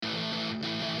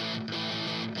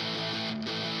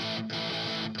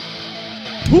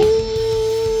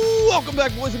Welcome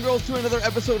back, boys and girls, to another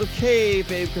episode of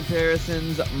Kayfabe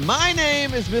Comparisons. My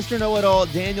name is Mr. Know-It-All,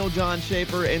 Daniel John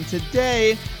Schaefer, and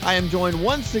today I am joined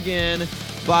once again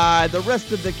by the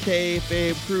rest of the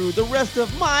Kayfabe crew, the rest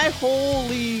of my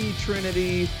holy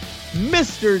trinity,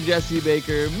 Mr. Jesse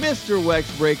Baker, Mr.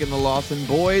 Wex breaking the Lawson.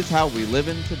 Boys, how we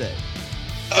living today?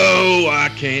 Oh, I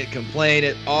can't complain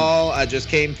at all. I just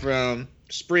came from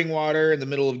Springwater in the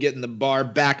middle of getting the bar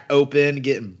back open,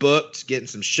 getting booked, getting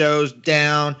some shows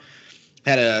down.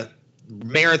 Had a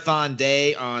marathon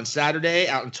day on Saturday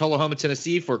out in Tullahoma,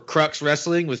 Tennessee for Crux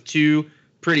Wrestling with two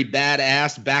pretty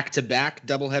badass back-to-back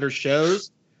doubleheader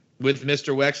shows with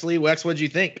Mr. Wexley. Wex, what'd you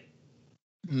think?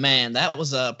 Man, that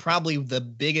was probably the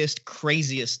biggest,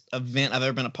 craziest event I've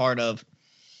ever been a part of.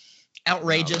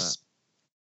 Outrageous.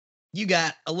 You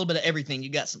got a little bit of everything. You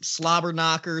got some slobber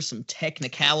knockers, some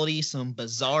technicality, some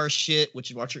bizarre shit,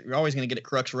 which is what you're always going to get at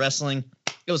Crux Wrestling.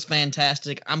 It was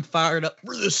fantastic. I'm fired up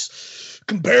for this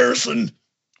comparison.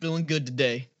 Feeling good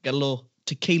today. Got a little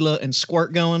tequila and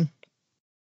squirt going.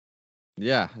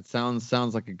 Yeah, it sounds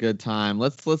like a good time.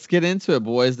 Let's get into it,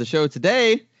 boys. The show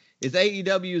today is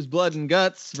AEW's Blood and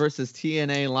Guts versus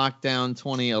TNA Lockdown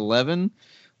 2011.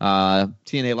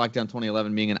 TNA Lockdown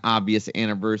 2011 being an obvious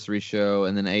anniversary show,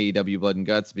 and then AEW Blood and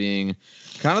Guts being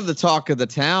kind of the talk of the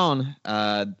town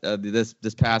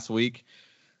this past week.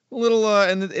 A little,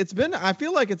 and it's been, I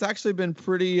feel like it's actually been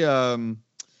pretty, there's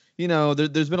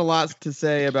been a lot to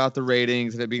say about the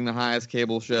ratings and it being the highest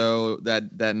cable show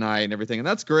that night and everything, and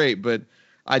that's great, but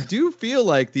I do feel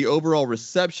like the overall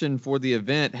reception for the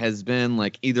event has been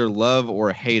like either love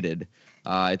or hated.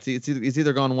 It's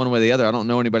either gone one way or the other. I don't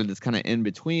know anybody that's kind of in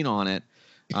between on it.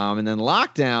 And then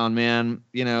Lockdown, man,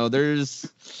 there's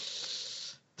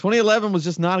 2011 was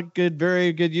just not a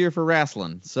very good year for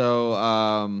wrestling. So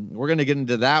we're going to get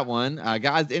into that one.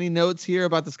 Guys, any notes here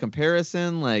about this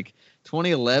comparison? Like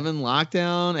 2011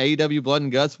 Lockdown, AEW Blood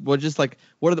and Guts? What's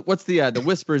the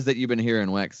whispers that you've been hearing,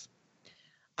 Wex?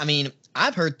 I mean,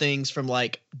 I've heard things from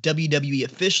like WWE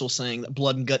officials saying that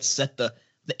Blood and Guts set the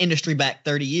industry back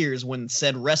 30 years when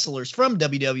said wrestlers from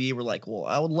WWE were like, well,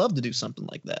 I would love to do something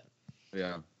like that.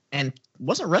 Yeah. And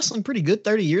wasn't wrestling pretty good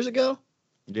 30 years ago?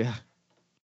 Yeah.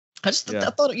 I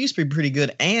thought it used to be pretty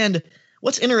good. And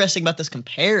what's interesting about this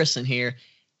comparison here,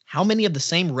 how many of the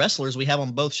same wrestlers we have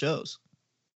on both shows.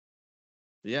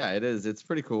 Yeah, it is. It's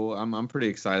pretty cool. I'm pretty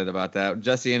excited about that.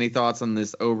 Jesse, any thoughts on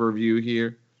this overview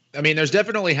here? I mean, there's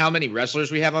definitely how many wrestlers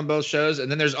we have on both shows.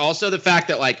 And then there's also the fact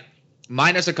that, like,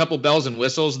 minus a couple bells and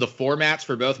whistles, the formats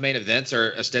for both main events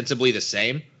are ostensibly the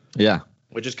same. Yeah.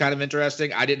 Which is kind of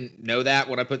interesting. I didn't know that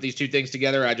when I put these two things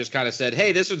together. I just kind of said,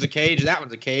 hey, this one's a cage, that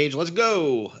one's a cage. Let's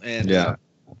go. And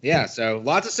so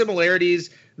lots of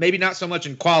similarities, maybe not so much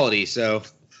in quality. So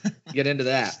get into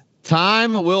that.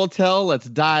 Time will tell. Let's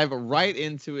dive right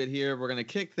into it here. We're going to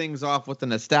kick things off with the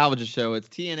nostalgia show. It's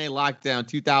TNA Lockdown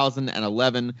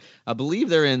 2011. I believe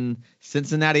they're in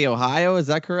Cincinnati, Ohio. Is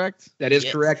that correct? That is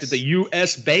correct. At the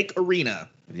U.S. Bank Arena.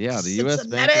 Yeah, the U.S.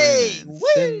 Bank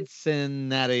Arena.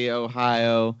 Cincinnati,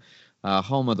 Ohio,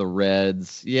 home of the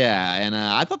Reds. Yeah, and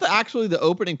I thought that actually the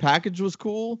opening package was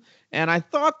cool. And I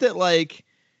thought that, like,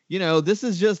 this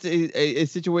is just a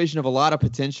situation of a lot of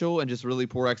potential and just really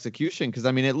poor execution. Because,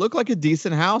 I mean, it looked like a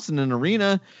decent house in an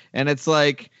arena. And it's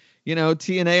like,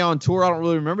 TNA on tour, I don't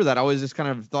really remember that. I always just kind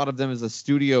of thought of them as a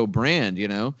studio brand,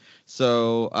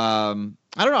 So, I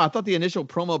don't know. I thought the initial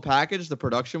promo package, the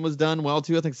production was done well,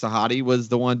 too. I think Sahadi was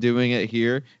the one doing it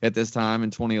here at this time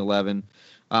in 2011.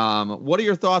 What are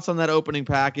your thoughts on that opening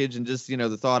package and just,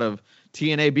 the thought of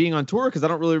TNA being on tour? Because I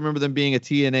don't really remember them being a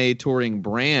TNA touring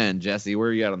brand. Jesse, where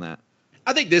are you at on that?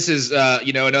 I think this is,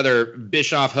 another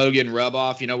Bischoff-Hogan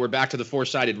rub-off. We're back to the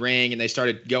four-sided ring, and they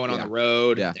started going on the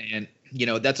road. Yeah. And,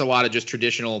 that's a lot of just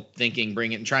traditional thinking,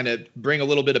 trying to bring a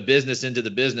little bit of business into the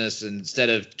business instead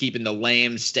of keeping the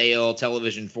lame, stale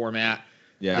television format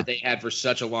that they had for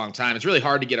such a long time. It's really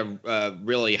hard to get a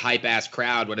really hype-ass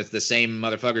crowd when it's the same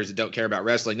motherfuckers that don't care about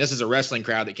wrestling. This is a wrestling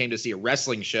crowd that came to see a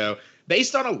wrestling show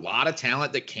based on a lot of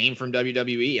talent that came from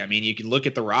WWE. I mean, you can look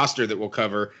at the roster that we'll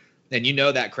cover, and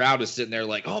that crowd is sitting there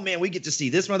like, oh, man, we get to see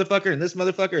this motherfucker and this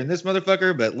motherfucker and this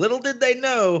motherfucker. But little did they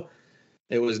know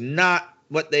it was not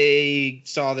what they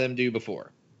saw them do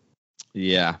before.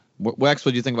 Yeah. Wex,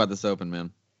 what do you think about this open, man?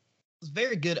 It was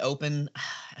very good open.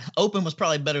 Open was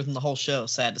probably better than the whole show,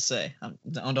 sad to say. I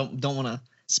don't want to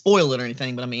spoil it or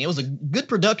anything, but I mean, it was a good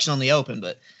production on the open,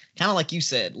 but kind of like you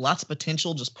said, lots of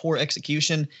potential, just poor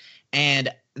execution. And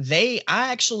I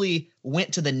actually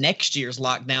went to the next year's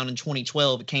Lockdown in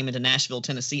 2012. It came into Nashville,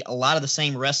 Tennessee. A lot of the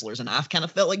same wrestlers. And I've kind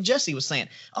of felt like Jesse was saying,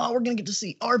 oh, we're going to get to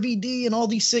see RVD and all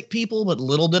these sick people. But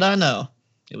little did I know.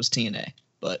 it was TNA.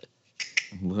 But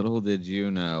little did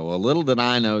you know. Well, little did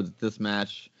I know that this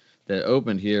match that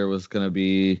opened here was going to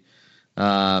be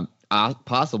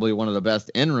possibly one of the best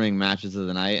in-ring matches of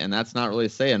the night, and that's not really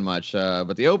saying much.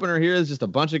 But the opener here is just a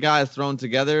bunch of guys thrown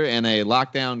together in a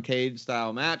lockdown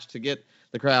cage-style match to get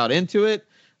the crowd into it.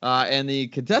 And the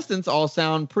contestants all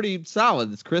sound pretty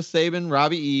solid. It's Chris Sabin,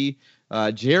 Robbie E.,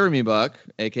 Jeremy Buck,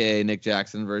 a.k.a. Nick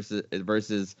Jackson,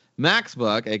 versus Max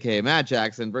Buck, a.k.a. Matt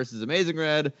Jackson, versus Amazing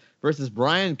Red, versus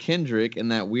Brian Kendrick in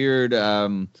that weird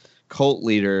cult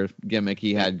leader gimmick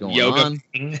he had going on.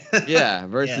 Yeah,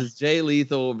 versus Jay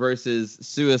Lethal versus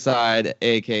Suicide,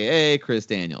 a.k.a. Chris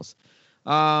Daniels.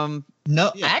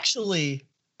 Actually,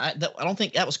 I don't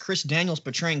think that was Chris Daniels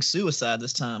portraying Suicide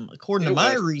this time. According to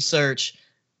my research,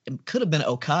 it could have been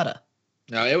Okada.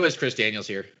 No, it was Chris Daniels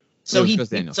here. So he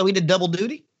did double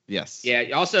duty? Yes.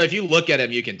 Yeah. Also, if you look at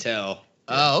him, you can tell.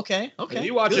 Oh, okay. If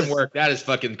you watch him work, that is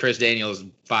fucking Chris Daniels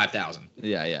 5,000.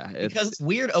 Yeah. Because it's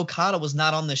weird Okada was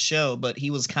not on the show, but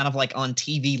he was kind of like on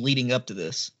TV leading up to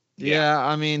this. Yeah,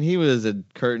 I mean, he was a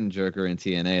curtain jerker in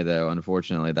TNA, though,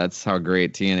 unfortunately. That's how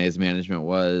great TNA's management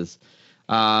was.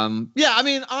 I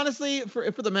mean, honestly,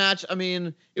 for the match, I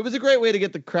mean, it was a great way to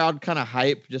get the crowd kind of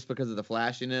hype just because of the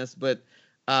flashiness, but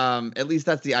at least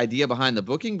that's the idea behind the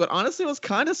booking. But honestly, it was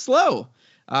kind of slow.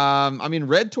 I mean,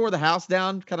 Red tore the house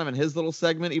down kind of in his little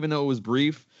segment, even though it was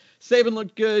brief. Sabin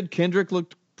looked good. Kendrick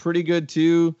looked pretty good,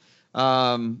 too.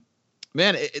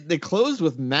 They closed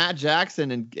with Matt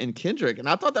Jackson and Kendrick, and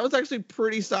I thought that was actually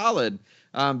pretty solid.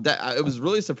 It was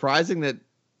really surprising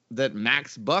that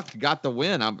Max Buck got the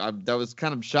win. That was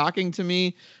kind of shocking to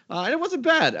me. And it wasn't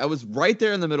bad. I was right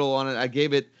there in the middle on it. I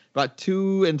gave it about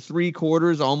 2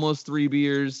 3/4, almost 3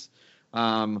 beers.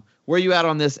 Where you at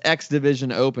on this X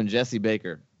Division Open, Jesse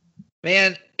Baker?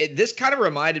 Man, this kind of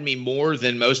reminded me more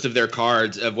than most of their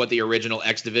cards of what the original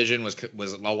X Division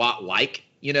was a lot like.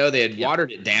 You know, they had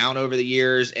watered it down over the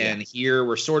years, and here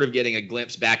we're sort of getting a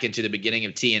glimpse back into the beginning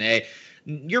of TNA.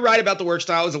 You're right about the work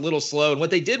style is a little slow, and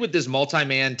what they did with this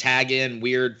multi-man tag-in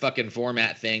weird fucking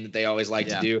format thing that they always like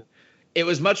to do, it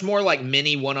was much more like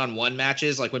mini one-on-one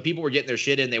matches. Like when people were getting their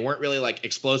shit in, they weren't really like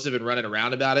explosive and running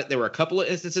around about it. There were a couple of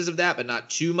instances of that, but not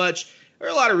too much. There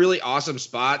were a lot of really awesome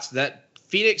spots. That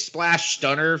Phoenix Splash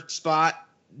Stunner spot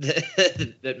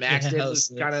that Max did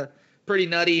was kind of pretty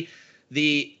nutty.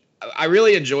 I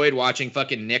really enjoyed watching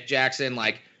fucking Nick Jackson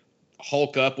like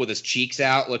hulk up with his cheeks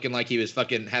out, looking like he was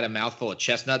fucking had a mouthful of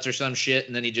chestnuts or some shit,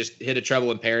 and then he just hit a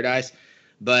Trouble in Paradise.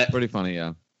 But pretty funny,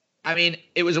 yeah. I mean,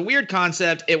 it was a weird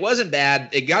concept. It wasn't bad.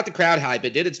 It got the crowd hype.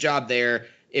 It did its job there.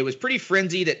 It was pretty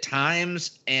frenzied at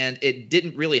times, and it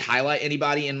didn't really highlight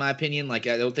anybody, in my opinion. Like,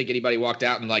 I don't think anybody walked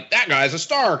out and like, that guy's a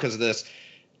star because of this.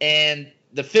 And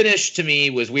the finish to me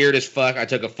was weird as fuck. I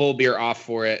took a full beer off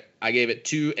for it. I gave it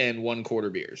 2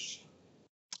 1/4 beers.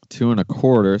 2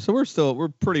 1/4. So we're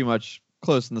pretty much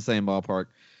close in the same ballpark.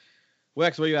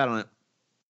 Wex, where you at on it?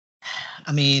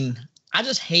 I mean, I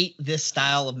just hate this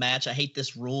style of match. I hate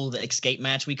this rule, the escape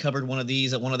match. We covered one of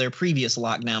these at one of their previous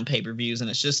lockdown pay-per-views, and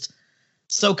it's just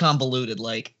so convoluted.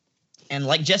 And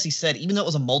like Jesse said, even though it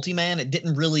was a multi-man, it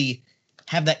didn't really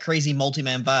have that crazy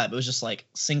multi-man vibe. It was just like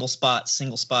single spots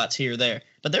here or there.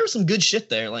 But there was some good shit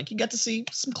there. Like you got to see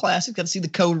some classics. Got to see the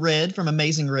Code Red from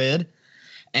Amazing Red.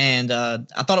 And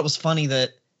I thought it was funny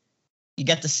that you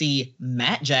got to see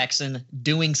Matt Jackson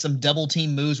doing some double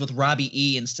team moves with Robbie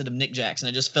E instead of Nick Jackson.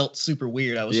 It just felt super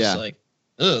weird. I was just like,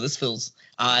 oh, this feels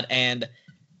odd. And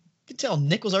you could tell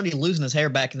Nick was already losing his hair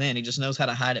back then. He just knows how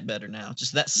to hide it better now.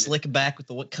 Just that slick back with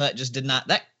the cut just did not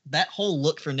 – that whole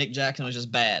look for Nick Jackson was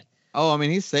just bad. Oh, I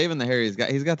mean, he's saving the hair. He's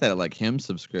got that like him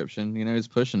subscription. You know, he's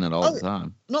pushing it all the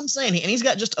time. No, I'm saying, and he's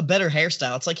got just a better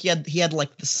hairstyle. It's like he had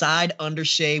like the side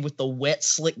undershave with the wet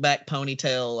slick back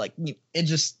ponytail. Like it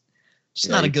just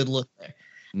not a good look there.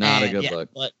 Not a good look.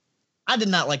 But I did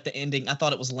not like the ending. I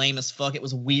thought it was lame as fuck. It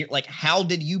was weird. Like, how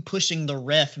did you pushing the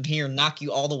ref from here knock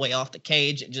you all the way off the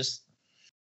cage? It just.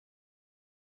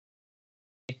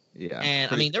 Yeah.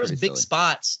 And I mean, there was big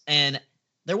spots, and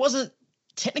there wasn't.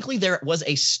 Technically, there was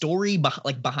a story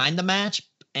behind the match,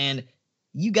 and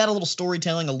you got a little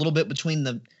storytelling a little bit between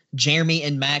the Jeremy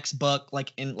and Max Buck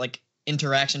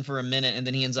interaction for a minute, and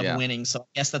then he ends up winning. So I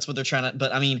guess that's what they're trying to.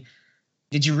 But I mean,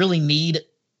 did you really need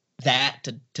that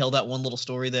to tell that one little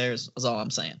story? There is all I'm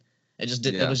saying. It just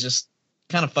did. It was just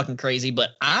kind of fucking crazy. But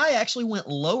I actually went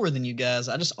lower than you guys.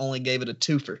 I just only gave it a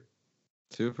 2-fer.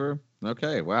 2-fer?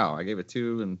 Okay. Wow. I gave it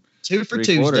 2 and 2 for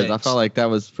Tuesdays. I felt like that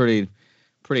was pretty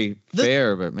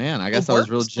fair, but man, I guess I was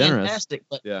real generous. Fantastic,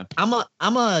 but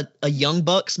I'm a Young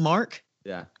Bucks mark.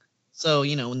 Yeah. So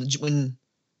when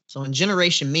So in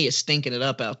Generation Me is stinking it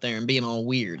up out there and being all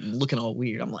weird and looking all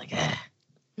weird. I'm like,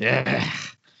 Yeah.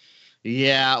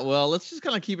 Yeah, well, let's just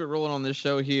kind of keep it rolling on this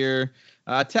show here.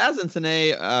 Taz and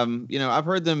Tenay, I've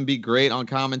heard them be great on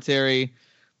commentary,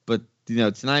 but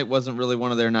tonight wasn't really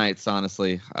one of their nights,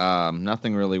 honestly.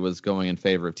 Nothing really was going in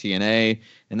favor of TNA,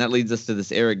 and that leads us to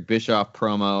this Eric Bischoff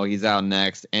promo. He's out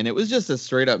next, and it was just a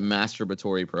straight up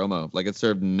masturbatory promo. Like, it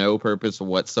served no purpose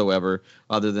whatsoever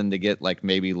other than to get like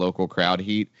maybe local crowd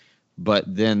heat. But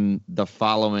then the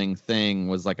following thing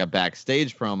was like a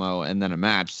backstage promo and then a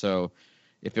match. So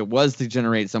if it was to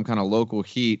generate some kind of local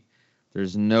heat,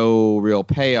 there's no real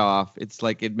payoff. It's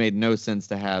like it made no sense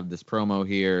to have this promo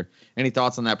here. Any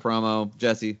thoughts on that promo,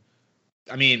 Jesse?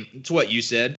 I mean, it's what you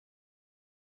said.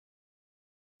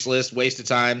 Waste of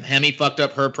time. Hemi fucked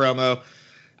up her promo.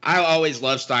 I always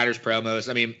love Steiner's promos.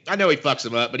 I mean, I know he fucks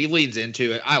them up, but he leans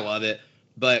into it. I love it.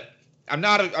 But I'm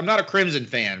not a Crimson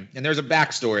fan, and there's a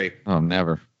backstory. Oh,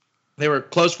 never. They were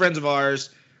close friends of ours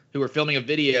who were filming a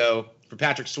video for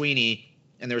Patrick Sweeney,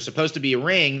 and there was supposed to be a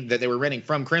ring that they were renting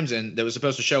from Crimson that was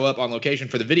supposed to show up on location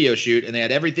for the video shoot, and they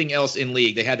had everything else in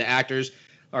league. They had the actors.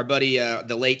 Our buddy,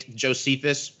 the late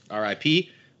Josephus, R.I.P.,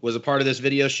 was a part of this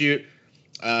video shoot.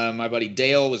 My buddy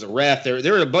Dale was a ref.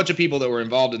 There were a bunch of people that were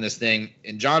involved in this thing,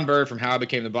 and John Burr from How I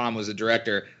Became the Bomb was the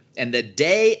director. And the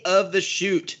day of the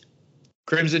shoot,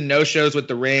 Crimson no-shows with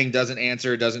the ring, doesn't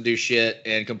answer, doesn't do shit,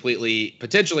 and potentially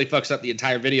fucks up the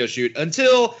entire video shoot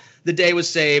until the day was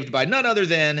saved by none other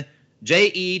than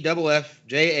JEFFJARRETT.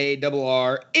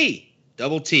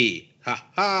 Ha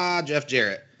ha, Jeff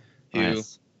Jarrett, who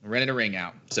rented a ring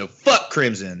out. So fuck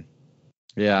Crimson.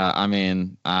 Yeah, I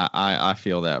mean, I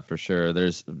feel that for sure.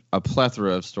 There's a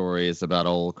plethora of stories about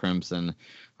old Crimson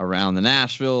around the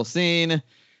Nashville scene.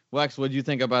 Wex, what do you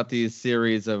think about these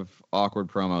series of awkward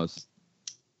promos?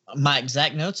 My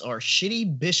exact notes are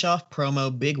shitty Bischoff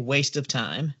promo, big waste of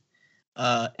time.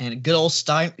 And good old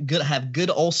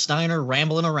Steiner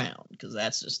rambling around, because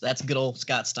that's good old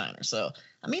Scott Steiner. So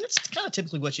I mean, it's kind of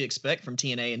typically what you expect from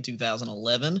TNA in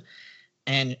 2011.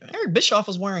 And Eric Bischoff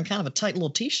was wearing kind of a tight little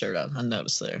T-shirt. I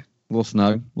noticed there. A little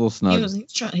snug.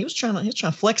 He was trying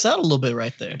to flex out a little bit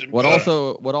right there. What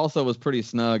also was pretty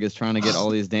snug is trying to get all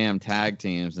these damn tag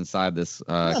teams inside this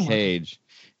cage.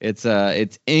 It's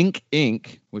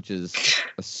Inc., which is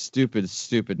a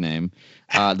stupid name.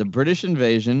 The British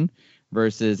Invasion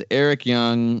versus Eric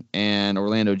Young and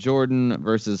Orlando Jordan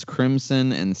versus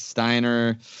Crimson and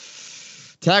Steiner.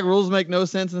 Tag rules make no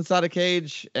sense inside a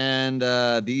cage, and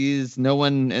no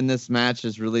one in this match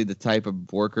is really the type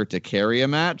of worker to carry a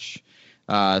match,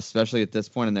 especially at this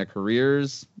point in their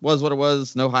careers. Was what it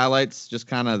was. No highlights, just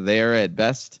kind of there at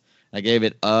best. I gave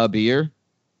it a beer,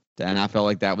 and I felt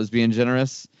like that was being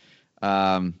generous.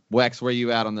 Wex, where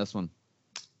you at on this one?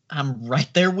 I'm right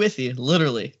there with you,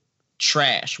 literally.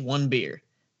 Trash, one beer.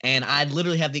 And I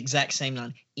literally have the exact same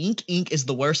line. Inc. is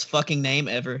the worst fucking name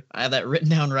ever. I have that written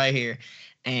down right here.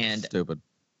 And stupid.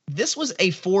 This was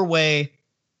a 4-way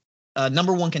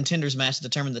number one contenders match to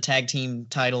determine the tag team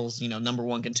titles, number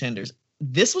one contenders.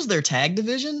 This was their tag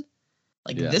division.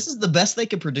 This is the best they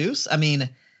could produce. I mean,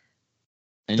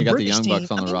 and you got the Young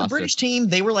Bucks on the roster. The British team,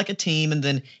 they were like a team, and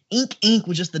then Inc.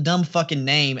 was just the dumb fucking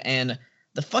name. And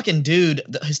the fucking dude,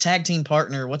 his tag team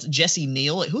partner, Jesse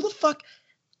Neal? Who the fuck?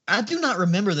 I do not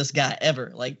remember this guy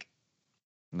ever.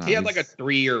 He had like a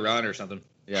 3-year run or something.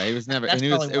 Yeah, he was never. And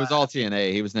it was all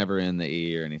TNA. He was never in the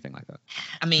E or anything like that.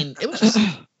 I mean, it was just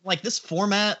like this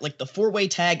format, like the 4-way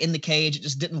tag in the cage. It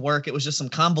just didn't work. It was just some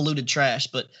convoluted trash.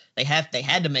 But they had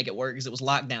to make it work because it was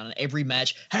lockdown, and every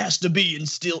match has to be in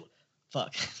steel.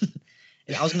 Fuck.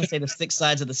 I was going to say the 6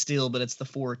 sides of the steel, but it's the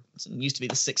 4. It used to be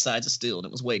the 6 sides of steel, and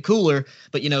it was way cooler.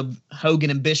 But Hogan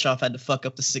and Bischoff had to fuck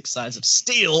up the 6 sides of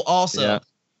steel also. Yeah.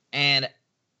 And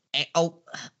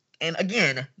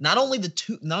again, not only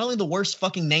the worst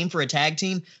fucking name for a tag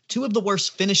team, 2 of the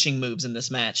worst finishing moves in this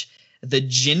match: the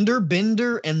Gender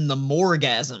Bender and the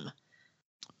Morgasm.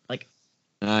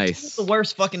 Nice. 2 of the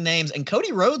worst fucking names. And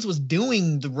Cody Rhodes was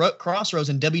doing the Crossroads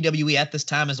in WWE at this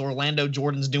time as Orlando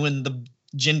Jordan's doing the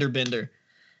Gender Bender.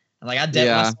 And I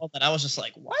definitely saw that. I was just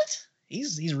like, what?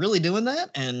 He's really doing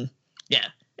that? And yeah,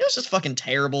 it was just fucking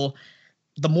terrible.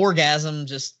 The Morgasm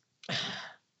just.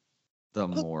 The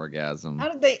Morgasm. How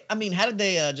did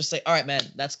they just say, all right, man,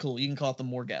 that's cool. You can call it the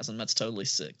Morgasm. That's totally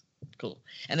sick. Cool.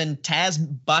 And then Taz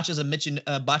botches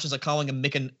calling a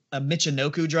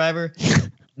Michinoku driver.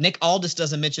 Nick Aldis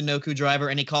does a Michinoku driver,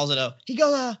 and he calls it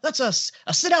that's a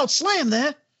sit-out slam there.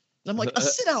 And I'm like, a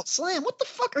sit-out slam? What the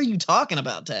fuck are you talking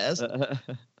about, Taz?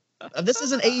 This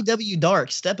isn't AEW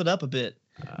Dark. Step it up a bit.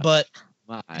 But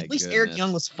At least Eric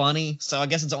Young was funny, so I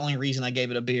guess it's the only reason I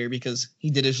gave it a beer because he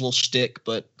did his little shtick.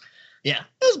 But yeah,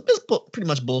 it was pretty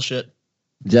much bullshit.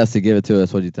 Jesse, give it to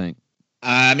us. What do you think?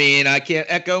 I mean, I can't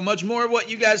echo much more of what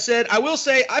you guys said. I will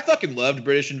say I fucking loved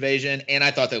British Invasion, and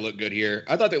I thought they looked good here.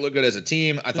 I thought they looked good as a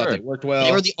team. I thought they worked well.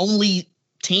 They were the only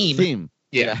team.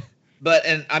 Yeah. But,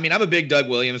 and I mean, I'm a big Doug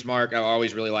Williams mark. I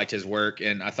always really liked his work,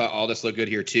 and I thought Aldis looked good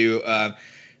here too.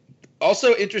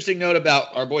 Also, interesting note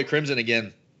about our boy Crimson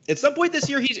again. At some point this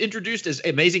year, he's introduced as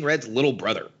Amazing Red's little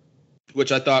brother,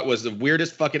 which I thought was the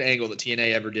weirdest fucking angle that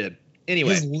TNA ever did.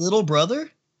 Anyway. His little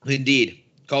brother? Indeed.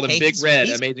 Called him Big Red,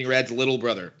 Amazing Red's little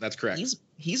brother. That's correct.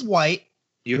 He's white.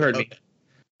 You heard me.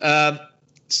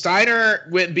 Steiner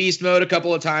went beast mode a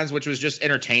couple of times, which was just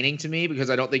entertaining to me because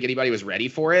I don't think anybody was ready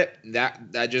for it.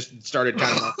 That just started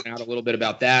kind of marking out a little bit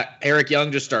about that. Eric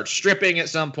Young just starts stripping at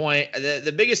some point.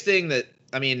 The biggest thing that,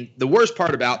 I mean, the worst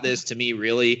part about this to me,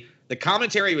 really, the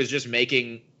commentary was just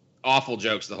making awful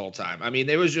jokes the whole time. I mean,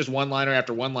 there was just one-liner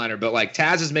after one-liner, but like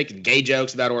Taz is making gay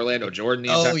jokes about Orlando Jordan.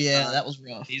 Oh yeah, that was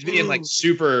rough. He's being like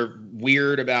super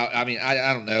weird about. I mean,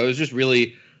 I don't know. It was just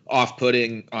really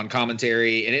off-putting on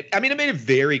commentary, and it made it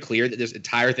very clear that this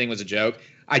entire thing was a joke.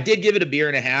 I did give it a beer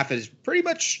and a half, as pretty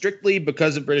much strictly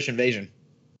because of British Invasion.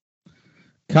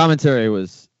 Commentary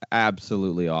was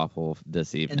absolutely awful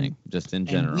this evening, just in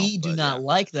general. We do not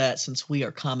like that since we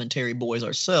are commentary boys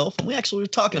ourselves. And we actually were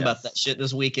talking about that shit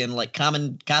this weekend, like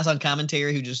guys on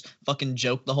commentary who just fucking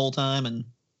joke the whole time and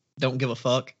don't give a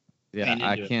fuck. Yeah,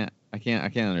 I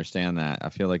can't understand that. I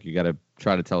feel like you got to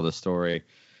try to tell the story.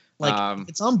 Like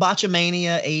it's on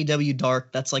Botchamania, AEW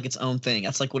Dark. That's like its own thing.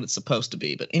 That's like what it's supposed to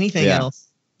be. But anything else,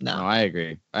 no. I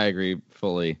agree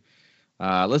fully.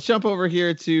 Let's jump over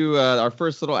here to our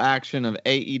first little action of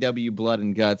AEW Blood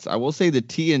and Guts. I will say the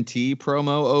TNT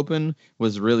promo open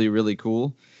was really, really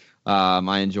cool.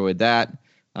 I enjoyed that.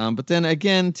 But then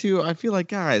again, too, I feel like,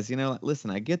 guys,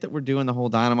 listen, I get that we're doing the whole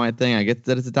Dynamite thing. I get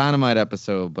that it's a Dynamite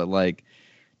episode, but like,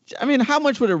 I mean, how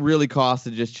much would it really cost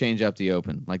to just change up the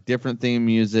open? Like different theme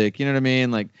music, you know what I mean?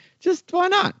 Like, just why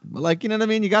not? Like, you know what I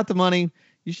mean? You got the money.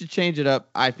 You should change it up.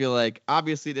 I feel like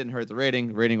obviously it didn't hurt the rating.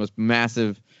 The rating was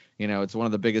massive. It's one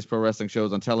of the biggest pro wrestling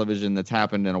shows on television that's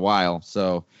happened in a while.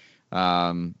 So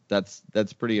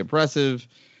that's pretty impressive.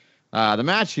 The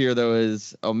match here, though,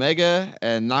 is Omega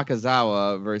and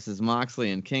Nakazawa versus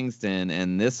Moxley and Kingston,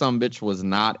 and this sumbitch was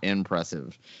not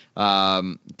impressive.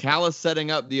 Callis setting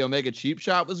up the Omega cheap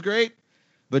shot was great,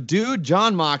 but dude,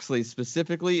 Jon Moxley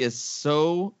specifically is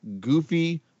so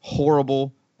goofy,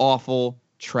 horrible, awful,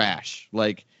 trash.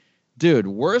 Like, dude,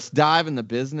 worst dive in the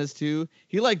business, too.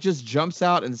 He, like, just jumps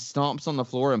out and stomps on the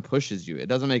floor and pushes you. It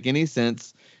doesn't make any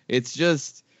sense. It's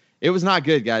just... It was not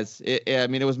good, guys.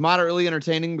 It was moderately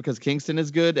entertaining because Kingston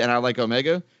is good and I like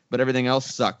Omega, but everything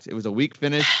else sucked. It was a weak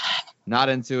finish. Not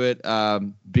into it.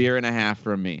 Beer and a half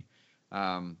from me.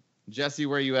 Jesse,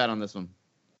 where are you at on this one?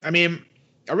 I mean,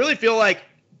 I really feel like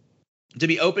to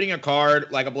be opening a card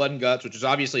like a Blood and Guts, which is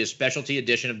obviously a specialty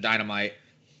edition of Dynamite,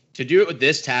 to do it with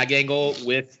this tag angle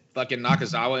with fucking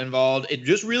Nakazawa involved, it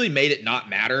just really made it not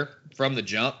matter from the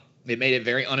jump. It made it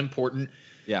very unimportant.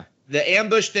 Yeah. The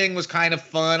ambush thing was kind of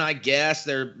fun, I guess.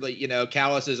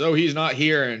 Callis says, "Oh, he's not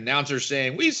here," and announcers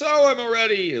saying, "We saw him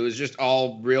already." It was just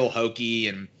all real hokey,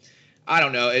 and I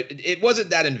don't know. It wasn't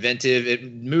that inventive.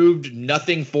 It moved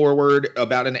nothing forward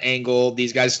about an angle.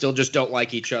 These guys still just don't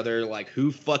like each other. Like,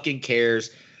 who fucking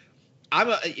cares?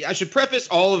 I should preface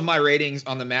all of my ratings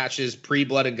on the matches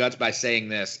pre-Blood and Guts by saying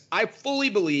this. I fully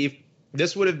believe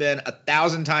this would have been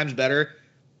 1,000 times better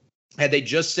had they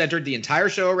just centered the entire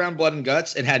show around Blood and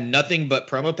Guts and had nothing but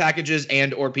promo packages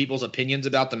and or people's opinions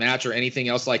about the match or anything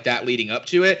else like that leading up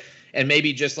to it, and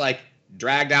maybe just like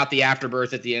dragged out the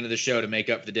afterbirth at the end of the show to make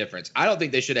up the difference. I don't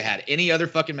think they should have had any other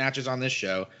fucking matches on this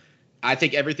show. I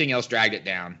think everything else dragged it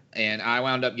down, and I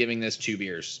wound up giving this 2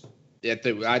 beers.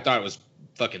 I thought it was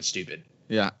fucking stupid.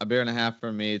 Yeah, a beer and a half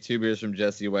from me, 2 beers from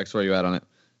Jesse. Wex, where are you at on it?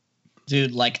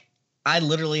 Dude, like, I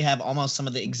literally have almost some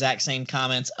of the exact same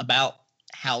comments about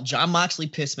how Jon Moxley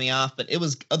pissed me off, but it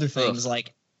was other things.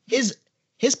 Like his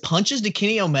punches to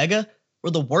Kenny Omega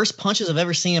were the worst punches I've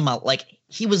ever seen in my, like,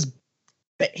 he was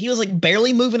like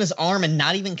barely moving his arm and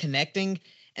not even connecting.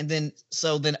 And then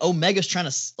Omega's trying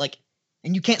to, like,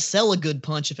 and you can't sell a good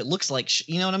punch if it looks like,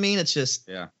 you know what I mean? It's just,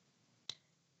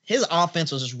 his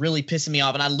offense was just really pissing me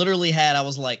off. And I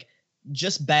was like,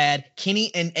 just bad.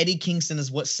 Kenny and Eddie Kingston is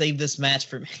what saved this match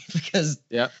for me because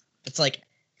it's like,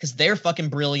 because they're fucking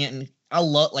brilliant. And I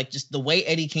love, like, just the way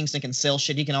Eddie Kingston can sell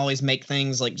shit. He can always make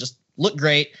things like just look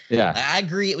great. Yeah. I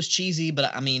agree it was cheesy,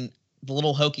 but I mean, the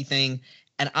little hokey thing.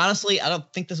 And honestly, I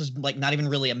don't think this was like not even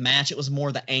really a match. It was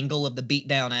more the angle of the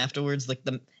beatdown afterwards. Like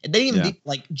they didn't even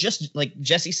just like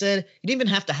Jesse said, you didn't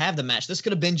even have to have the match. This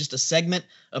could have been just a segment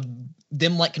of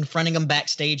them like confronting them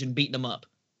backstage and beating them up.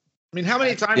 I mean, how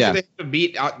many times do they have to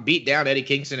beat down Eddie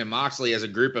Kingston and Moxley as a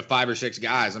group of 5 or 6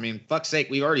 guys? I mean, fuck's sake,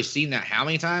 we've already seen that how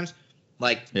many times?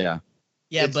 Like, yeah,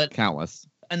 but countless.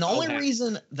 And the only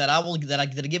reason that I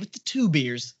give it the 2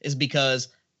 beers is because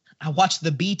I watched the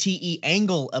BTE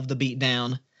angle of the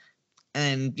beatdown,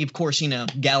 and of course,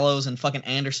 Gallows and fucking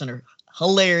Anderson are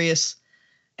hilarious,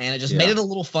 and it just made it a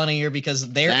little funnier because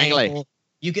their angle.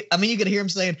 You could hear him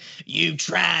saying, "You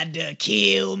tried to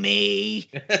kill me.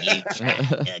 You tried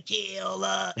to kill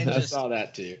us." And I saw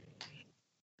that too.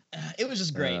 It was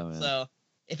just great. So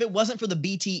if it wasn't for the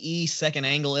BTE second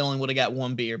angle, it only would have got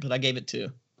 1 beer, but I gave it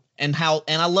 2. And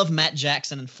I love Matt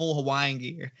Jackson in full Hawaiian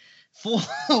gear.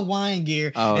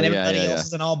 And everybody else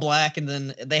is in all black, and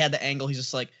then they had the angle. He's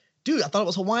just like, dude, I thought it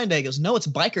was Hawaiian Day. He goes, no, it's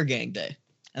Biker Gang Day.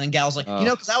 And then Gal's like,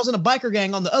 because I was in a biker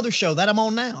gang on the other show that I'm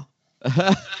on now.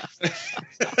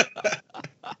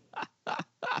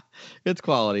 It's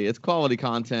quality. It's quality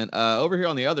content. Over here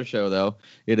on the other show, though,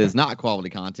 it is not quality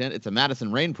content. It's a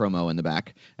Madison Rayne promo in the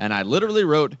back, and I literally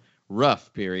wrote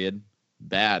rough period,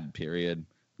 bad period.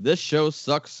 This show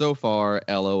sucks so far,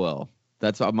 LOL.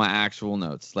 That's my actual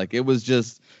notes. Like, it was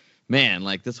just, man,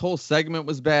 like, this whole segment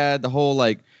was bad. The whole,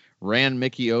 like, ran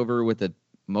Mickey over with a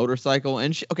motorcycle.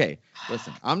 And okay,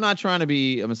 listen, I'm not trying to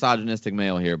be a misogynistic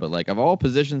male here, but, like, of all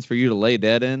positions for you to lay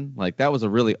dead in, like, that was a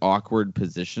really awkward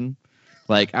position.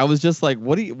 Like, I was just like,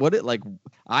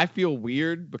 I feel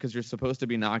weird because you're supposed to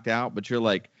be knocked out, but you're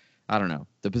like, I don't know.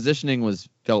 The positioning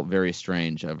felt very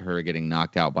strange of her getting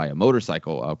knocked out by a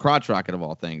motorcycle, a crotch rocket of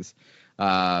all things.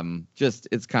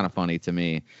 It's kind of funny to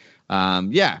me.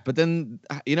 But then,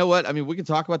 you know what? I mean, we can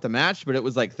talk about the match, but it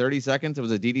was like 30 seconds. It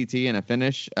was a DDT and a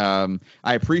finish. I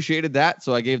appreciated that.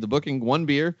 So I gave the booking 1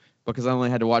 beer because I only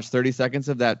had to watch 30 seconds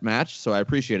of that match. So I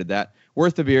appreciated that.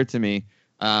 Worth the beer to me.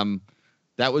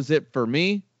 That was it for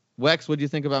me. Wex, what do you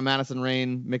think about Madison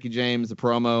Rayne, Mickie James, the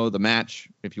promo, the match,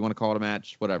 if you want to call it a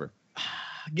match, whatever?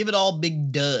 Give it all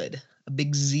big dud, a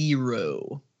big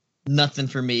 0. Nothing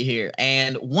for me here.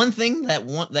 And one thing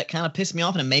that kind of pissed me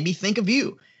off and it made me think of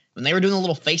you. When they were doing a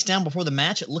little face down before the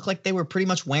match, it looked like they were pretty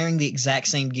much wearing the exact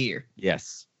same gear.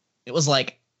 Yes. It was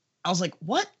like, I was like,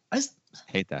 what? I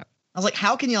hate that. I was like,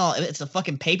 how can y'all? It's a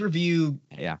fucking pay-per-view.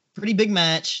 Yeah. Pretty big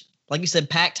match. Like you said,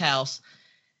 packed house.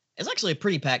 It's actually a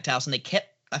pretty packed house. And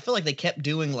I feel like they kept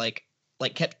doing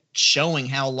kept showing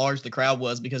how large the crowd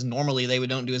was because normally they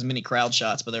don't do as many crowd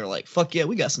shots, but they were like, fuck yeah,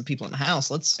 we got some people in the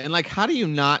house. And like, how do you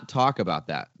not talk about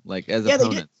that? Like as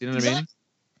opponents, you know what I mean?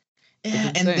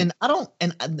 Yeah, and then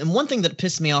and one thing that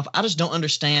pissed me off, I just don't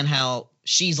understand how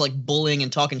she's like bullying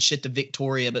and talking shit to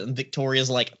Victoria, but Victoria's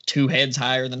like 2 heads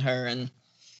higher than her, and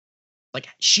like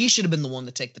she should have been the one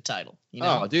to take the title.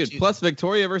 Oh, dude! Plus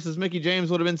Victoria versus Mickie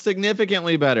James would have been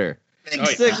significantly better.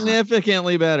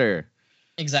 Significantly better.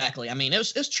 Exactly. I mean, it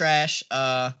was trash.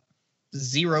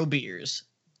 0 beers.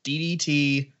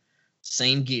 DDT,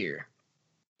 same gear.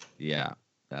 Yeah,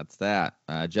 that's that.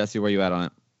 Jesse, where you at on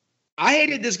it? I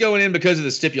hated this going in because of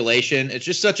the stipulation. It's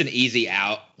just such an easy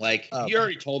out. Like, you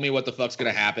already told me what the fuck's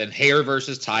going to happen. Hair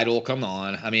versus title. Come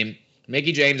on. I mean,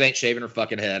 Mickie James ain't shaving her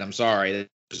fucking head. I'm sorry. It's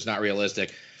just not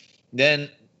realistic. Then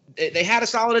they had a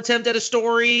solid attempt at a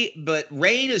story, but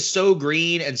Rayne is so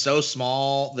green and so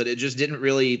small that it just didn't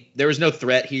really – there was no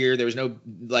threat here. There was no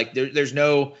 – like, there's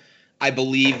no I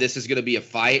believe this is going to be a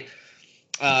fight.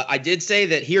 I did say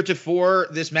that heretofore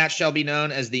this match shall be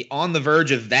known as the on the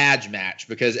verge of Vag match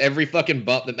because every fucking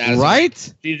bump that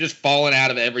Madison she's just falling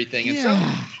out of everything. And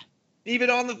so,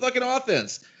 even on the fucking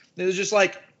offense, it was just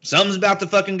like something's about to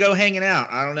fucking go hanging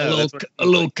out. I don't know. A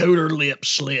little coder lip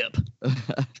slip.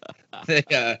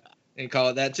 And call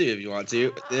it that too if you want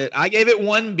to. I gave it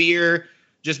 1 beer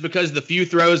just because the few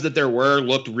throws that there were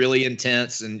looked really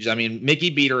intense. And I mean,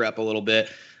 Mickie beat her up a little bit.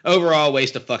 Overall,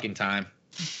 waste of fucking time.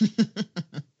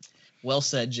 Well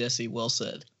said, Jesse. Well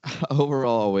said.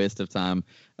 Overall, a waste of time.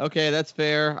 Okay, that's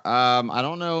fair. I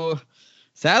don't know.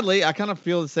 Sadly, I kind of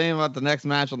feel the same about the next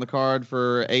match on the card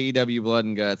for AEW Blood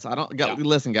and Guts.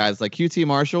 Listen, guys, like QT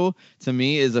Marshall to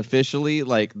me is officially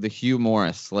like the Hugh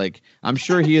Morris. Like, I'm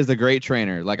sure he is a great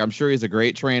trainer. Like, I'm sure he's a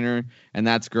great trainer, and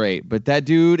that's great. But that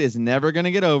dude is never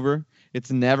gonna get over.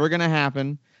 It's never gonna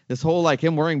happen. This whole like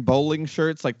him wearing bowling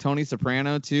shirts like Tony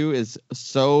Soprano too is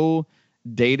so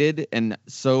dated and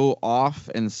so off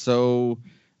and so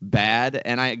bad.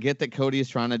 And I get that Cody is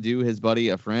trying to do his buddy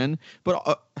a friend,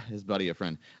 but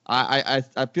I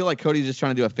feel like Cody's just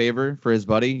trying to do a favor for his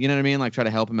buddy. You know what I mean? Like try to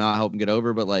help him out, help him get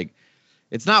over. But like,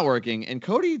 it's not working. And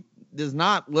Cody does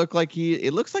not look like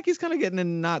it looks like he's kind of getting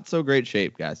in not so great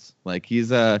shape, guys. Like he's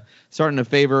starting to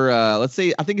favor, let's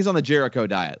say, I think he's on the Jericho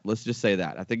diet. Let's just say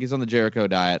that. I think he's on the Jericho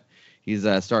diet. He's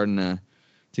starting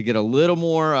to get a little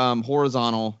more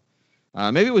horizontal.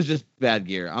 Maybe it was just bad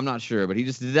gear. I'm not sure, but he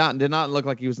just did not look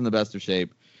like he was in the best of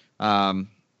shape.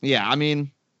 Yeah, I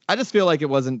mean, I just feel like it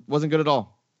wasn't good at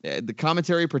all. The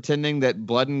commentary pretending that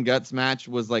Blood and Guts match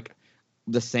was like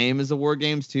the same as the War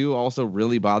Games 2 also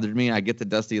really bothered me. I get that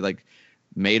Dusty like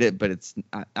made it, but it's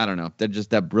I don't know.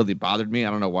 That really bothered me.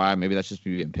 I don't know why. Maybe that's just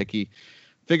me being picky.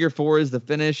 Figure 4 is the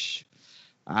finish.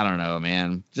 I don't know,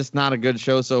 man. Just not a good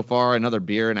show so far. Another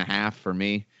beer and a half for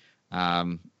me.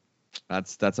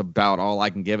 That's about all I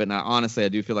can give it. Now, honestly, I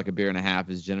do feel like a beer and a half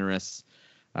is generous.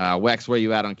 Wex, where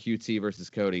you at on QT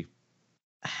versus Cody?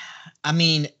 I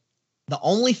mean, the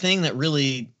only thing that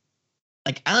really,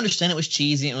 like, I understand it was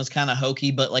cheesy and it was kind of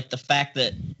hokey, but like the fact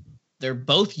that they're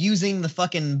both using the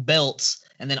fucking belts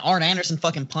and then Arn Anderson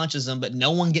fucking punches them, but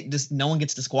no one gets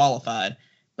disqualified.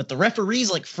 But the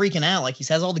referee's like freaking out, like he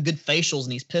has all the good facials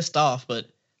and he's pissed off, but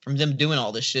from them doing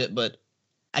all this shit. But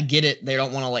I get it; they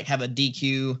don't want to like have a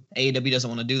DQ. AEW doesn't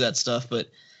want to do that stuff, but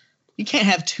you can't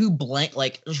have two blank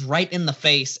like just right in the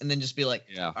face and then just be like,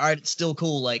 yeah, all right, it's still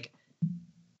cool. Like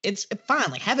it's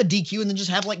fine. Like have a DQ and then just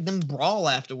have like them brawl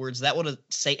afterwards. That would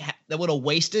have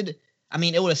wasted. I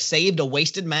mean, it would have saved a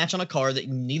wasted match on a card that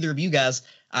neither of you guys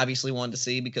obviously wanted to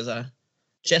see because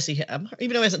Jesse,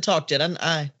 even though he hasn't talked yet,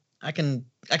 I can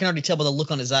already tell by the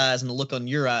look on his eyes and the look on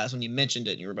your eyes when you mentioned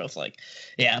it. And you were both like,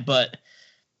 yeah, but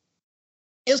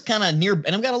it was kind of near.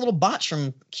 And I've got a little botch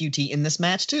from QT in this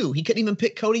match too. He couldn't even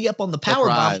pick Cody up on the power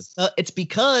bomb. It's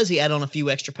because he had on a few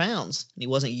extra pounds and he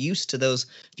wasn't used to those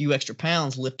few extra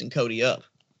pounds lifting Cody up.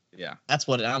 Yeah, that's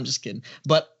what I'm just kidding.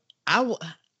 But I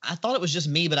thought it was just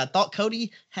me, but I thought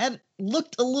Cody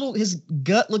his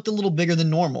gut looked a little bigger than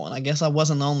normal. And I guess I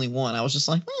wasn't the only one. I was just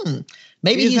like,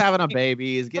 maybe he's having a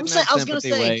baby. He's getting that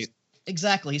sympathy weight.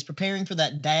 Exactly. He's preparing for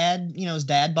that his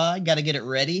dad bod. Got to get it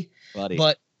ready. Buddy.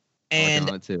 But, and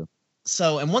on it too.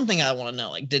 So, and one thing I want to know,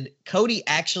 like, did Cody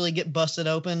actually get busted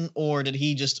open or did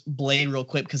he just blade real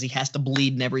quick because he has to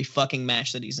bleed in every fucking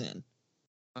match that he's in?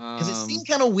 Because it seemed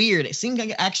kind of weird. It seemed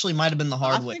like it actually might have been the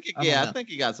hard way. I think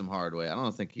he got some hard way. I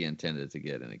don't think he intended to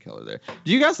get any color there.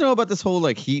 Do you guys know about this whole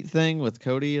like heat thing with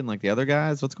Cody and like the other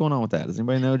guys? What's going on with that? Does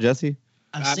anybody know, Jesse?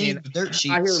 I've seen dirt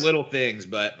sheets. I hear little things,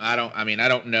 but I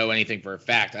don't know anything for a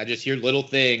fact. I just hear little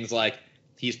things like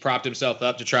he's propped himself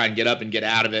up to try and get up and get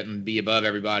out of it and be above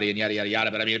everybody and yada, yada, yada.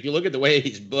 But I mean, if you look at the way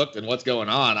he's booked and what's going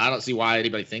on, I don't see why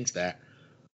anybody thinks that.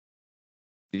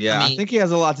 Yeah, I think he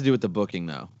has a lot to do with the booking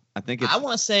though. I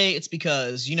want to say it's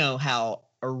because you know how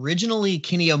originally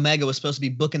Kenny Omega was supposed to be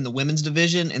booking the women's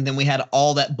division, and then we had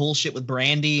all that bullshit with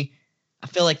Brandy. I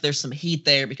feel like there's some heat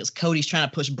there because Cody's trying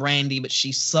to push Brandy, but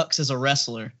she sucks as a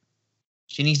wrestler.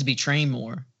 She needs to be trained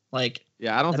more. Like,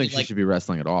 yeah, I don't think she should be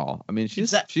wrestling at all. I mean,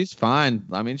 she's fine.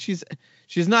 I mean, she's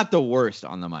not the worst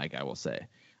on the mic, I will say.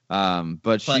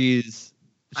 But she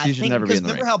should never be in the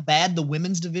ring. Remember how bad the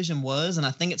women's division was, and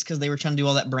I think it's because they were trying to do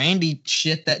all that Brandy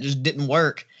shit that just didn't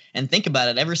work. And think about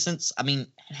it, ever since, I mean,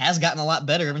 it has gotten a lot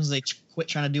better ever since they quit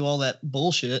trying to do all that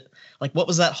bullshit. Like, what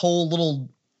was that whole little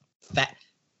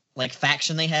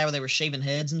faction they had where they were shaving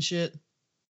heads and shit?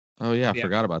 Oh, yeah, I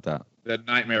forgot about that. The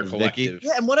Nightmare Collective.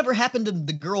 Yeah, and whatever happened to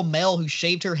the girl Mel who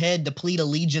shaved her head to plead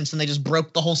allegiance, and they just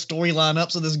broke the whole storyline up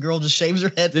so this girl just shaves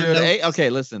her head. Dude, okay,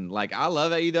 listen, like, I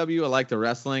love AEW. I like the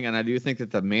wrestling, and I do think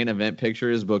that the main event picture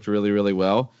is booked really, really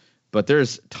well. But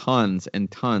there's tons and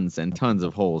tons and tons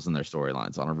of holes in their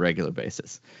storylines on a regular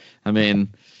basis. I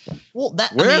mean,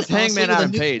 where's Hangman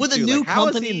Adam Page? With a new company, how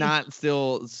is he not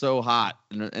still so hot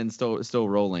and still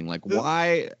rolling? Like,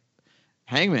 why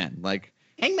Hangman? Like,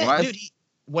 Hangman, dude.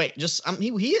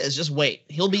 He is. Just wait.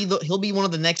 He'll be one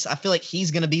of the next. I feel like he's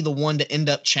gonna be the one to end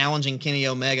up challenging Kenny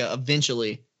Omega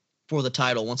eventually for the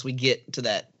title once we get to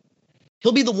that.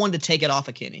 He'll be the one to take it off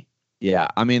of Kenny. Yeah,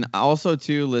 I mean, also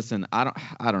too, listen, I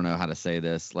don't know how to say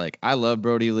this. Like, I love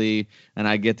Brody Lee, and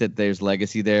I get that there's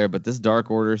legacy there, but this Dark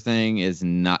Order thing is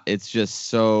not. It's just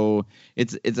so.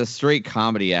 It's a straight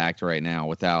comedy act right now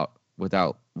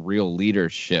without real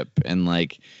leadership, and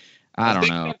like, I don't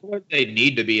know. That's what they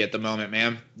need to be at the moment,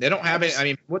 man. They don't have it. I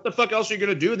mean, what the fuck else are you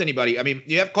gonna do with anybody? I mean,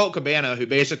 you have Colt Cabana, who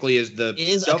basically is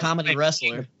a comedy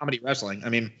wrestler. Comedy wrestling. I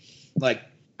mean, like,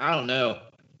 I don't know.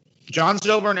 John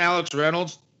Silver and Alex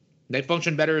Reynolds. They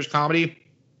function better as comedy.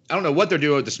 I don't know what they're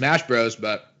doing with the Smash Bros,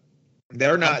 but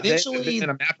they're not. They've been in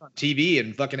a match on TV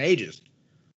in fucking ages,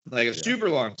 like a super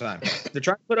long time. They're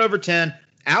trying to put over 10.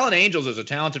 Alan Angels is a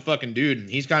talented fucking dude, and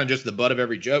he's kind of just the butt of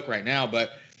every joke right now.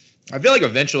 But I feel like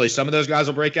eventually some of those guys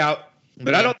will break out,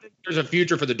 but I don't think there's a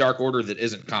future for the Dark Order that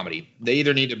isn't comedy. They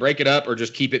either need to break it up or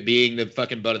just keep it being the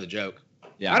fucking butt of the joke.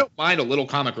 Yeah, I don't mind a little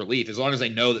comic relief as long as they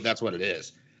know that that's what it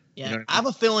is. Yeah, you know what I mean? I have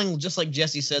a feeling, just like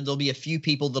Jesse said, there'll be a few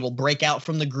people that'll break out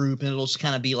from the group, and it'll just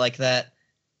kind of be like that.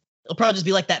 It'll probably just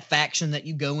be like that faction that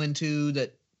you go into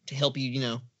that to help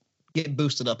you, get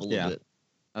boosted up a little bit.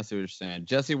 I see what you're saying.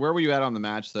 Jesse, where were you at on the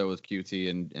match, though, with QT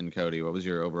and Cody? What was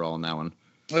your overall on that one?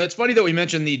 Well, it's funny that we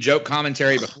mentioned the joke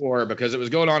commentary before because it was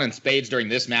going on in spades during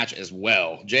this match as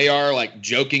well. JR,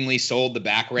 jokingly sold the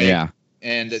back rake. Yeah.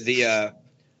 And his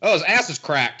ass is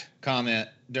cracked comment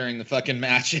during the fucking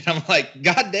match. And I'm like,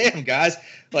 God damn, guys.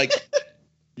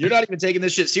 You're not even taking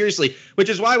this shit seriously. Which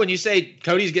is why when you say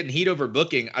Cody's getting heat over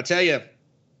booking, I tell you,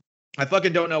 I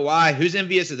fucking don't know why. Who's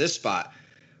envious of this spot?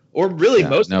 Or really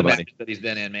most of the matches that he's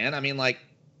been in, man. I mean,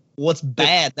 what's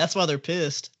bad? That's why they're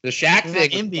pissed. The Shaq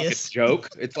thing is a joke.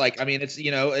 It's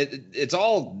it's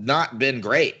all not been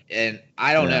great. And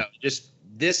I don't know.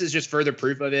 This is just further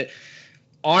proof of it.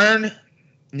 Arn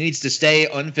needs to stay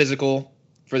unphysical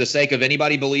for the sake of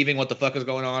anybody believing what the fuck is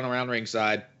going on around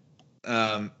ringside.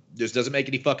 This doesn't make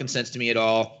any fucking sense to me at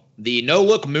all. The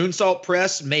no-look moonsault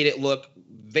press made it look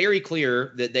very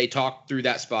clear that they talked through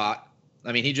that spot.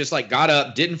 I mean, he just got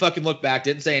up, didn't fucking look back,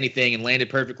 didn't say anything, and landed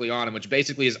perfectly on him, which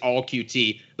basically is all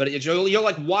QT. But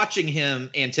you're watching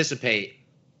him anticipate.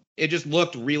 It just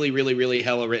looked really, really, really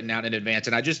hella written out in advance.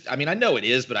 And I know it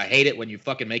is, but I hate it when you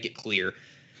fucking make it clear.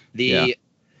 The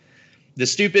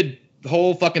stupid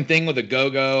whole fucking thing with the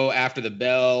go-go after the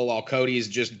bell while Cody's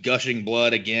just gushing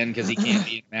blood again because he can't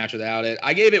be in a match without it.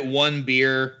 I gave it 1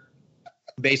 beer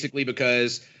basically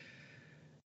because,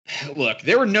 look,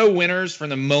 there were no winners from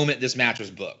the moment this match was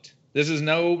booked. This is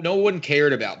no one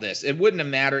cared about this. It wouldn't have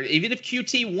mattered. Even if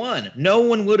QT won, no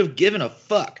one would have given a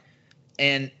fuck.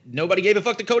 And nobody gave a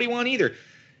fuck that Cody won either.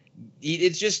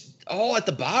 It's just all at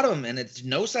the bottom, and it's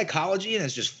no psychology, and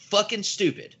it's just fucking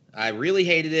stupid. I really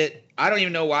hated it. I don't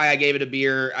even know why I gave it a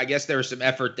beer. I guess there was some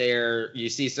effort there. You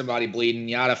see somebody bleeding,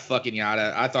 yada fucking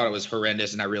yada. I thought it was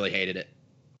horrendous, and I really hated it.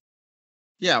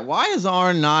 Yeah, why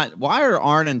are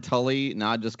Arn and Tully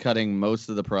not just cutting most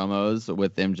of the promos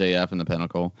with MJF and the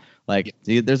Pinnacle?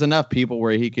 There's enough people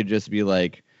where he could just be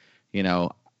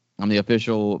I'm the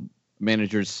official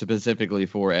manager specifically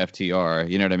for FTR.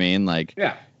 You know what I mean?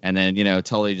 Yeah. And then,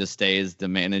 Tully just stays the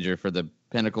manager for the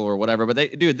Pinnacle or whatever.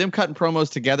 But them cutting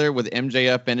promos together with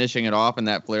MJF finishing it off in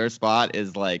that Flair spot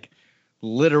is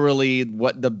literally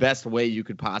what the best way you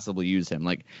could possibly use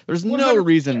him. There's no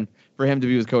reason for him to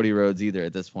be with Cody Rhodes either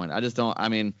at this point. I just don't. I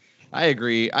mean, I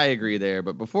agree there.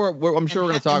 But I'm sure we're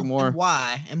going to talk more.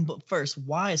 Why? But first,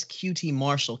 why is QT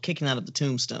Marshall kicking out of the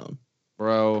Tombstone?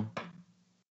 Bro.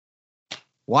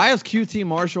 Why is QT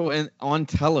Marshall on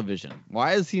television?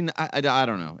 Why is he? I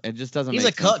don't know. It just doesn't. He's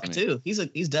make a cuck too.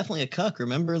 He's definitely a cuck.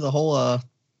 Remember the whole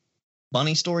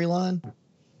Bunny storyline?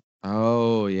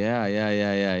 Oh yeah.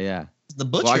 The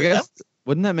Butcher. Well, I guess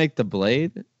wouldn't that make the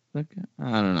Blade? I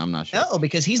don't know. I'm not sure. No,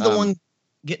 because he's the one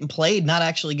getting played, not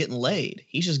actually getting laid.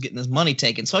 He's just getting his money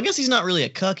taken. So I guess he's not really a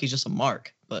cuck. He's just a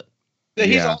mark. But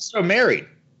he's also married.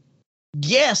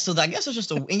 Yeah, so I guess it's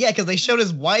just because they showed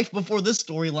his wife before this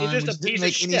storyline, which didn't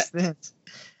make any sense.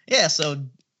 Yeah, so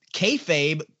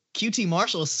kayfabe, QT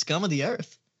Marshall is scum of the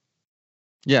earth.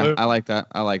 Yeah, I like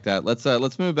that.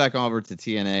 Let's move back over to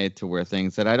TNA to where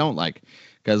things that I don't like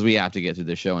because we have to get through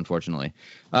this show, unfortunately.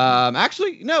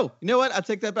 Actually, no. You know what? I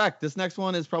take that back. This next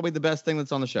one is probably the best thing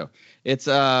that's on the show. It's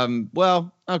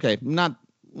not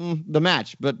the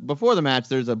match, but before the match,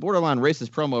 there's a borderline racist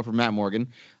promo from Matt Morgan.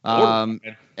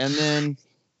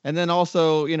 And then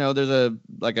also, there's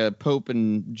a Pope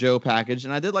and Joe package,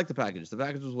 and I did like the package. The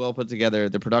package was well put together.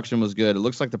 The production was good. It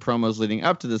looks like the promos leading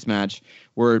up to this match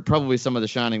were probably some of the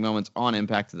shining moments on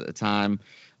Impact at the time.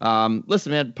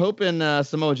 Listen, man, Pope and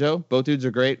Samoa Joe, both dudes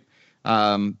are great.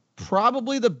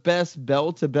 Probably the best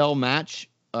bell-to-bell match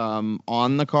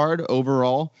on the card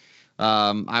overall.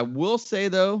 I will say,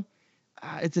 though,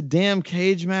 it's a damn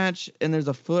cage match, and there's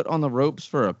a foot on the ropes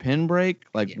for a pin break.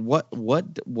 What?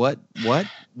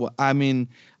 I mean,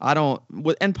 I don't.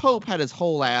 And Pope had his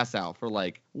whole ass out for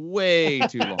way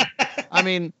too long. I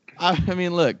mean,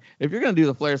 look, if you're gonna do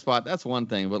the Flair spot, that's one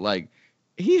thing, but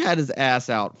he had his ass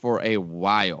out for a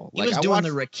while. He was doing the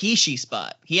Rikishi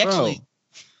spot. He actually.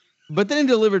 But then he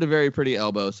delivered a very pretty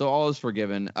elbow, so all is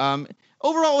forgiven.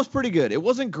 Overall, it was pretty good. It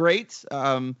wasn't great.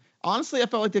 Honestly, I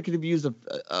felt like they could have used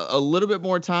a little bit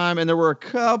more time, and there were a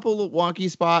couple of wonky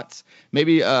spots,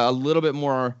 maybe a little bit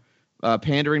more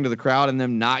pandering to the crowd and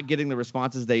them not getting the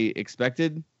responses they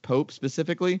expected, Pope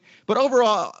specifically. But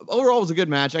overall, it was a good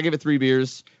match. I gave it 3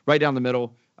 beers right down the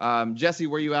middle. Jesse,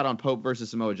 where you at on Pope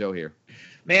versus Samoa Joe here?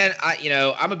 Man,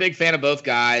 I'm a big fan of both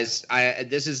guys.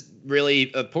 This is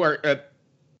really a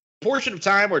portion of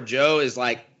time where Joe is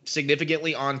like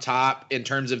significantly on top in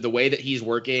terms of the way that he's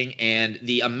working and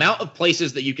the amount of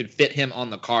places that you can fit him on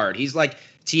the card. He's like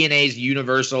TNA's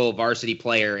universal varsity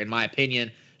player, in my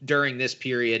opinion, during this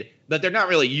period, but they're not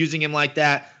really using him like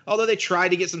that. Although they tried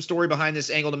to get some story behind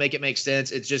this angle to make it make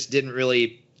sense, it just didn't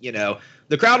really,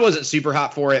 the crowd wasn't super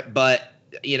hot for it, but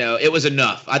it was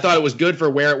enough. I thought it was good for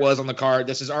where it was on the card.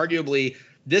 This is arguably,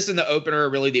 this and the opener are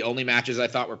really the only matches I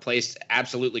thought were placed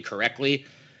absolutely correctly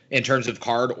in terms of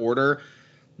card order.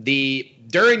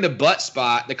 During the butt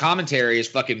spot, the commentary is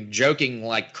fucking joking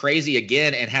like crazy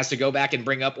again and has to go back and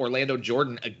bring up Orlando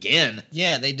Jordan again.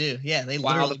 Yeah, they do. Yeah, they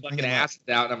while the fucking ass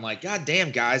is out. And I'm like, God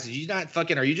damn, guys, are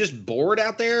you just bored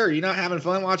out there? Are you not having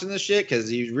fun watching this shit? Because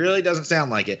he really doesn't sound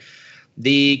like it.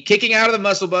 The kicking out of the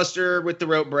Muscle Buster with the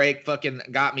rope break fucking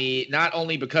got me, not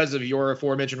only because of your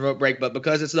aforementioned rope break, but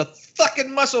because it's the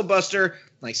fucking Muscle Buster.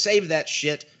 Like, save that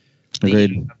shit.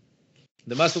 The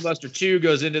Muscle Buster 2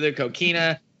 goes into the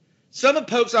Coquina. Some of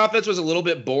Pope's offense was a little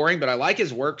bit boring, but I like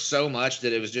his work so much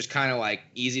that it was just kind of like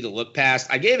easy to look past.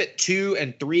 I gave it 2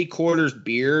 3/4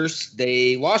 beers.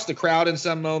 They lost the crowd in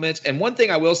some moments. And one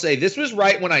thing I will say, this was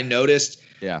right when I noticed.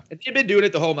 Yeah. They've been doing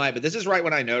it the whole night, but this is right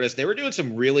when I noticed they were doing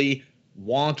some really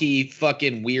wonky,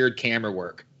 fucking weird camera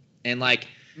work. And like,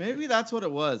 maybe that's what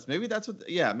it was. Maybe that's what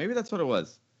it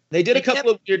was. They did a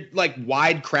couple of weird, like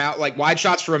wide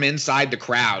shots from inside the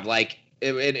crowd. Like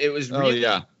it was really,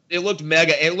 yeah. It looked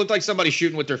mega. It looked like somebody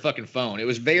shooting with their fucking phone. It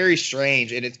was very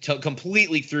strange, and it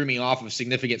completely threw me off of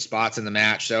significant spots in the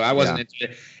match. So I wasn't into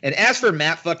it. And as for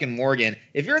Matt fucking Morgan,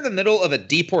 if you're in the middle of a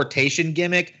deportation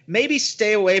gimmick, maybe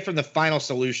stay away from the Final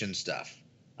Solution stuff.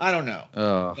 I don't know,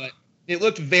 but it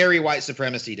looked very white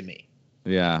supremacy to me.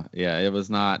 Yeah, it was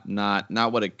not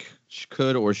what it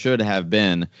could or should have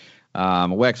been.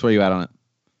 Wex, where you at on it?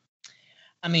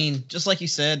 I mean, just like you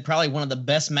said, probably one of the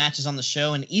best matches on the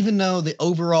show. And even though the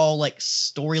overall like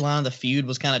storyline of the feud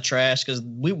was kind of trash, because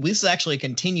this is actually a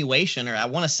continuation, or I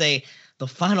want to say the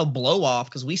final blow off,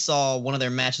 because we saw one of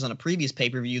their matches on a previous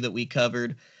pay-per-view that we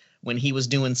covered when he was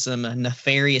doing some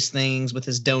nefarious things with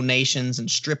his donations and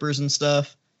strippers and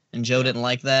stuff. And Joe didn't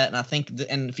like that. And I think,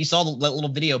 and if you saw the little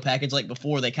video package like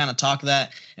before, they kind of talk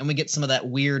that, and we get some of that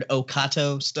weird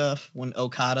Okato stuff when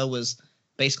Okada was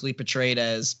basically portrayed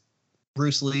as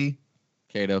Bruce Lee.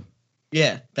 Kato.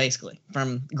 Yeah, basically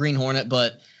from Green Hornet.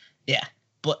 But yeah,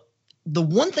 but the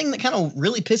one thing that kind of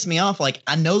really pissed me off, like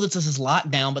I know that this is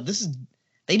lockdown, but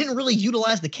they didn't really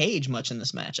utilize the cage much in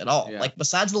this match at all. Yeah. Like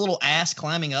besides the little ass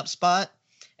climbing up spot,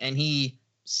 and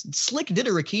Slick did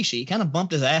a Rikishi. He kind of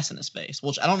bumped his ass in his face,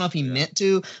 which I don't know if he meant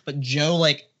to, but Joe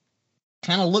like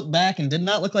kind of looked back and did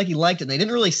not look like he liked it. They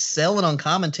didn't really sell it on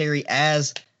commentary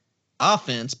as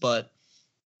offense, but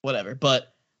whatever. But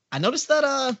I noticed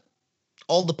that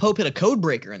all the Pope hit a code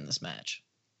breaker in this match.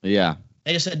 Yeah.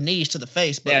 They just had knees to the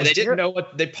face. But yeah, they didn't know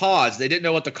what – they paused. They didn't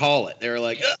know what to call it. They were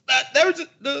like,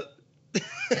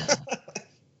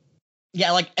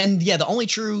 Yeah, like – and, yeah, the only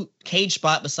true cage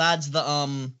spot besides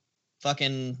the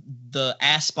the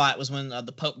ass spot was when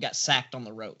the Pope got sacked on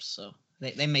the ropes. So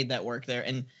they made that work there.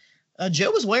 And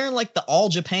Joe was wearing, like, the All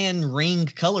Japan ring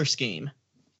color scheme.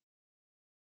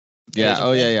 Yeah.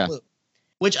 Oh, yeah. Blue.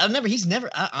 Which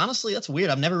honestly, that's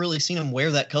weird. I've never really seen him wear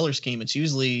that color scheme. It's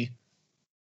usually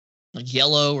like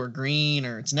yellow or green,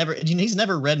 or he's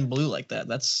never red and blue like that.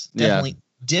 That's definitely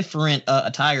different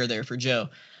attire there for Joe.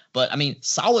 But I mean,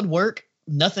 solid work,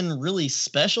 nothing really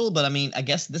special. But I mean, I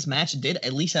guess this match did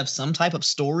at least have some type of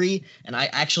story, and I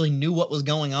actually knew what was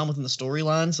going on within the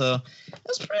storyline. So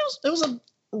it was a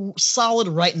solid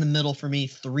right in the middle for me.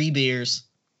 3 beers.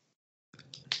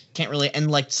 Can't really, and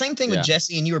like same thing with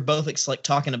Jesse, and you were both like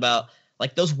talking about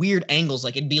like those weird angles,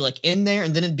 like it'd be like in there,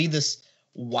 and then it'd be this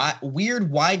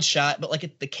weird wide shot, but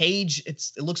like the cage,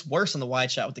 it looks worse on the wide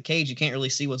shot with the cage. You can't really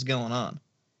see what's going on.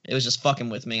 It was just fucking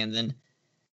with me, and then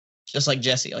just like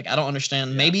Jesse, like I don't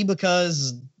understand. Maybe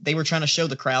because they were trying to show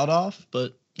the crowd off,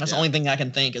 but that's the only thing I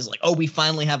can think is like, oh, we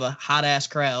finally have a hot ass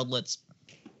crowd. Let's.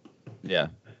 Yeah.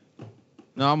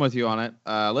 No, I'm with you on it.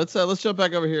 Let's jump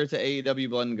back over here to AEW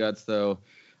Blood and Guts though.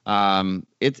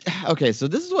 It's okay. So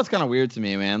this is what's kind of weird to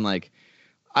me, man. Like,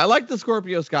 I like the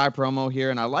Scorpio Sky promo here,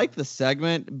 and I like the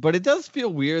segment, but it does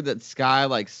feel weird that Sky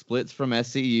like splits from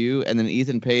SCU, and then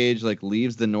Ethan Page like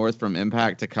leaves the North from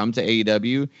Impact to come to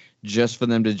AEW just for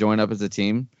them to join up as a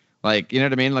team. Like, you know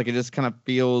what I mean? Like, it just kind of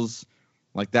feels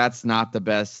like that's not the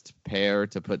best pair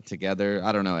to put together.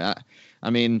 I don't know. I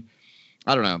mean,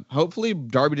 I don't know. Hopefully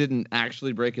Darby didn't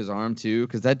actually break his arm too,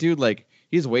 because that dude, like,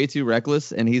 he's way too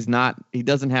reckless, and he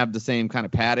doesn't have the same kind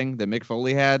of padding that Mick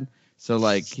Foley had. So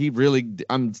like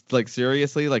I'm like,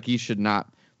 seriously, like, he should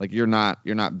not, like, you're not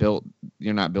built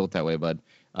that way, bud.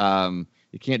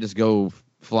 You can't just go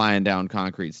flying down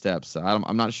concrete steps. So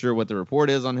I'm not sure what the report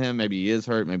is on him. Maybe he is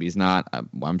hurt, maybe he's not.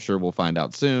 I'm sure we'll find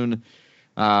out soon.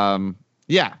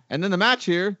 Yeah, and then the match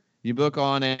here, you book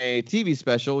on a TV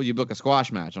special, you book a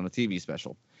squash match on a TV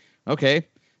special. Okay,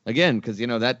 again, because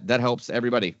that helps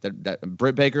everybody. That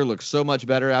Britt Baker looks so much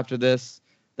better after this.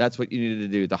 That's what you needed to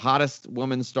do. The hottest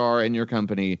woman star in your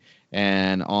company,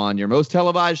 and on your most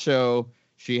televised show,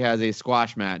 she has a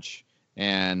squash match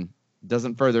and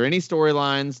doesn't further any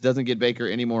storylines, doesn't get Baker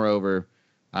any more over.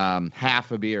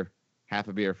 Half a beer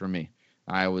from me.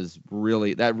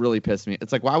 That really pissed me.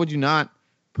 It's like, why would you not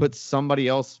put somebody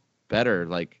else better?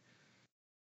 Like,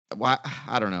 why?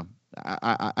 I don't know.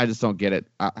 I just don't get it.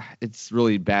 It's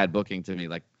really bad booking to me.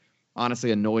 Like,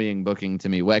 honestly, annoying booking to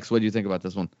me. Wex, what do you think about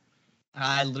this one?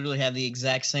 I literally have the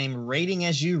exact same rating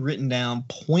as you written down,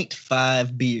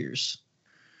 0.5 beers.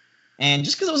 And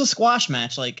just because it was a squash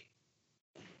match, like,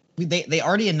 they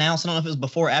already announced, I don't know if it was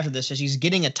before or after this, that she's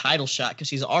getting a title shot because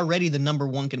she's already the number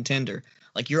one contender.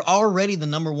 Like, you're already the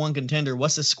number one contender.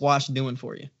 What's this squash doing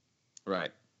for you?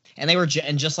 Right. And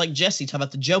and just like Jesse, talk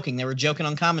about the joking. They were joking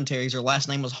on commentaries. Her last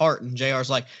name was Hart, and JR's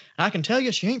like, I can tell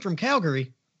you she ain't from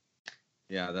Calgary.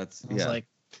 Yeah, I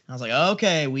was like,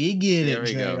 okay, we get it,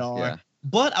 JR. Yeah.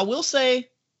 But I will say,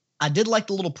 I did like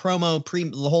the little promo,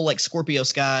 the whole like Scorpio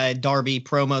Sky Darby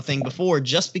promo thing before,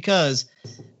 just because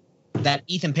that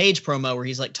Ethan Page promo where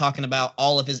he's like talking about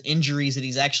all of his injuries that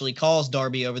he's actually caused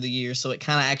Darby over the years. So it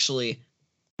kind of actually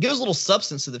gives a little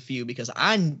substance to the feud, because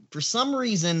for some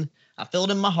reason, I feel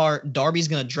it in my heart, Darby's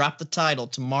going to drop the title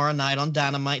tomorrow night on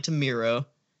Dynamite to Miro.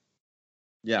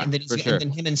 Yeah, and then sure. And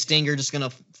then him and Stinger just going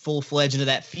to full-fledged into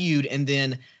that feud. And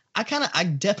then I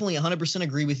definitely 100%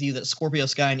 agree with you that Scorpio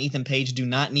Sky and Ethan Page do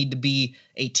not need to be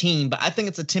a team, but I think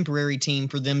it's a temporary team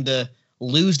for them to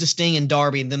lose to Sting and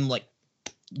Darby and then like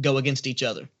go against each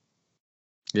other.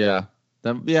 Yeah.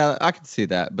 I can see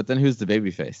that. But then who's the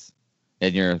babyface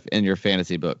in your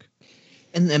fantasy book?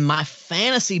 And then my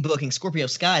fantasy booking, Scorpio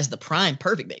Sky is the prime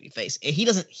perfect babyface.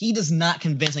 He does not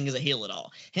convincing as a heel at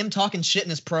all. Him talking shit in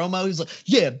his promo, he's like,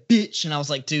 yeah, bitch. And I was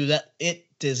like, dude, it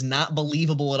is not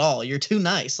believable at all. You're too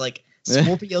nice. Like,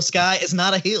 Scorpio Sky is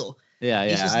not a heel. Yeah.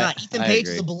 He's just not. Ethan Page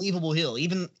is a believable heel.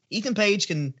 Even Ethan Page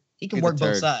can work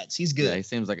both sides. He's good. Yeah,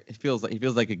 he feels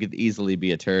like it could easily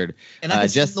be a turd. And I can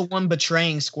see the one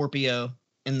betraying Scorpio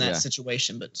in that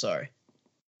situation, but sorry.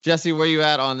 Jesse, where you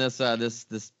at on this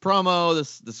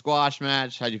promo, the squash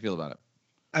match? How'd you feel about it?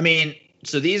 I mean,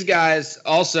 so these guys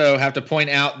also have to point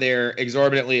out their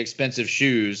exorbitantly expensive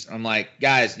shoes. I'm like,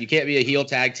 guys, you can't be a heel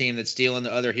tag team that's stealing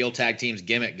the other heel tag team's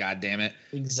gimmick, goddammit.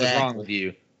 Exactly. What's wrong with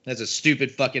you? That's a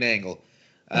stupid fucking angle.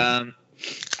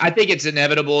 I think it's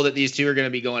inevitable that these two are going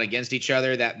to be going against each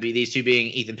other, these two being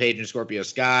Ethan Page and Scorpio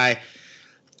Sky.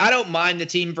 I don't mind the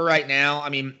team for right now. I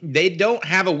mean, they don't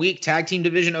have a weak tag team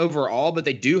division overall, but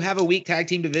they do have a weak tag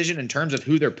team division in terms of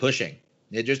who they're pushing.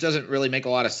 It just doesn't really make a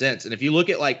lot of sense. And if you look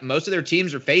at, like, most of their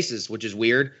teams are faces, which is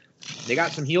weird. They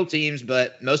got some heel teams,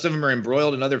 but most of them are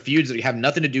embroiled in other feuds that have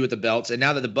nothing to do with the belts. And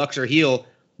now that the Bucks are heel,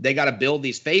 they got to build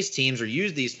these face teams or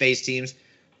use these face teams.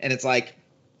 And it's like,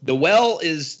 the Well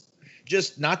is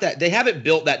just not that. They haven't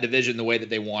built that division the way that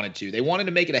they wanted to. They wanted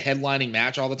to make it a headlining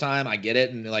match all the time. I get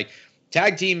it. And like,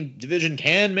 tag team division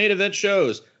can main event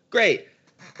shows. Great.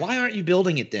 Why aren't you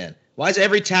building it then? Why is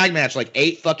every tag match like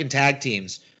 8 fucking tag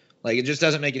teams? Like, it just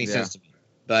doesn't make any sense to me.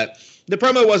 But the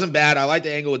promo wasn't bad. I like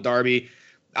the angle with Darby.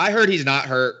 I heard he's not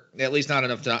hurt, at least not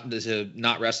enough to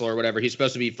not wrestle or whatever. He's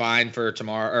supposed to be fine for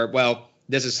tomorrow. Or, well,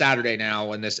 this is Saturday now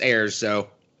when this airs, so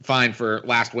fine for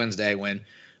last Wednesday when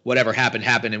whatever happened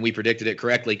and we predicted it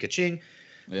correctly. Ka-ching.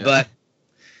 Yeah. But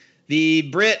the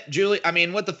Britt, Julie, I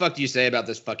mean, what the fuck do you say about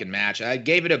this fucking match? I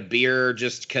gave it a beer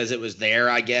just because it was there,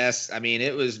 I guess. I mean,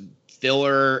 it was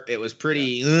filler. It was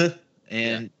pretty,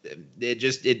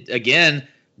 it again,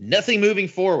 nothing moving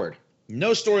forward.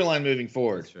 No storyline moving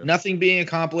forward. Nothing being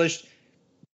accomplished.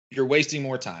 You're wasting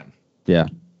more time. Yeah.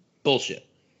 Bullshit.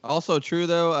 Also true,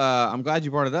 though, I'm glad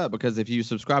you brought it up, because if you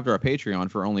subscribe to our Patreon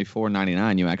for only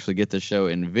 $4.99, you actually get the show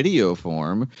in video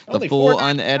form, the full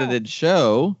unedited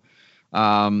show.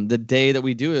 The day that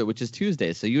we do it, which is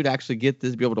Tuesday. So you'd actually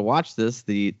be able to watch this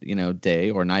the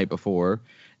day or night before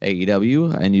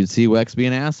AEW, and you'd see Wex be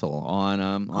an asshole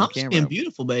on camera. Being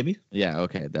beautiful, baby. Yeah,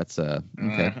 okay. That's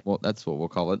okay. Well, that's what we'll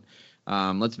call it.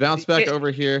 Let's bounce back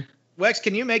over here. Wex,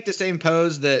 can you make the same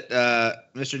pose that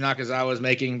Mr. Nakazawa is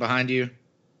making behind you?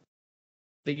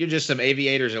 think you're just some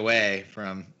aviators away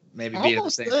from maybe being in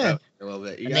the same boat a little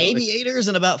bit. An aviators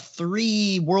and about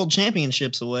 3 world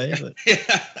championships away. But.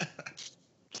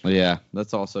 Yeah,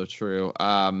 that's also true.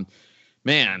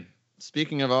 Man,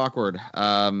 speaking of awkward,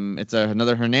 it's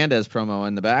another Hernandez promo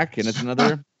in the back, and it's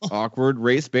another awkward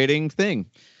race baiting thing.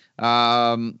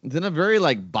 It's in a very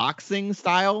like boxing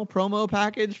style promo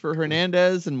package for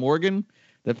Hernandez and Morgan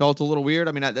that felt a little weird.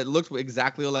 I mean, that looked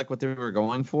exactly like what they were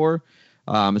going for,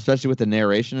 especially with the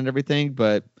narration and everything.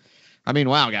 But I mean,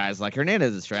 wow, guys, like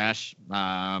Hernandez is trash.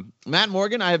 Matt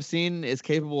Morgan, I have seen, is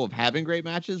capable of having great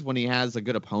matches when he has a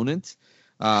good opponent.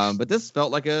 But this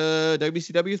felt like a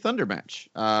WCW Thunder match.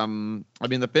 I mean,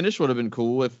 the finish would have been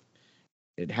cool if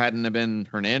it hadn't have been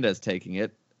Hernandez taking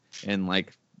it in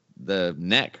like the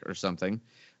neck or something.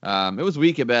 It was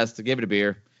weak at best. I gave it a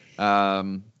beer.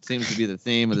 Seems to be the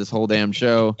theme of this whole damn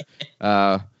show.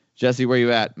 Jesse, where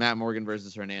you at? Matt Morgan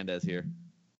versus Hernandez here.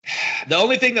 The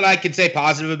only thing that I can say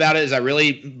positive about it is I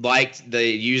really liked they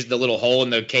used the little hole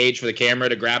in the cage for the camera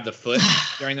to grab the foot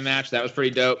during the match. That was pretty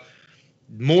dope.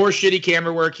 More shitty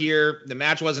camera work here. The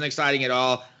match wasn't exciting at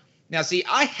all. Now, see,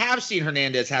 I have seen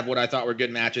Hernandez have what I thought were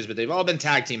good matches, but they've all been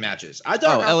tag team matches. I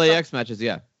thought LAX matches,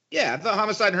 yeah. Yeah, I thought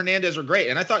Homicide and Hernandez were great,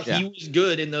 and I thought he was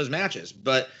good in those matches.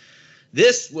 But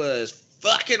this was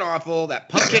fucking awful. That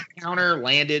pumpkin counter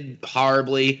landed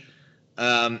horribly.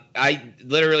 My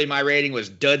rating was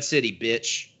Dud City,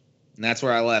 bitch. And that's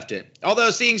where I left it.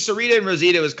 Although seeing Sarita and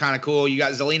Rosita was kind of cool. You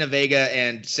got Zelina Vega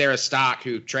and Sarah Stock,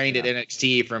 who trained at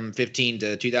NXT from 15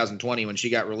 to 2020 when she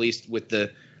got released with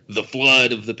the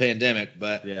flood of the pandemic.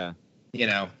 But,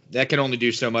 that can only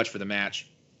do so much for the match.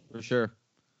 For sure.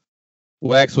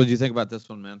 Wax, what do you think about this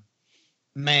one, man?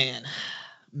 Man,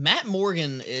 Matt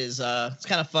Morgan is it's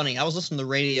kind of funny. I was listening to the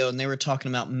radio, and they were talking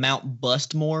about Mount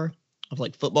Bustmore of,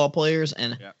 like, football players,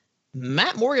 and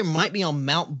Matt Morgan might be on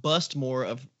Mount Bustmore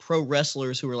of pro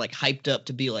wrestlers who are like hyped up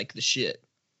to be like the shit.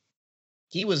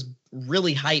 He was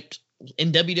really hyped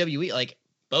in WWE, like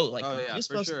both. Like,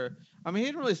 for sure. I mean, he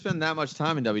didn't really spend that much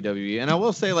time in WWE, and I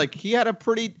will say, like, he had a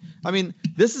pretty. I mean,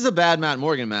 this is a bad Matt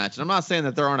Morgan match, and I'm not saying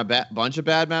that there aren't a bunch of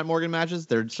bad Matt Morgan matches.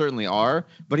 There certainly are,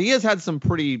 but he has had some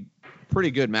pretty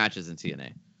good matches in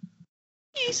TNA.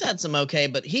 He's had some okay,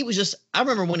 but he was just. I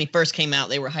remember when he first came out,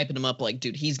 they were hyping him up like,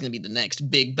 dude, he's gonna be the next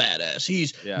big badass.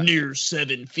 He's near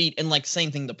 7 feet, and like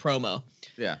same thing the promo.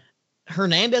 Yeah.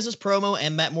 Hernandez's promo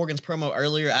and Matt Morgan's promo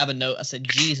earlier, I have a note. I said,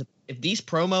 geez, if these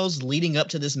promos leading up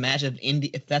to this match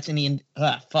if that's any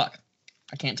fuck,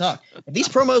 I can't talk. If these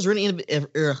promos are any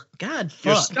God fuck.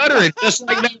 You're stuttering just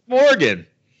like Matt Morgan.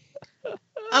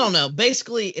 I don't know.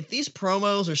 Basically, if these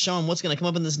promos are showing what's going to come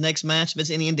up in this next match, if it's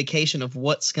any indication of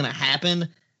what's going to happen,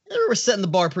 they were setting the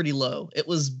bar pretty low.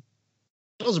 Those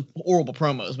are horrible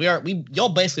promos. Y'all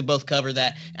basically both covered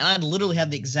that, and I literally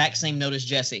had the exact same note as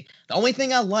Jesse. The only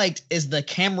thing I liked is the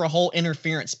camera hole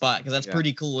interference spot because that's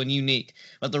pretty cool and unique.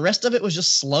 But the rest of it was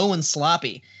just slow and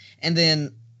sloppy. And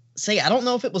then, I don't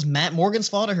know if it was Matt Morgan's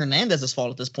fault or Hernandez's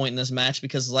fault at this point in this match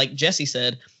because, like Jesse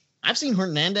said, I've seen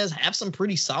Hernandez have some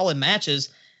pretty solid matches.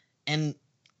 And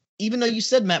even though you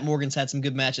said Matt Morgan's had some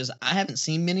good matches, I haven't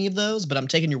seen many of those, but I'm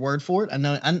taking your word for it. I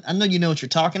know you know what you're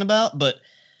talking about, but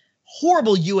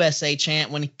horrible USA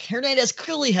chant when Hernandez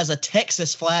clearly has a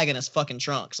Texas flag in his fucking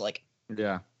trunks. Like,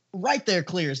 right there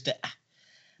clear as day.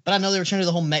 But I know they were trying to do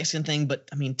the whole Mexican thing, but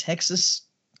I mean, Texas,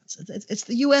 it's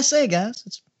the USA,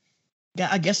 guys.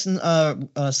 I guess in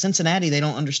Cincinnati, they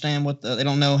don't understand they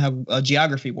don't know how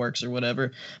geography works or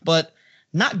whatever, but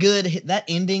not good. That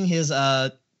ending, his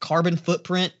carbon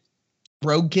footprint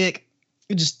road kick,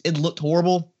 it looked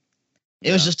horrible.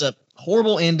 It was just a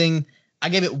horrible ending. I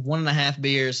gave it 1.5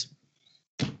 beers.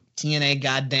 TNA,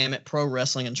 goddammit, pro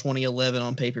wrestling in 2011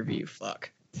 on pay-per-view.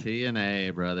 Fuck.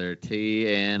 TNA, brother.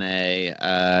 TNA.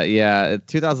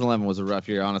 2011 was a rough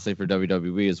year, honestly, for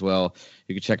WWE as well.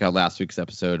 You can check out last week's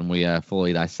episode, and we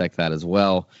fully dissect that as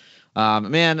well.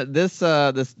 Man, this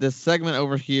segment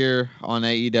over here on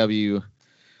AEW,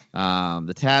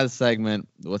 the Taz segment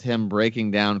with him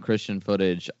breaking down Christian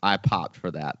footage, I popped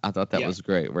for that. I thought that was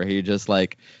great, where he just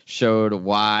like showed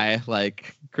why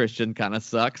like Christian kind of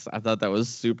sucks. I thought that was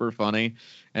super funny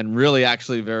and really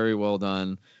actually very well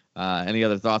done. Any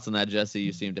other thoughts on that, Jesse?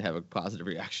 You seem to have a positive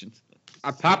reaction.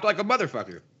 I popped like a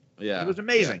motherfucker. Yeah. It was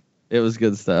amazing. Yeah. It was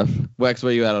good stuff. Wex,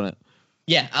 where you at on it?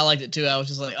 Yeah, I liked it too. I was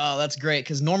just like, oh, that's great.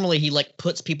 Because normally he like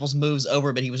puts people's moves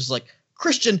over, but he was just like,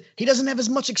 Christian, he doesn't have as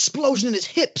much explosion in his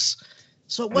hips.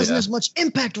 So it wasn't as much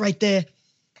impact right there.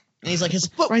 And he's like, his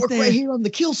footwork right here on the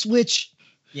kill switch.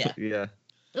 Yeah. Yeah.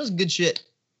 It was good shit.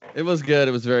 It was good.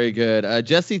 It was very good.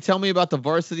 Jesse, tell me about the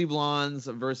Varsity Blondes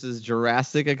versus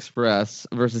Jurassic Express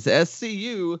versus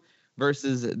SCU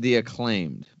versus the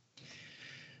Acclaimed.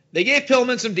 They gave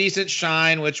Pillman some decent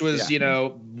shine, which was,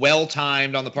 well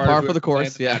timed on the part of for the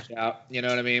course. Yeah. Out, you know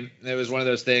what I mean? It was one of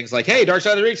those things like, hey, Dark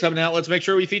Side of the Ring's coming out. Let's make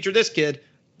sure we feature this kid,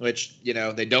 which,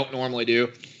 they don't normally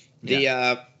do.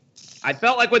 I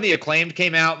felt like when the Acclaimed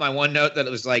came out, my one note that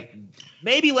it was like,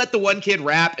 maybe let the one kid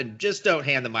rap and just don't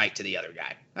hand the mic to the other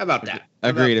guy. How about that?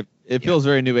 Agreed. It feels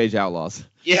very New Age Outlaws.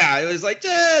 Yeah, it was like,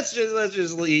 let's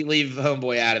just leave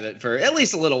Homeboy out of it for at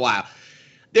least a little while.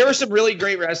 There was some really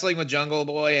great wrestling with Jungle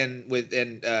Boy and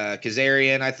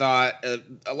Kazarian. I thought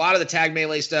a lot of the tag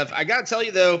melee stuff. I gotta tell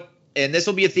you though, and this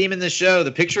will be a theme in this show,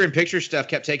 the picture-in-picture stuff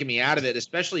kept taking me out of it.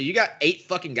 Especially you got 8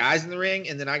 fucking guys in the ring,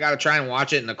 and then I gotta try and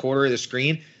watch it in a quarter of the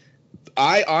screen.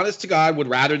 I, honest to God, would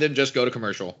rather them just go to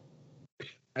commercial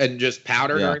and just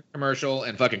powder during commercial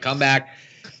and fucking come back.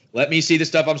 Let me see the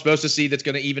stuff I'm supposed to see that's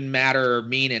gonna even matter or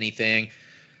mean anything.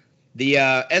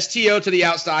 The STO to the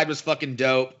outside was fucking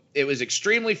dope. It was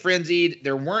extremely frenzied.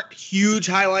 There weren't huge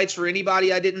highlights for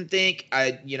anybody, I didn't think.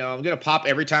 I'm going to pop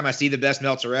every time I see the best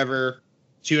Meltzer ever.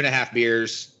 2.5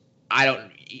 beers. I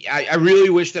really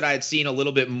wish that I had seen a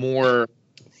little bit more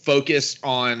focus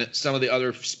on some of the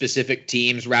other specific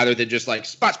teams rather than just like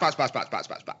spot.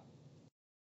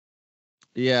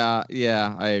 Yeah,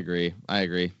 I agree.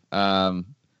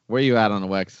 Where you at on the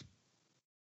Wex?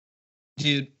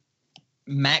 Dude,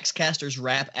 Max Caster's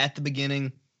rap at the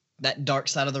beginning, that Dark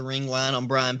Side of the Ring line on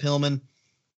Brian Pillman,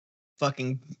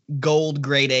 fucking gold,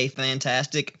 grade A,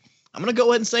 fantastic. I'm going to go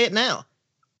ahead and say it now.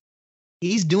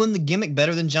 He's doing the gimmick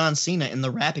better than John Cena in the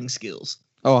rapping skills.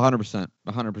 Oh, 100%.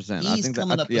 100%. He's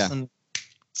coming up with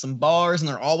some bars, and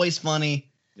they're always funny.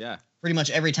 Yeah. Pretty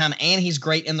much every time. And he's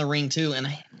great in the ring, too.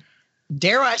 And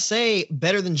dare I say,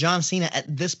 better than John Cena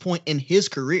at this point in his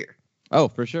career. Oh,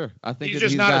 for sure. I think he's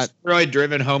just not a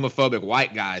steroid-driven, homophobic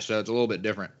white guy, so it's a little bit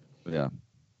different. Yeah.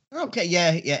 Okay,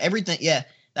 yeah, everything, yeah.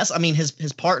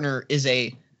 His partner is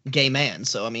a gay man,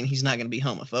 so, he's not going to be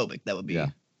homophobic. That would be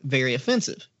very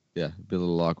offensive. Yeah, it'd be a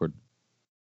little awkward.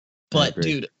 But,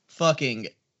 dude, fucking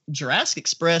Jurassic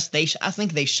Express, I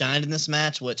think they shined in this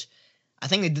match, which I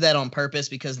think they did that on purpose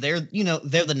because they're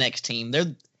the next team.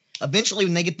 They're eventually,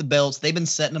 when they get the belts, they've been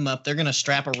setting them up. They're going to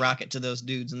strap a rocket to those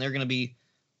dudes, and they're going to be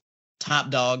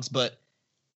top dogs, but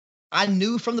I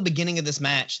knew from the beginning of this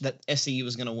match that SCU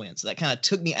was going to win. So that kind of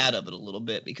took me out of it a little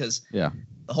bit because the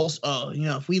whole,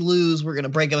 if we lose, we're going to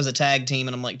break up as a tag team.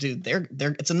 And I'm like, dude,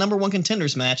 it's a number 1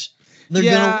 contenders match. But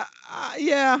at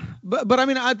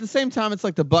the same time, it's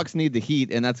like the Bucks need the heat,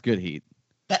 and that's good heat.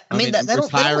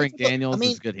 Retiring Daniels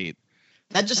is good heat.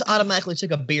 That just automatically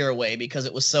took a beer away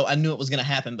because I knew it was going to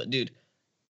happen. But dude,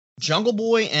 Jungle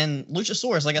Boy and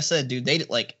Luchasaurus, like I said, dude,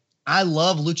 I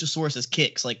love Luchasaurus's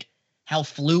kicks, like how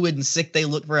fluid and sick they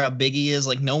look for how big he is.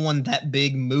 Like no one that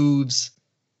big moves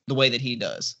the way that he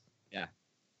does. Yeah.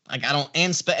 Like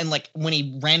and like when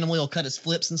he randomly will cut his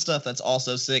flips and stuff, that's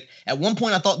also sick. At one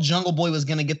point I thought Jungle Boy was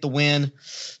going to get the win.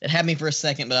 It had me for a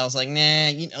second, but I was like,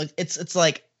 nah, it's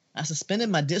like I suspended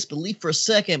my disbelief for a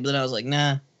second, but then I was like,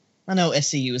 nah, I know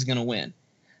SCU is going to win.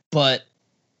 But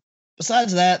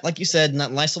besides that, like you said,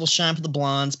 nice little shine for the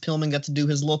Blondes. Pillman got to do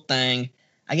his little thing.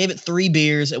 I gave it 3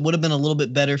 beers. It would have been a little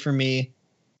bit better for me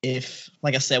if,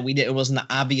 like I said, it wasn't an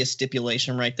obvious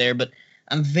stipulation right there. But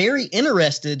I'm very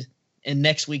interested in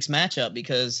next week's matchup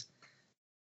because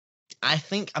I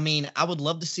would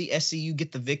love to see SCU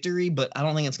get the victory, but I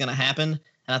don't think it's going to happen.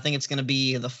 And I think it's going to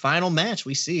be the final match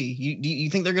we see. You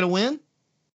think they're going to win?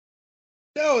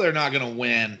 No, they're not going to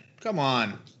win. Come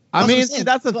on.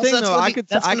 That's the thing, though.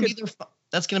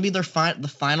 That's going to be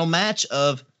the final match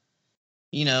of,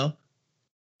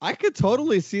 I could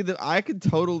totally see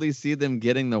them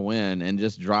getting the win and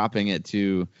just dropping it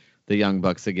to the Young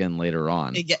Bucks again later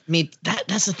on.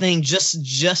 That's the thing.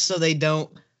 Just so they don't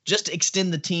just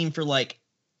extend the team for like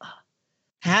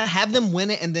have them win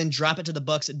it and then drop it to the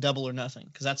Bucks at Double or Nothing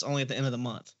because that's only at the end of the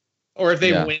month. Or if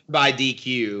they win by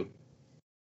DQ,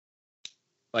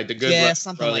 like the good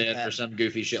something like that, or some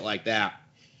goofy shit like that.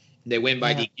 They win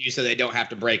by DQ so they don't have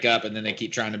to break up, and then they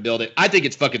keep trying to build it. I think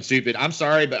it's fucking stupid. I'm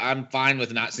sorry, but I'm fine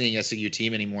with not seeing SCU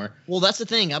team anymore. Well, that's the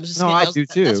thing. I was just I do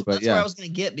too. That's where I was going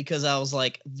to get because I was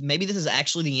like, maybe this is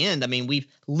actually the end. We've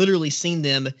literally seen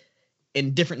them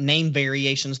in different name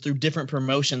variations through different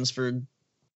promotions for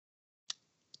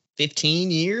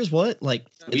 15 years. What? Like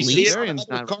at least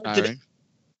not retiring.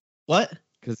 What?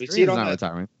 Because he's not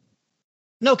retiring.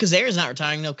 No, because Aaron's not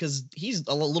retiring. No, because he's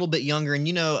a little bit younger,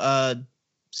 and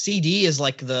CD is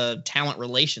like the talent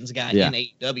relations guy in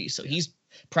AEW, so he's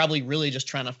probably really just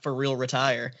trying to for real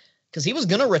retire because he was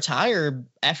gonna retire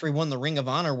after he won the Ring of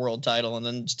Honor World Title and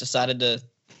then just decided to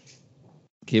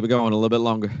Keep it going a little bit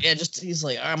longer. Yeah, he's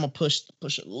like, I'm gonna push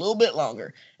it a little bit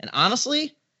longer. And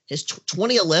honestly, his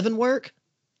 2011 work,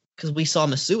 because we saw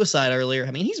him as Suicide earlier.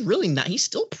 I mean, he's really not. He's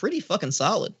still pretty fucking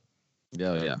solid.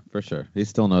 Yeah, for sure. He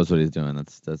still knows what he's doing.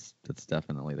 That's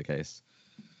definitely the case.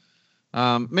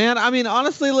 Man, I mean,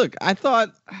 honestly, look, I thought,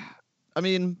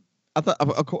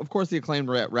 of course, the Acclaimed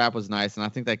rap was nice, and I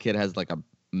think that kid has like a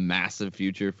massive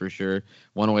future for sure,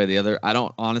 one way or the other. I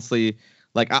don't honestly,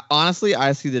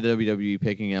 I see the WWE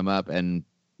picking him up and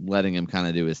letting him kind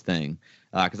of do his thing,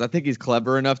 because I think he's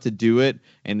clever enough to do it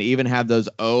and even have those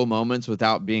moments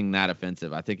without being that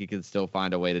offensive. I think he could still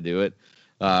find a way to do it,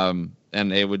 and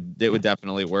it would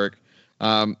definitely work.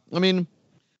 I mean,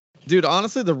 dude,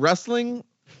 honestly, the wrestling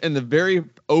in the very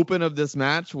open of this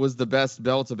match was the best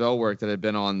bell-to-bell work that had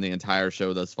been on the entire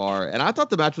show thus far. And I thought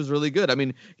the match was really good. I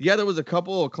mean, yeah, there was a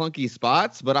couple of clunky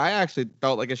spots, but I actually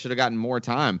felt like it should have gotten more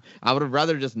time. I would have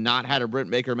rather just not had a Britt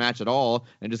Baker match at all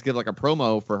and just give like a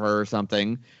promo for her or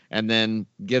something and then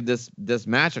give this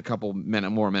match a couple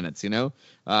more minutes, you know?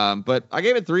 But I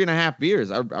gave it 3.5 beers.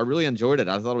 I really enjoyed it.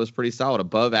 I thought it was pretty solid,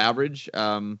 above average.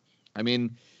 I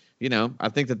mean, you know, I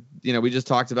think that, you know, we just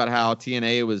talked about how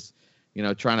TNA was, you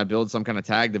know, trying to build some kind of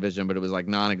tag division, but it was like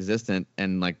non-existent.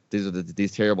 And like, these are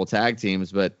these terrible tag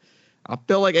teams, but I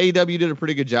feel like AEW did a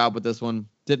pretty good job with this one.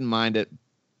 Didn't mind it.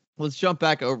 Let's jump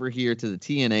back over here to the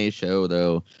TNA show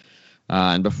though.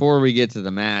 And before we get to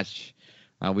the match,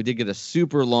 we did get a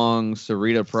super long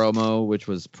Sarita promo, which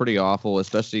was pretty awful,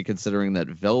 especially considering that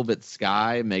Velvet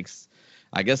Sky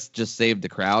just saved the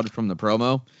crowd from the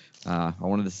promo. I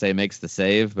wanted to say makes the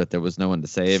save, but there was no one to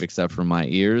save except for my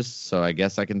ears. So I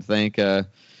guess I can thank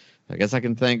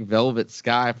Velvet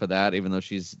Sky for that, even though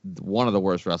she's one of the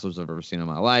worst wrestlers I've ever seen in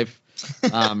my life.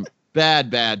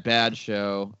 Bad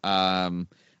show.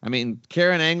 I mean,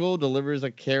 Karen Angle delivers a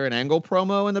Karen Angle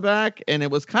promo in the back, and it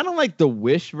was kind of like the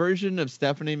Wish version of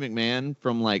Stephanie McMahon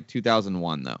from like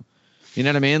 2001, though. You know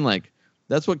what I mean? Like,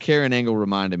 that's what Karen Angle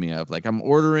reminded me of. Like, I'm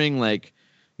ordering like,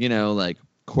 you know, like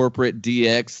corporate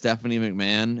DX Stephanie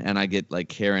McMahon, and I get like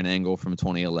Karen Angle from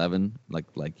 2011, like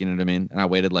you know what I mean? And I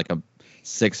waited like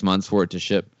 6 months for it to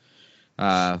ship.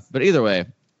 But either way,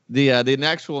 the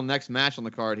actual next match on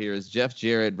the card here is Jeff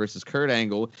Jarrett versus Kurt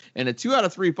Angle in a 2 out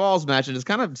of 3 falls match, and it's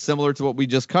kind of similar to what we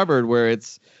just covered, where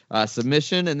it's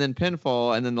submission and then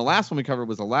pinfall, and then the last one we covered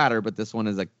was a ladder, but this one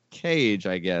is a cage,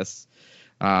 I guess.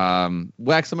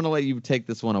 Wax, I'm gonna let you take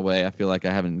this one away. I feel like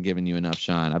I haven't given you enough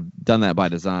shine. I've done that by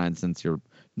design since you're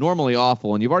normally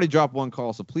awful, and you've already dropped one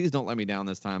call, so please don't let me down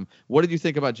this time. What did you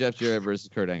think about Jeff Jarrett versus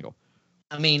Kurt Angle?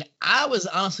 I mean, I was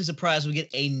honestly surprised we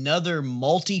get another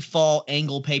multi-fall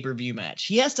Angle pay-per-view match.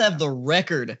 He has to have the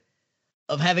record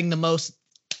of having the most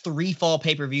 3-fall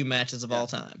pay-per-view matches of all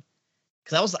time.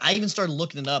 Because I even started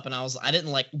looking it up, and I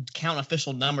didn't like count an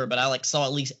official number, but I like saw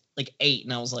at least like 8,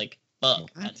 and I was like,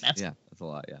 fuck, that's a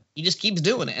lot. Yeah, he just keeps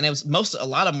doing it, and it was a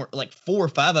lot of them were like 4 or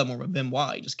 5 of them were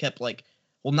Benoit. He just kept like,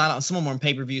 well, not on some of them were on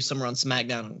pay-per-view, some were on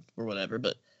SmackDown or whatever,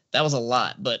 but that was a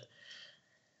lot. But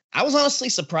I was honestly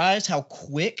surprised how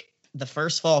quick the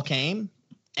first fall came,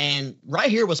 and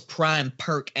right here was prime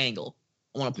Perk Angle.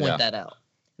 I want to point that out.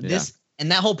 This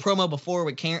and that whole promo before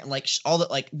with Karen, like all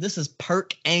that, like this is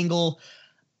Perk Angle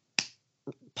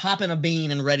popping a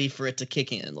bean and ready for it to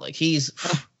kick in. Like he's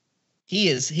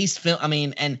I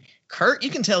mean, and Kurt, you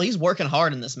can tell he's working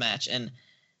hard in this match, and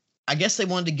I guess they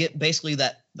wanted to get basically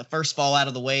the first fall out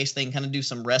of the way so they can kind of do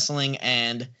some wrestling,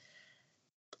 and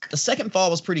the second fall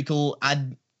was pretty cool.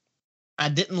 I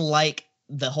didn't like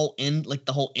the whole end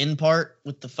part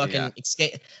with the fucking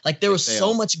escape. Like there was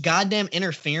so much goddamn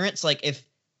interference. Like it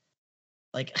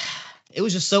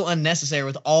was just so unnecessary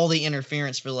with all the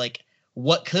interference for like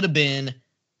what could have been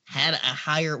had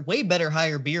a way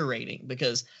better beer rating,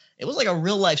 because it was like a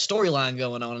real life storyline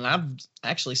going on. And I've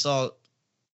actually saw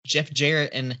Jeff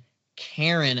Jarrett and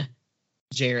Karen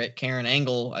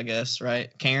Angle, I guess,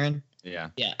 right? Karen. Yeah.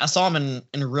 I saw him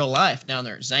in real life down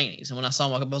there at Zany's, and when I saw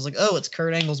him walk up, I was like, "Oh, it's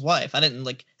Kurt Angle's wife." I didn't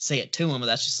like say it to him, but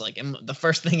that's just like the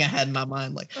first thing I had in my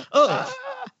mind, like, "Oh,"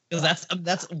 because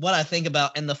that's what I think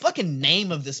about. And the fucking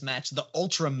name of this match, the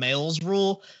Ultra Males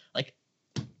Rule, like,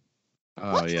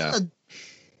 what kind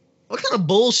of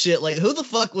bullshit? Like, who the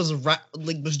fuck was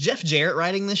Jeff Jarrett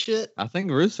writing this shit? I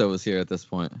think Russo was here at this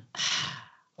point.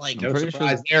 Like, no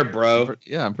surprise there, bro.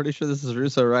 I'm pretty sure this is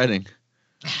Russo writing.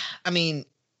 I mean,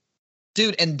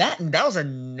 dude, and that was a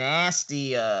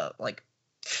nasty,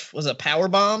 was it a power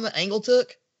bomb that Angle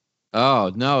took?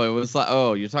 Oh, no, it was like,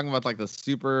 you're talking about like the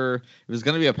super, it was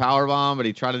going to be a power bomb, but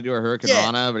he tried to do a Hurricane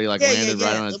Rana, but he landed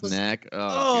right on his neck. Oh,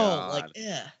 God.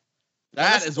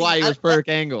 That is why he was Perk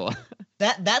Angle.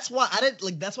 That's why I didn't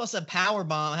like. That's why I said power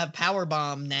bomb. I have power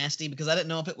bomb nasty because I didn't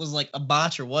know if it was like a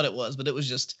botch or what it was, but it was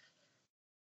just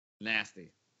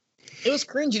nasty. It was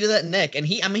cringy to that neck, and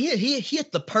he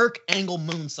hit the perk angle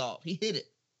moonsault. He hit it.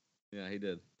 Yeah, he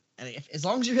did. And as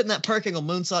long as you're hitting that perk angle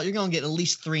moonsault, you're gonna get at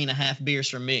least 3.5 beers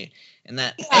from me. And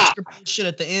that extra shit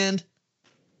at the end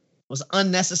was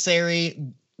unnecessary.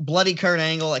 Bloody Kurt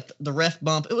Angle, like the ref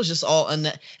bump. It was just all and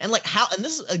like how. And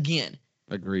this is again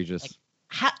egregious. Like,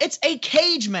 it's a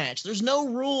cage match. There's no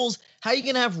rules. How are you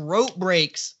gonna have rope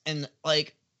breaks and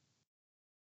like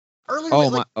earlier? Oh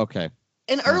my. Okay.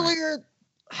 And earlier,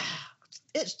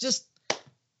 it's just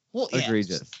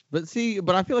egregious. But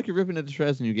I feel like you're ripping it to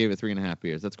shreds and you gave it 3.5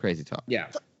 beers. That's crazy talk. Yeah.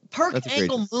 Perk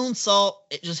angle moonsault.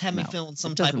 It just had me feeling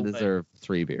some type of way. It doesn't deserve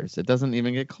 3 beers. It doesn't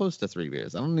even get close to 3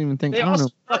 beers. I don't even think. They also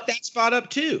fucked that spot up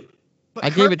too. But I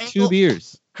gave it 2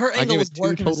 beers. Kurt Angle was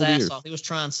working his ass off. He was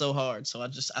trying so hard, so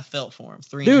I felt for him.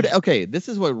 3. Dude, okay, this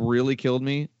is what really killed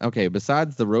me. Okay,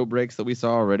 besides the rope breaks that we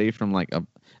saw already from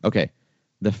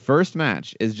the first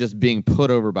match is just being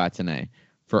put over by Tenay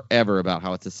forever about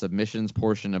how it's a submissions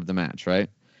portion of the match, right?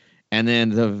 And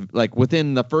then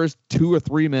within the first 2 or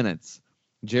 3 minutes,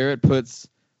 Jarrett puts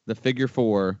the figure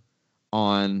 4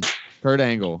 on Kurt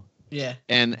Angle. Yeah.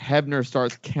 And Hebner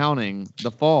starts counting the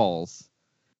falls.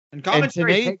 And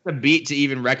commentary takes a beat to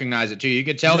even recognize it too. You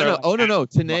could tell no.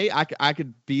 Tenay, I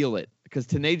could feel it because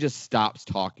Tenay just stops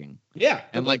talking. Yeah.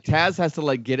 And Taz has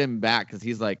to get him back because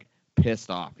he's pissed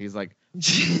off. He's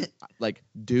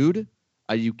dude,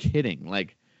 are you kidding?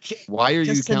 Why are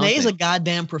you counting? Tenay's a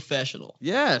goddamn professional.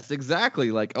 Yes,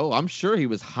 exactly. I'm sure he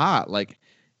was hot.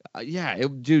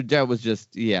 Dude, that was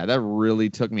just, that really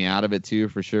took me out of it too,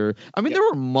 for sure. I mean, there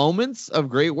were moments of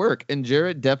great work, and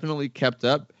Jarrett definitely kept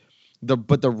up.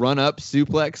 But the run-up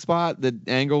suplex spot that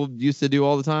Angle used to do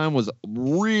all the time was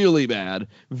really bad,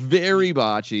 very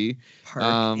botchy.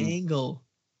 Angle.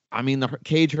 I mean, the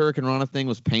cage Hurricane Rana thing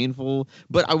was painful,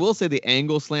 but I will say the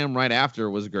Angle slam right after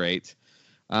was great.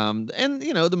 And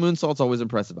the moonsault's always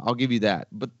impressive. I'll give you that.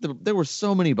 But there were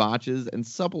so many botches, and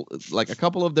a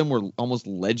couple of them were almost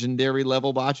legendary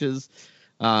level botches.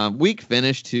 Weak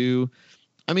finish too.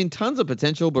 I mean, tons of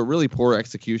potential, but really poor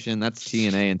execution. That's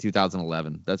TNA in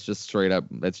 2011. That's just straight up.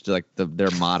 That's just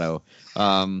their motto.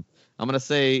 I'm gonna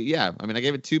say, I mean, I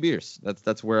gave it 2 beers.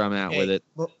 That's where I'm at with it.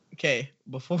 Okay,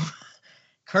 before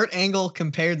Kurt Angle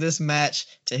compared this match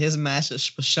to his match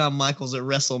with Shawn Michaels at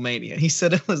WrestleMania. He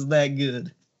said it was that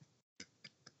good.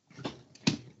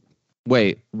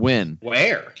 Wait, when?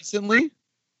 Where? Recently?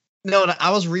 No, I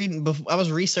was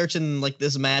researching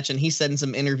this match, and he said in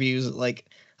some interviews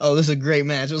oh, this is a great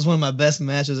match. It was one of my best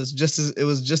matches. It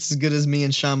was just as good as me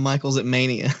and Shawn Michaels at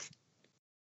Mania.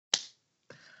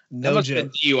 No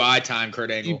joke. DUI time,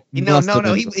 Kurt Angle.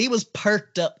 No. He was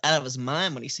perked up out of his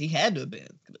mind when he had to have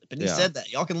been. But he said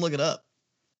that. Y'all can look it up.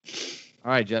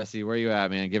 All right, Jesse, where you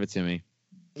at, man? Give it to me.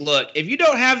 Look, if you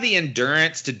don't have the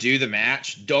endurance to do the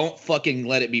match, don't fucking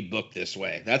let it be booked this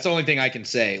way. That's the only thing I can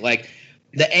say.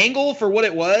 The angle for what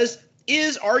it was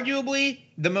is arguably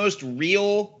the most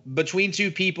real between two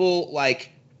people.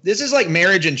 This is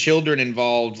marriage and children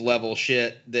involved level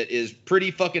shit that is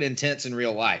pretty fucking intense in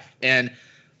real life. And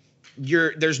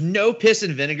there's no piss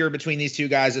and vinegar between these two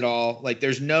guys at all.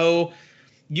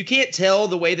 You can't tell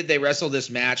the way that they wrestle this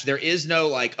match. There is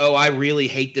no oh, I really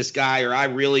hate this guy, or I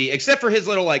really, except for his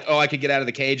little oh, I could get out of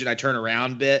the cage and I turn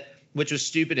around bit, which was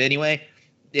stupid anyway.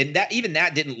 And that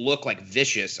didn't look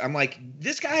vicious. I'm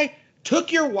this guy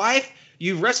took your wife,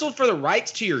 you've wrestled for the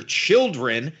rights to your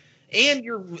children, and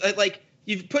you're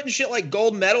you've putting shit like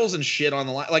gold medals and shit on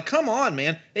the line. Come on,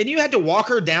 man. And you had to walk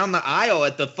her down the aisle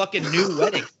at the fucking new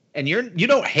wedding. And you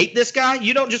don't hate this guy?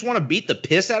 You don't just want to beat the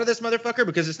piss out of this motherfucker?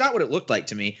 Because it's not what it looked like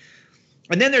to me.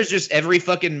 And then there's just every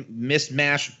fucking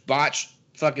mismatch, botch,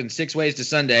 fucking 6 ways to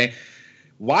Sunday.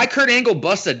 Why Kurt Angle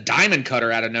busts a diamond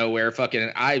cutter out of nowhere?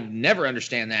 Fucking, I never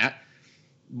understand that.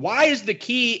 Why is the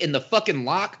key in the fucking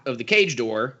lock of the cage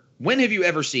door? When have you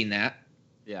ever seen that?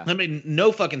 Yeah. I mean,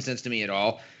 no fucking sense to me at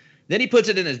all. Then he puts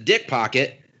it in his dick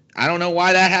pocket. I don't know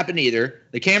why that happened either.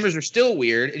 The cameras are still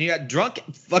weird, and you got drunk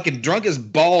as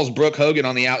balls Brooke Hogan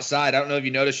on the outside. I don't know if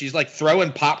you noticed. She's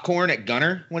throwing popcorn at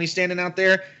Gunner when he's standing out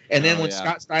there. And then when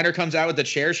Scott Steiner comes out with the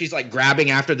chair, she's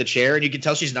grabbing after the chair, and you can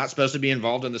tell she's not supposed to be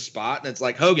involved in the spot. And it's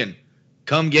Hogan,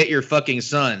 come get your fucking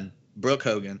son, Brooke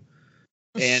Hogan.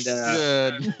 And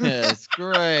goodness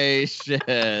gracious.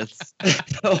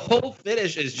 The whole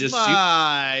finish is just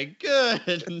my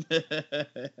goodness.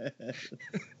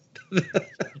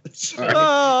 Sorry.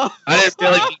 Oh, I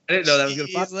didn't know that was gonna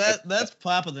pop. That's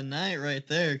pop of the night right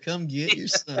there. Come get your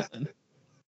son.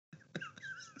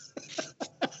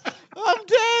 I'm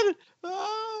dead.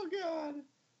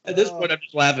 At this point, I'm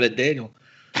just laughing at Daniel.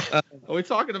 Are we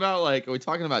talking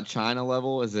about China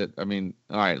level? Is it? I mean,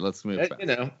 all right, let's move. You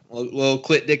know, a little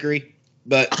clit dickery,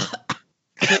 but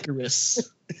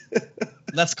clitoris.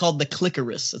 That's called the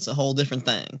clitoris. It's a whole different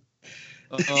thing.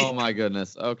 Oh my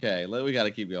goodness. Okay, we got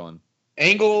to keep going.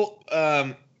 Angle.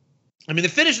 I mean, the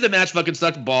finish of the match fucking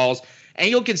sucked balls.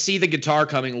 Angle can see the guitar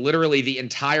coming literally the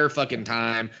entire fucking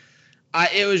time.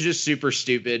 It was just super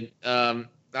stupid.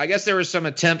 I guess there were some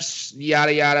attempts,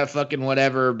 yada yada, fucking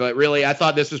whatever. But really, I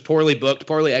thought this was poorly booked,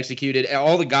 poorly executed.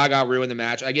 All the Gaga ruined the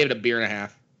match. I gave it a beer and a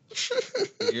half.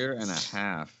 Beer and a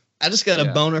half. I just got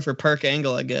a boner for Perk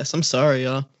Angle, I guess. I'm sorry,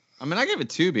 y'all. I mean, I gave it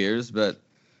 2 beers, but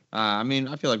I mean,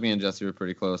 I feel like me and Jesse were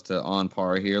pretty close to on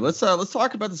par here. Let's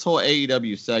talk about this whole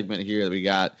AEW segment here that we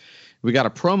got. We got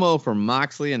a promo for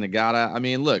Moxley and Nagata. I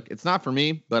mean, look, it's not for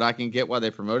me, but I can get why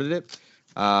they promoted it.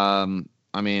 I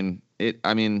mean,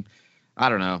 I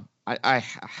don't know.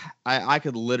 I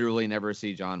could literally never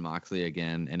see Jon Moxley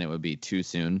again, and it would be too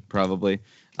soon, probably.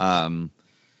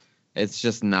 It's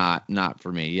just not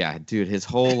for me. Yeah, dude, his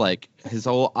whole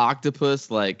octopus,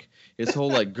 his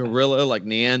whole gorilla,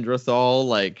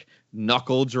 Neanderthal,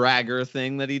 knuckle dragger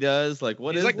thing that he does. What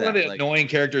He's is that? He's one of the annoying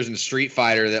characters in Street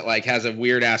Fighter that has a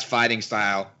weird ass fighting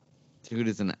style. Dude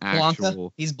is an actual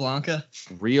Blanca. He's Blanca.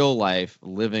 Real life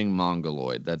living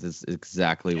mongoloid. That is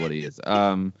exactly what he is.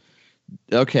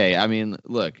 Okay, I mean,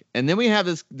 look, and then we have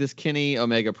this Kenny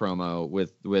Omega promo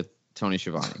with Tony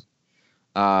Schiavone.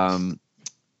 Man,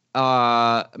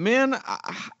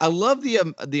 I love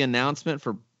the announcement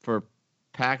for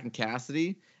Pac and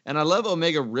Cassidy, and I love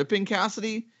Omega ripping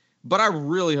Cassidy, but I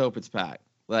really hope it's Pac.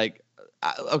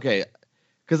 Okay,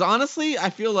 because honestly, I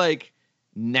feel like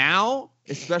now,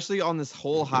 especially on this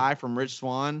whole high from Rich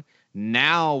Swann,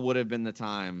 now would have been the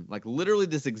time, literally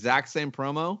this exact same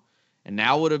promo. And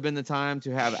now would have been the time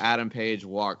to have Adam Page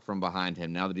walk from behind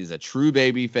him. Now that he's a true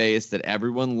baby face that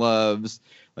everyone loves.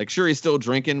 Sure, he's still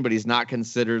drinking, but he's not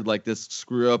considered this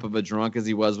screw up of a drunk as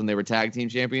he was when they were tag team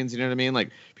champions. You know what I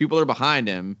mean? People are behind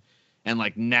him. And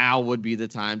now would be the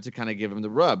time to kind of give him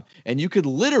the rub. And you could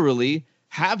literally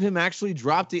have him actually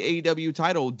drop the AEW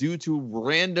title due to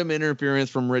random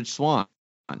interference from Rich Swann.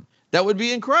 That would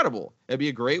be incredible. It'd be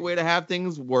a great way to have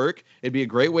things work. It'd be a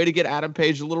great way to get Adam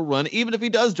Page a little run, even if he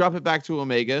does drop it back to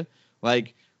Omega.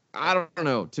 I don't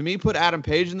know. To me, put Adam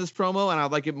Page in this promo, and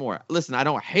I'd like it more. Listen, I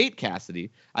don't hate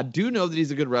Cassidy. I do know that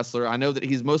he's a good wrestler. I know that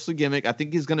he's mostly gimmick. I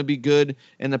think he's going to be good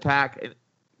in the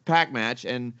Pac match,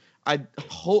 and I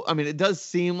mean, it does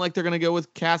seem like they're going to go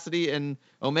with Cassidy and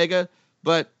Omega,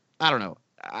 but I don't know.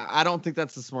 I don't think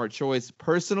that's a smart choice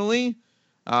personally.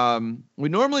 We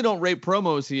normally don't rate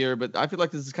promos here, but I feel like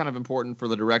this is kind of important for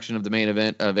the direction of the main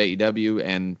event of AEW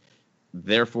and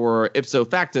therefore ipso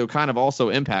facto kind of also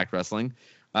Impact Wrestling.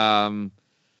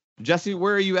 Jesse,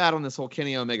 where are you at on this whole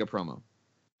Kenny Omega promo?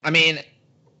 I mean,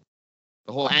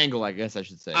 the whole angle, I guess I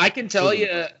should say. I can tell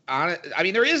you, I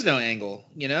mean, there is no angle,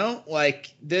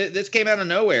 this came out of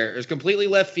nowhere. It was completely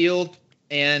left field.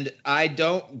 And I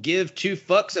don't give 2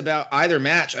 fucks about either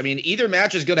match. I mean, either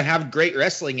match is going to have great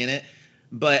wrestling in it.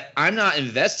 But I'm not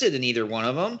invested in either one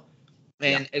of them.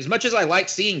 And as much as I like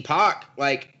seeing Pac,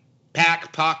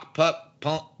 Pac, Pup,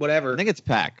 Punk, whatever. I think it's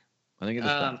Pac. I think it is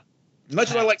Pac. As much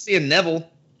as I like seeing Neville,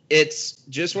 it's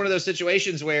just one of those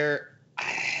situations where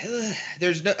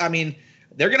there's no – I mean,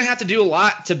 they're going to have to do a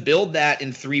lot to build that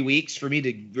in 3 weeks for me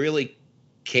to really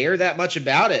care that much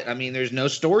about it. I mean, there's no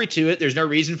story to it. There's no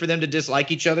reason for them to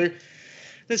dislike each other.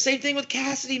 The same thing with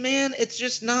Cassidy, man. It's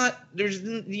just not – there's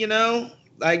 –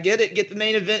 I get it. Get the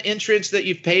main event entrance that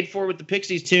you've paid for with the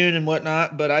Pixies tune and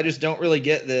whatnot, but I just don't really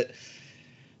get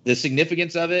the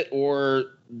significance of it,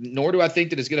 nor do I think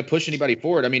that it's going to push anybody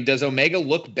forward. I mean, does Omega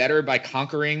look better by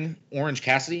conquering Orange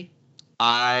Cassidy?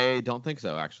 I don't think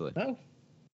so, actually. No,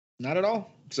 not at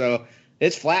all. So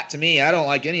it's flat to me. I don't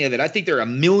like any of it. I think there are a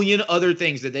million other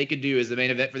things that they could do as the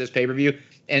main event for this pay-per-view.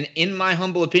 And in my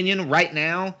humble opinion, right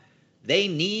now, they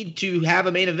need to have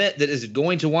a main event that is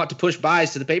going to want to push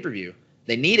buys to the pay-per-view.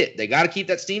 They need it. They got to keep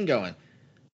that steam going.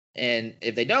 And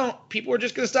if they don't, people are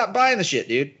just going to stop buying the shit,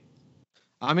 dude.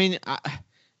 I mean,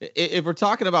 if we're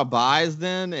talking about buys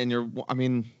then, and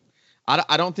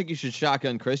I don't think you should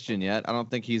shotgun Christian yet. I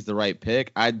don't think he's the right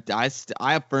pick.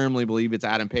 I firmly believe it's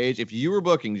Adam Page. If you were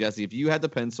booking, Jesse, if you had the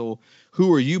pencil,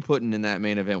 who are you putting in that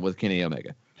main event with Kenny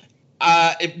Omega?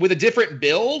 With a different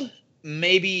build,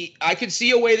 maybe I could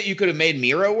see a way that you could have made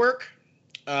Miro work.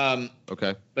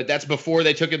 Okay. But that's before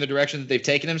they took him the direction that they've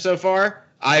taken him so far.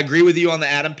 I agree with you on the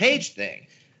Adam Page thing.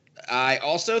 I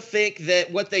also think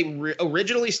that what they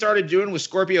originally started doing with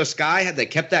Scorpio Sky, had they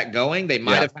kept that going, they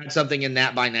might have had something in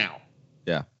that by now.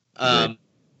 Yeah.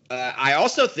 I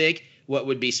also think what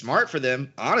would be smart for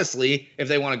them, honestly, if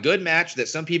they want a good match that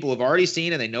some people have already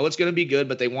seen and they know it's going to be good,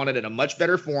 but they want it in a much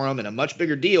better forum and a much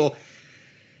bigger deal,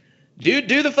 do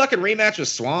the fucking rematch with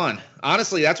Swan.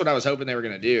 Honestly, that's what I was hoping they were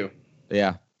going to do.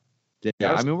 Yeah.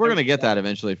 Yeah, I mean, we're going to get that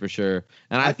eventually for sure.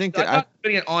 And I think that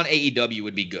putting it on AEW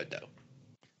would be good, though.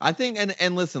 I think,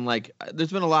 and listen, like,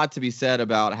 there's been a lot to be said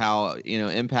about how,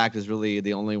 Impact is really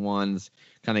the only ones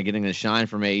kind of getting the shine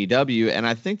from AEW. And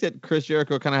I think that Chris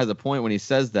Jericho kind of has a point when he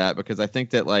says that, because I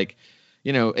think that, like,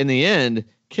 in the end,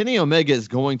 Kenny Omega is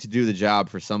going to do the job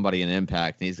for somebody in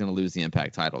Impact, and he's going to lose the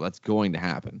Impact title. That's going to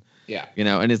happen. Yeah.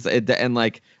 And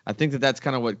like, I think that that's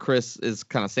kind of what Chris is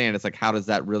kind of saying. It's like, how does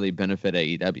that really benefit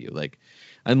AEW? Like,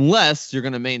 unless you're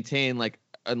going to maintain, like,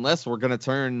 unless we're going to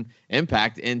turn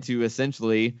Impact into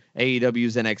essentially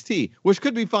AEW's NXT, which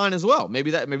could be fine as well.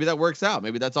 Maybe that works out.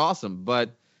 Maybe that's awesome.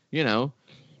 But,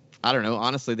 I don't know.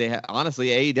 Honestly,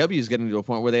 AEW is getting to a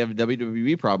point where they have a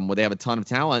WWE problem, where they have a ton of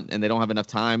talent and they don't have enough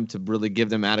time to really give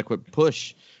them adequate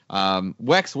push.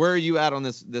 Wex, where are you at on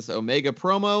this Omega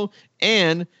promo?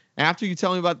 And after you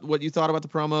tell me about what you thought about the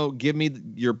promo, give me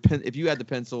your if you had the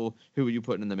pencil, who would you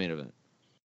put in the main event?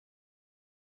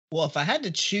 Well, if I had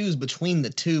to choose between the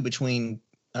two, between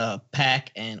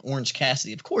Pac and Orange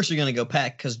Cassidy, of course you're going to go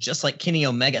Pac, because just like Kenny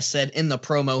Omega said in the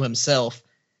promo himself,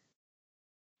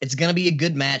 it's going to be a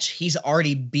good match. He's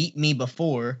already beat me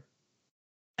before,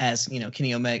 as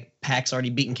Kenny Omega. Pac's already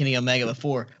beaten Kenny Omega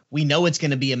before. We know it's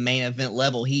going to be a main event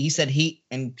level. He said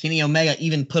and Kenny Omega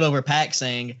even put over Pac,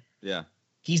 saying, yeah,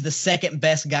 he's the second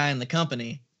best guy in the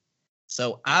company.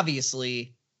 So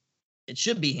obviously it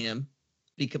should be him.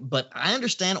 But I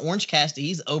understand Orange Cassidy,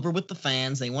 he's over with the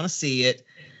fans. They want to see it.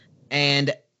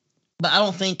 But I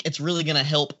don't think it's really going to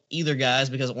help either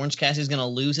guys, because Orange Cassidy's going to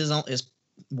lose his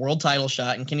world title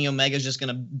shot, and Kenny Omega's just going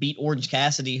to beat Orange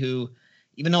Cassidy, who,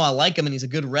 even though I like him and he's a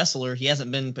good wrestler, he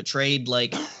hasn't been portrayed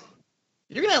like –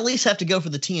 you're going to at least have to go for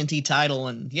the TNT title,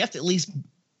 and you have to at least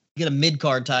get a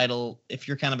mid-card title if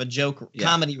you're kind of a joke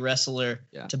comedy wrestler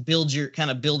to build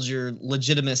your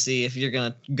legitimacy if you're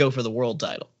going to go for the world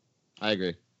title. I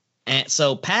agree. And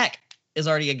so Pac is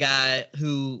already a guy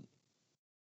who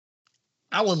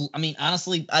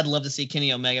honestly, I'd love to see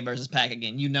Kenny Omega versus Pac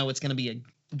again. It's going to be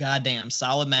a goddamn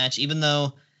solid match, even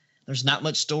though there's not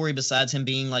much story besides him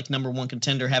being like number one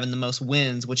contender, having the most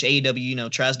wins, which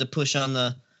AEW, tries to push on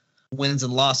the wins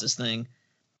and losses thing.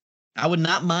 I would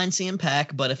not mind seeing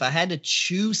Pac, but if I had to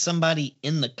choose somebody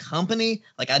in the company,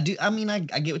 like I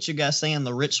get what you guys saying,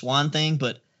 the Rich Swann thing,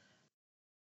 but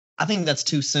I think that's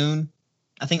too soon.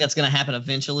 I think that's going to happen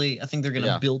eventually. I think they're going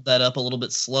to build that up a little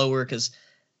bit slower, because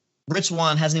Rich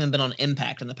Swann hasn't even been on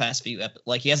Impact in the past few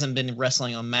he hasn't been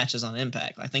wrestling on matches on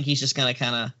Impact. I think he's just going to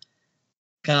kind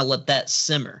of let that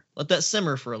simmer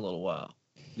for a little while.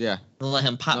 Yeah, and let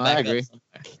him pop back up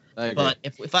somewhere. I agree. But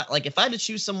if I had to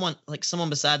choose someone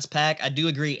besides Pac, I do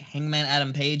agree Hangman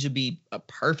Adam Page would be a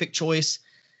perfect choice.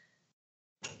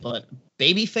 But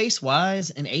babyface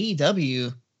wise in AEW,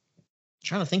 I'm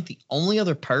trying to think, the only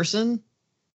other person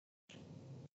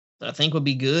that I think would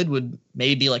be good would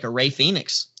maybe be like a Rey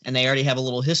Fenix, and they already have a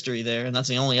little history there, and that's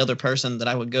the only other person that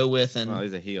I would go with. And well,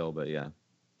 he's a heel, but yeah.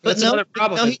 But that's another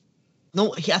problem.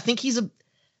 I think he's a.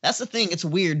 That's the thing. It's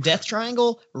weird. Death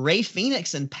Triangle, Rey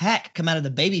Fenix, and Pac come out of the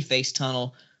babyface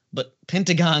tunnel, but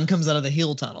Pentagon comes out of the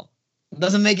heel tunnel. It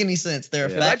doesn't make any sense. They're a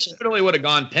faction. I definitely would have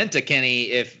gone Penta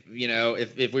Kenny if we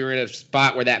were in a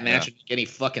spot where that match would make any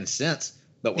fucking sense.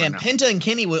 But we're not. Penta and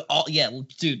Kenny would all. Yeah,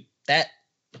 dude, that'd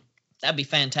be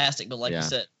fantastic. But like you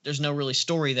said, there's no really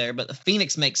story there. But the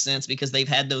Phoenix makes sense because they've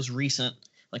had those recent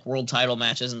like world title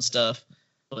matches and stuff.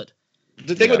 But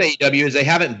the thing with AEW is they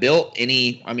haven't built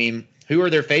any. I mean, who are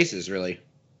their faces really?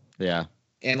 Yeah.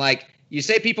 And like you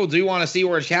say, people do want to see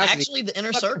Orange Cassidy. Actually, the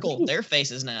Inner Circle, their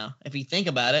faces now. If you think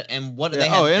about it, and what do they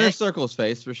have? Oh, Inner Circle's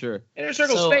face for sure. Inner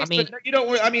Circle's face. But you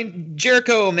don't. I mean,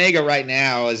 Jericho Omega right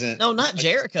now isn't. No, not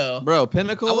Jericho. Bro,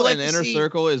 Pinnacle and Inner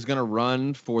Circle is gonna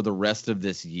run for the rest of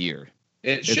this year.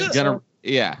 It's should.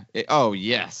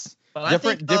 Yes.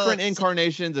 Different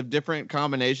incarnations of different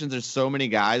combinations. There's so many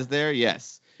guys there.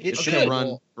 Yes. It's going to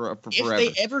run for forever.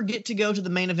 If they ever get to go to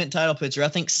the main event title picture, I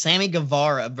think Sammy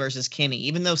Guevara versus Kenny,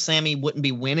 even though Sammy wouldn't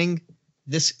be winning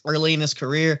this early in his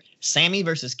career, Sammy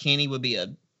versus Kenny would be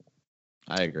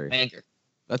I agree. Banker.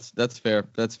 That's fair.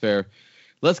 That's fair.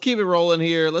 Let's keep it rolling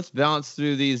here. Let's bounce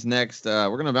through these next. We're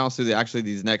going to bounce through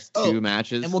these next two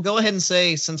matches. And we'll go ahead and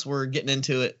say, since we're getting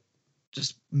into it,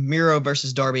 just Miro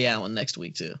versus Darby Allin next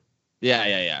week too.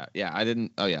 Yeah. I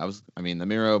didn't. Oh yeah, the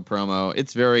Miro promo.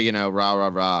 It's very rah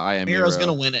rah rah. I am Miro's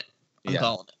gonna win it. I'm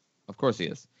calling it. Of course he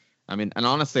is. I mean, and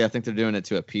honestly, I think they're doing it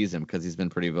to appease him because he's been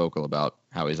pretty vocal about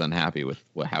how he's unhappy with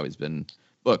how he's been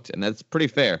booked, and that's pretty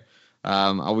fair.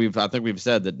 I think we've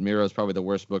said that Miro is probably the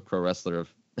worst booked pro wrestler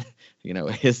of,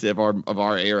 of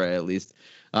our era at least.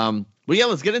 But yeah,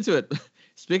 let's get into it.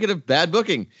 Speaking of bad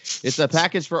booking, it's a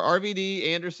package for RVD,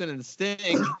 Anderson, and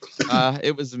Sting.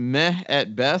 It was meh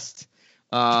at best.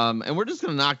 And we're just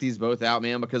going to knock these both out,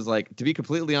 man, because, like, to be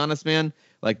completely honest, man,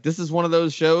 like, this is one of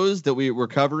those shows that we're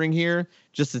covering here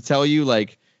just to tell you,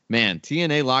 like, man,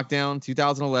 TNA Lockdown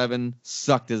 2011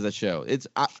 sucked as a show.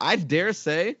 I dare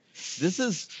say this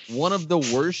is one of the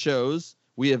worst shows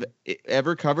we have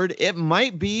ever covered. It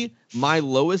might be my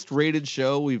lowest rated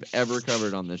show we've ever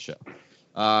covered on this show.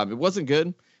 It wasn't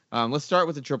good. Let's start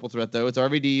with the triple threat, though. It's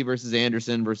RVD versus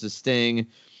Anderson versus Sting.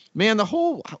 Man,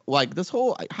 how are you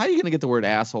going to get the word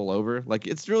asshole over? Like,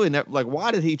 it's really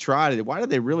why did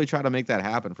they really try to make that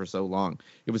happen for so long?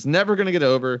 It was never going to get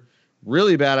over.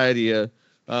 Really bad idea.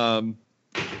 And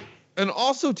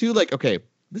also, too, like, okay,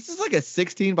 this is like a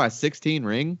 16 by 16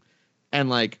 ring, and,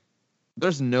 like,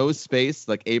 there's no space,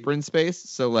 like, apron space.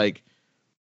 So, like,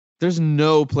 there's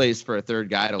no place for a third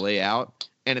guy to lay out.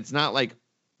 And it's not like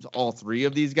all three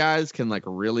of these guys can, like,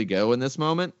 really go in this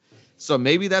moment. So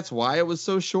maybe that's why it was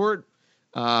so short.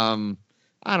 I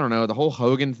don't know, the whole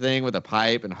Hogan thing with a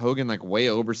pipe and Hogan, like, way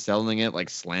overselling it, like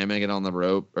slamming it on the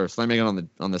rope or slamming it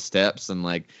on the steps and,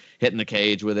 like, hitting the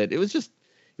cage with it. It was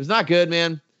not good,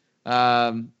 man.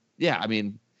 Yeah, I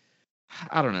mean,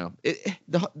 I don't know.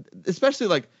 Especially,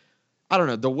 like, I don't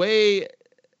know, the way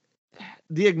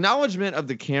the acknowledgement of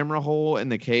the camera hole in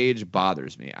the cage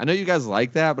bothers me. I know you guys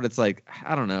like that, but it's like,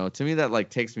 I don't know. To me, that, like,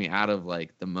 takes me out of,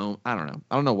 like, the moment. I don't know.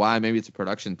 I don't know why. Maybe it's a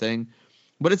production thing,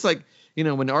 but it's like, you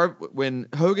know, when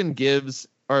Hogan gives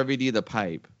RVD the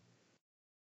pipe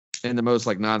in the most,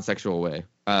 like, non-sexual way,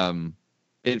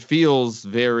 it feels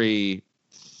very.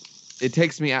 It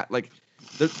takes me out, like,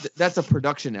 that's a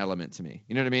production element to me.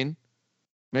 You know what I mean?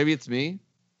 Maybe it's me.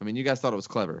 I mean, you guys thought it was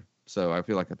clever, so I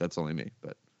feel like that's only me,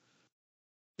 but.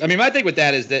 I mean, my thing with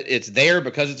that is that it's there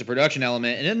because it's a production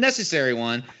element and a necessary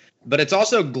one, but it's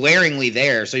also glaringly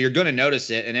there. So you're going to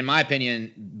notice it. And in my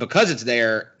opinion, because it's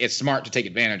there, it's smart to take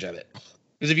advantage of it.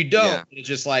 Because if you don't, It's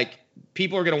just like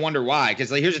people are going to wonder why.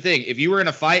 Because, like, here's the thing. If you were in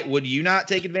a fight, would you not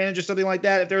take advantage of something like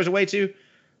that if there was a way to?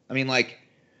 I mean, like,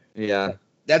 yeah,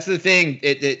 that's the thing.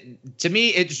 To me,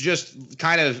 it's just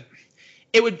kind of.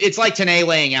 It's like Tenay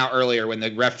laying out earlier when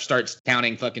the ref starts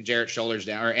counting fucking Jarrett's shoulders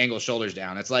down or Angle's shoulders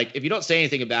down. It's like, if you don't say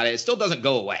anything about it, it still doesn't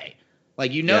go away.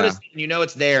 Like, you notice it and you know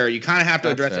it's there. You kind of have to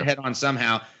address it head on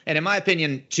somehow. And in my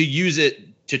opinion, to use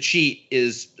it to cheat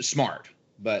is smart.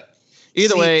 But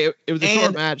either way, it was a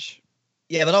short match.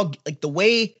 Yeah, but the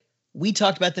way we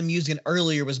talked about them using it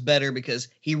earlier was better because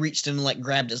he reached in and, like,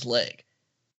 grabbed his leg.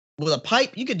 With a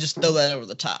pipe, you could just throw that over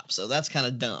the top, so that's kind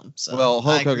of dumb. So, well,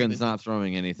 Hulk Hogan's not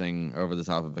throwing anything over the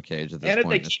top of a cage at this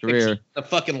point in his career. The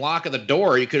fucking lock of the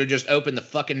door, you could have just opened the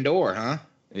fucking door, huh?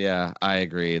 Yeah, I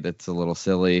agree. That's a little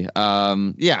silly.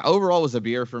 Yeah, overall it was a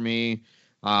beer for me.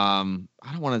 I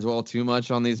don't want to dwell too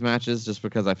much on these matches just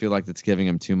because I feel like it's giving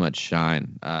him too much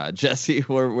shine. Jesse,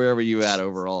 where were you at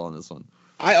overall on this one?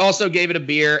 I also gave it a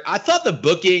beer. I thought the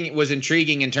booking was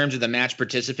intriguing in terms of the match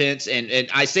participants. And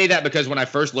I say that because when I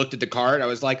first looked at the card, I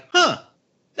was like, that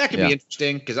could be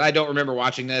interesting because I don't remember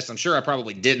watching this. I'm sure I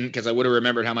probably didn't because I would have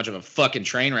remembered how much of a fucking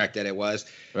train wreck that it was.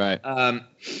 Right.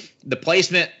 The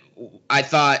placement I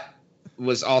thought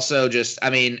was also just, I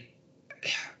mean,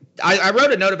 I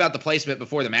wrote a note about the placement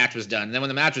before the match was done. And then when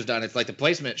the match was done, it's like the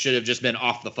placement should have just been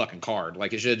off the fucking card.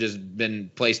 Like, it should have just been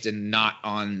placed and not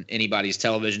on anybody's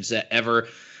television set ever.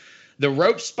 The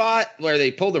rope spot where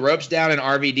they pulled the ropes down and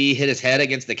RVD hit his head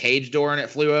against the cage door and it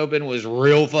flew open was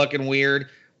real fucking weird.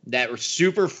 That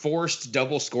super forced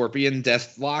double scorpion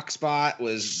deathlock spot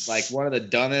was like one of the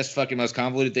dumbest, fucking most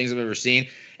convoluted things I've ever seen.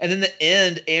 And then the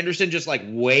end, Anderson just, like,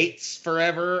 waits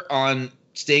forever on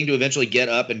Sting to eventually get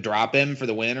up and drop him for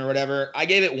the win or whatever. I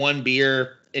gave it one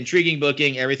beer. Intriguing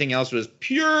booking. Everything else was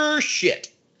pure shit.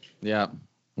 Yeah.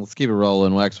 Let's keep it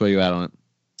rolling. Wax, where you at on it?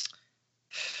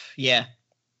 Yeah.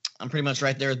 I'm pretty much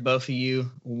right there with both of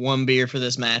you. One beer for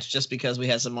this match just because we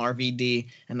had some RVD.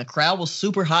 And the crowd was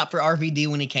super hot for RVD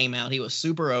when he came out. He was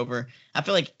super over. I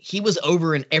feel like he was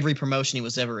over in every promotion he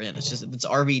was ever in. It's just, it's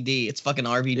RVD. It's fucking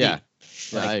RVD. Yeah,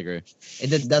 like, I agree.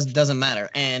 It doesn't matter.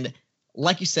 And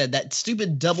like you said, that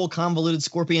stupid double convoluted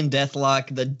scorpion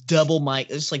deathlock, the double mic,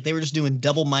 it's like they were just doing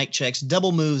double mic checks,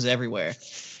 double moves everywhere.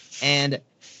 And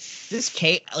this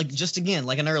cage, like, just again,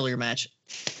 like an earlier match,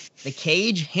 the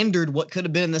cage hindered what could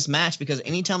have been in this match because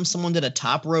anytime someone did a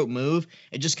top rope move,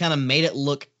 it just kind of made it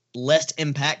look less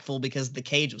impactful because the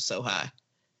cage was so high.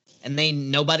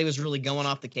 and nobody was really going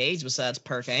off the cage besides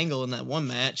Perk Angle in that one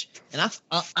match. And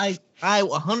I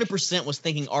 100% was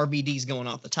thinking RVD's going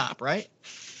off the top, right?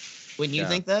 Wouldn't you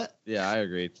think that? Yeah, I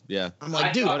agree. Yeah. I'm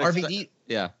like, dude, RVD.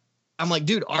 Yeah. I'm like,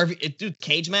 dude,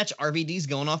 cage match, RVD's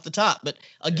going off the top. But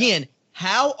again,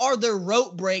 how are there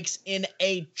rope breaks in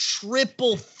a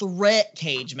triple threat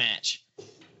cage match?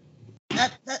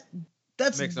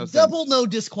 That's no double no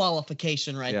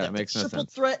disqualification right there. Yeah, it makes no triple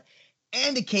sense. threat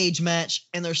and a cage match,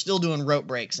 and they're still doing rope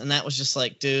breaks. And that was just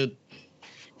like, dude.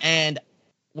 And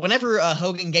whenever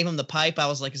Hogan gave him the pipe, I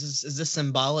was like, is this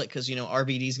symbolic? Because,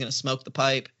 RVD's going to smoke the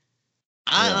pipe.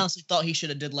 I honestly thought he should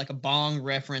have did like a bong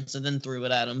reference and then threw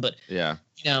it at him. But,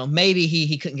 maybe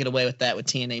he couldn't get away with that with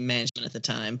TNA management at the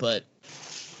time. But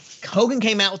Hogan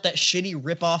came out with that shitty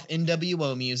rip-off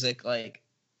NWO music. Like,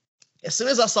 as soon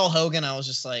as I saw Hogan, I was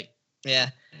just like,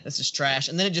 yeah, this is trash.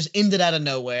 And then it just ended out of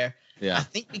nowhere. Yeah. I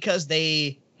think because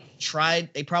they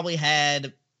probably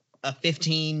had a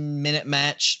 15-minute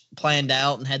match planned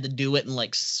out and had to do it in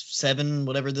like 7,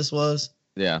 whatever this was.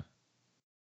 Yeah.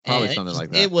 Probably and something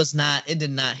like that. It did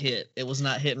not hit. It was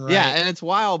not hitting right. Yeah, and it's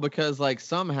wild because like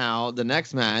somehow the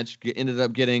next match ended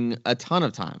up getting a ton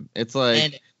of time. It's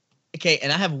like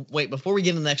and before we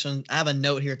get to the next one, I have a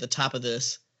note here at the top of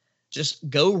this. Just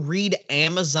go read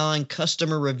Amazon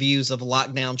customer reviews of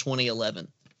Lockdown 2011.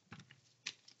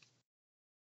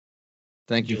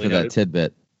 Thank you for that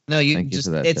tidbit. No,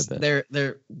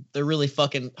 they're really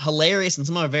fucking hilarious, and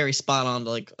some are very spot on to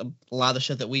like a lot of the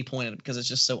shit that we pointed because it's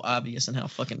just so obvious and how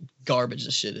fucking garbage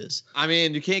this shit is. I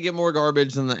mean, you can't get more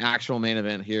garbage than the actual main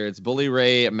event here. It's Bully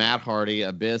Ray, Matt Hardy,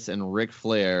 Abyss, and Ric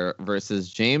Flair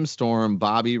versus James Storm,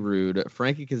 Bobby Roode,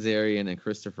 Frankie Kazarian, and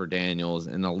Christopher Daniels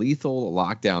in a lethal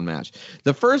lockdown match.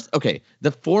 The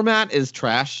format is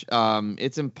trash.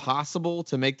 It's impossible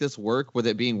to make this work with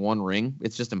it being one ring.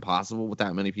 It's just impossible with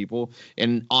that many people.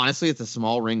 And honestly, it's a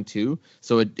small ring too.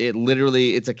 So it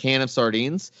literally, it's a can of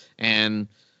sardines. And,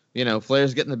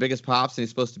 Flair's getting the biggest pops and he's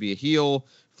supposed to be a heel.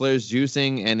 Flair's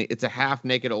juicing and it's a half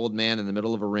naked old man in the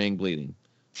middle of a ring bleeding.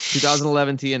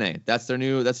 2011 TNA. That's their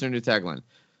new tagline.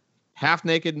 Half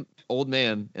naked old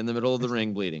man in the middle of the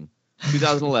ring bleeding.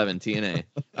 2011 TNA.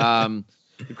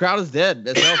 The crowd is dead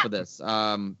as hell for this.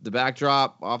 The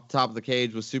backdrop off the top of the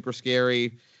cage was super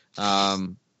scary.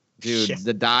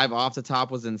 The dive off the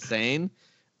top was insane.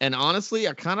 And honestly,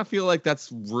 I kind of feel like that's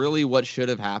really what should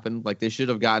have happened. Like they should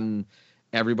have gotten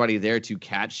everybody there to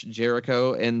catch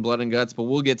Jericho in Blood and Guts, but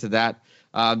we'll get to that.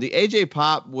 The AJ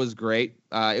pop was great.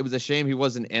 It was a shame he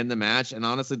wasn't in the match, and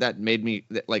honestly, that made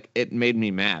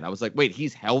me mad. I was like, wait,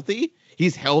 he's healthy?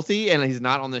 He's healthy, and he's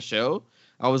not on the show.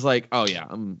 I was like, oh yeah,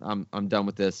 I'm done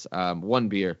with this. 1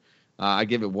 beer. I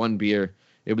give it 1 beer.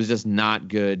 It was just not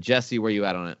good. Jesse, where you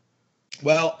at on it?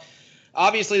 Well,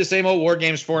 obviously the same old War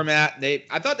Games format.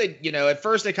 I thought at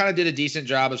first they kind of did a decent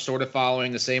job of sort of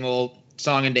following the same old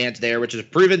song and dance there, which is a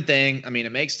proven thing. I mean,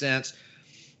 it makes sense.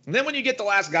 And then when you get the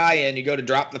last guy in, you go to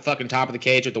drop the fucking top of the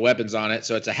cage with the weapons on it.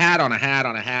 So it's a hat on a hat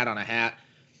on a hat on a hat,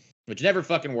 which never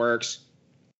fucking works.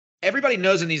 Everybody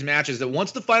knows in these matches that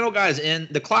once the final guy is in,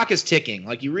 the clock is ticking.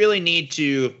 Like, you really need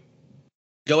to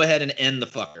go ahead and end the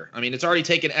fucker. I mean, it's already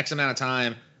taken X amount of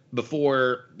time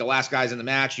before the last guy's in the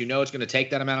match. You know it's going to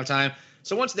take that amount of time.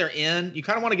 So once they're in, you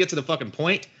kind of want to get to the fucking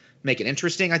point, make it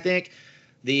interesting, I think.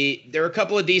 There are a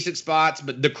couple of decent spots,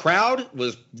 but the crowd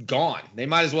was gone. They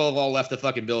might as well have all left the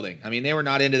fucking building. I mean, they were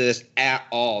not into this at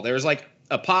all. There was like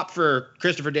a pop for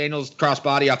Christopher Daniels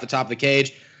crossbody off the top of the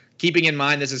cage, keeping in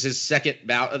mind this is his second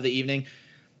bout of the evening.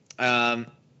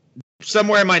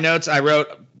 Somewhere in my notes, I wrote,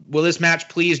 will this match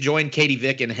please join Katie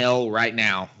Vick in hell right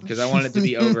now? Because I want it to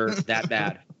be over that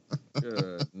bad.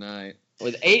 Good night.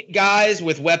 With 8 guys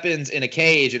with weapons in a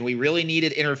cage, and we really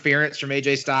needed interference from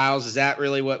AJ Styles. Is that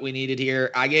really what we needed here?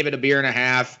 I gave it 1.5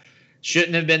 beers.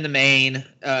 Shouldn't have been the main.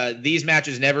 These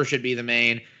matches never should be the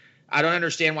main. I don't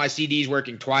understand why CD's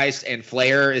working twice and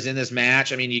Flair is in this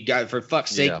match. I mean, you got, for fuck's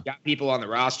sake, you got people on the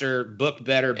roster, booked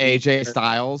better. AJ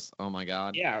Styles. Oh my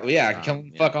God. Yeah.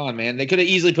 Fuck on, man. They could have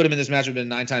easily put him in this match. Would have been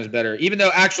 9 times better. Even though,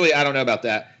 actually, I don't know about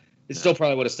that. It still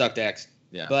probably would have stuck to X.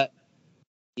 Yeah. But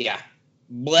yeah.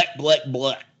 Black.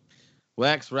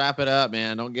 Lex, wrap it up,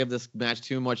 man. Don't give this match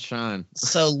too much shine.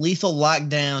 So, Lethal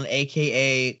Lockdown,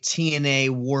 a.k.a. TNA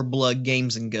War Blood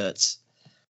Games and Guts.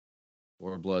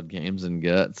 War Blood Games and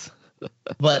Guts.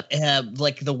 But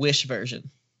like the Wish version.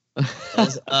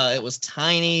 It was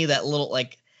tiny, that little,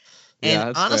 like...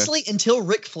 And honestly, until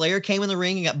Ric Flair came in the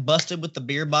ring and got busted with the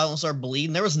beer bottle and started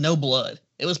bleeding, there was no blood.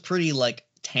 It was pretty, like,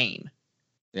 tame.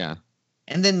 Yeah.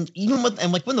 And then even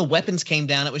when the weapons came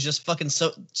down, it was just fucking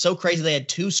so crazy. They had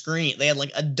two screens. They had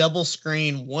like a double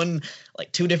screen, one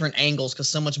like two different angles because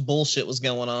so much bullshit was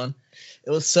going on. It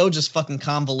was so just fucking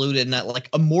convoluted. And that like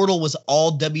Immortal was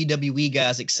all WWE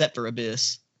guys except for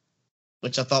Abyss,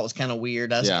 which I thought was kind of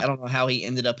weird. I don't know how he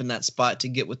ended up in that spot to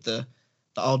get with the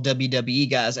all WWE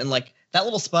guys. And like that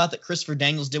little spot that Christopher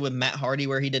Daniels did with Matt Hardy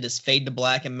where he did his fade to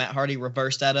black and Matt Hardy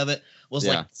reversed out of it was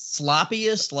like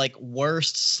sloppiest, like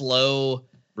worst, slow,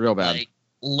 real bad, like,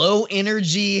 low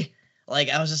energy. Like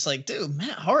I was just like, dude,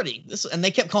 Matt Hardy. And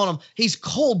they kept calling him, he's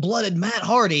cold-blooded Matt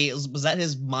Hardy. Was that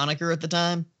his moniker at the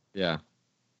time? Yeah.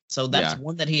 So that's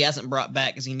one that he hasn't brought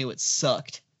back because he knew it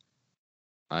sucked.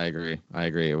 I agree.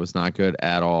 It was not good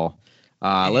at all.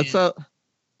 Let's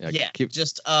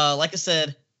just like I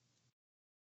said,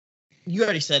 you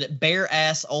already said it. Bare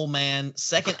ass old man,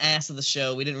 second ass of the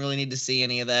show. We didn't really need to see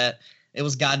any of that. It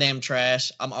was goddamn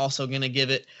trash. I'm also gonna give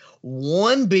it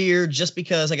one beer just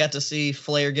because I got to see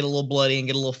Flair get a little bloody and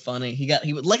get a little funny.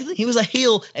 He was a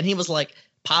heel and he was like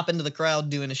popping to the crowd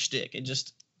doing a shtick. It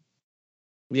just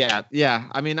yeah.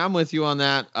 I mean, I'm with you on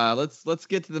that. Let's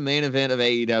get to the main event of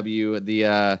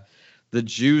AEW. The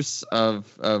juice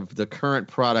of the current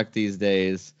product these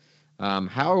days.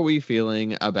 How are we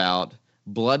feeling about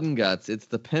Blood and Guts? It's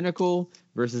the Pinnacle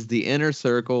versus the Inner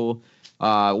Circle.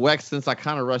 Wex, since I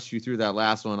kind of rushed you through that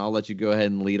last one, I'll let you go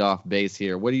ahead and lead off base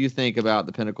here. What do you think about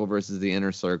the Pinnacle versus the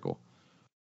Inner Circle?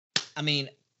 I mean,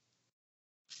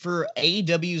 for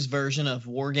AEW's version of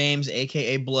War Games,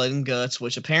 aka Blood and Guts,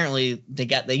 which apparently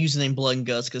they used the name Blood and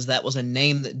Guts because that was a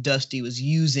name that Dusty was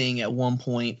using at one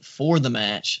point for the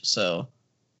match. So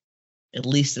at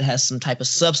least it has some type of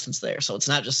substance there. So it's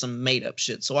not just some made up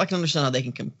shit. So I can understand how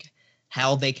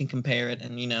they can compare it.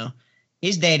 And, you know,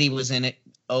 his daddy was in it.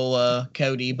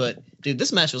 Cody. But, dude,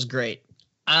 this match was great.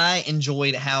 I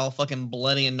enjoyed how fucking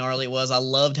bloody and gnarly it was. I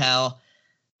loved how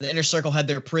the Inner Circle had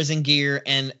their prison gear,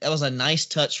 and that was a nice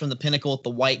touch from the Pinnacle with the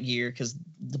white gear because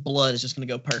the blood is just going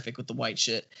to go perfect with the white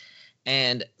shit.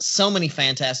 And so many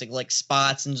fantastic, like,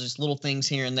 spots and just little things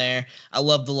here and there. I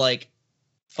love the, like,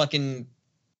 fucking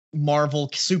Marvel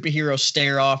superhero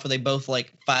stare off where they both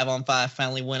like 5-on-5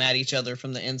 finally went at each other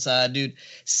from the inside. Dude,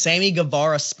 Sammy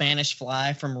Guevara Spanish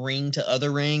fly from ring to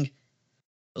other ring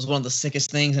was one of the sickest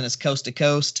things in his coast to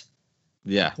coast.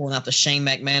 Yeah. Pulling out the Shane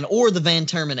McMahon or the Van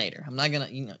Terminator. I'm not going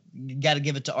to, you got to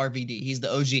give it to RVD. He's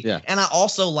the OG. Yeah. And I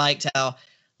also liked how,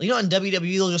 in WWE,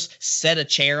 they'll just set a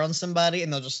chair on somebody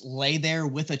and they'll just lay there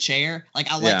with a chair. Like,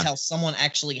 I liked how someone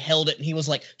actually held it and he was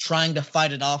like trying to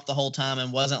fight it off the whole time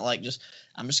and wasn't like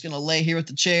I'm just going to lay here with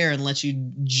the chair and let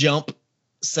you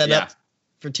set up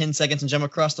for 10 seconds and jump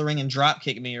across the ring and drop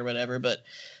kick me or whatever. But,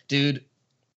 dude,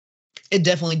 it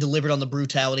definitely delivered on the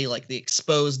brutality, like the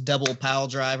exposed double pile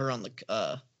driver on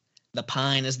the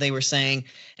pine, as they were saying.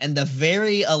 And the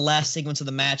very last sequence of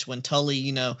the match when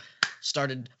Tully,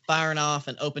 started firing off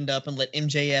and opened up and let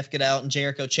MJF get out and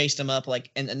Jericho chased him up.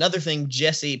 And another thing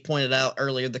Jesse pointed out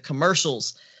earlier, the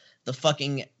commercials, the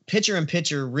fucking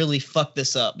picture-in-picture really fucked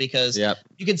this up because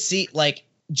you could see like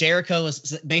Jericho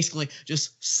was basically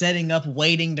just setting up,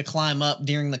 waiting to climb up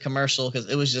during the commercial because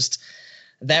it was just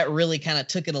that really kind of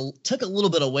took a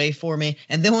little bit away for me.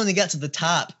 And then when they got to the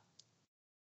top,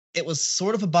 it was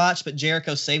sort of a botch, but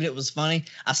Jericho saved it. It was funny.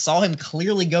 I saw him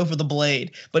clearly go for the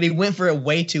blade, but he went for it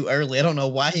way too early. I don't know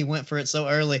why he went for it so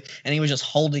early, and he was just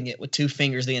holding it with two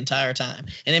fingers the entire time.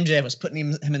 And MJF was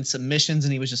putting him in submissions,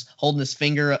 and he was just holding his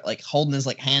finger, like holding his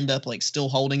hand up, like still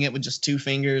holding it with just two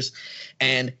fingers.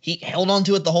 And he held on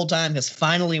to it the whole time because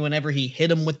finally, whenever he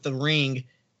hit him with the ring,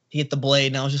 he hit the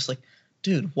blade, and I was just like,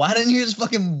 dude, why didn't you just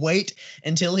fucking wait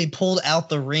until he pulled out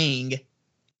the ring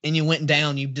and you went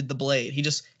down, you did the blade? He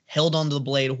just held onto the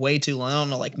blade way too long. I don't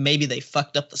know, like maybe they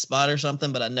fucked up the spot or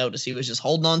something, but I noticed he was just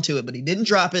holding on to it, but he didn't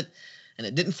drop it and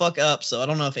it didn't fuck up. So I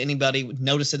don't know if anybody would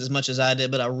notice it as much as I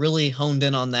did, but I really honed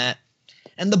in on that.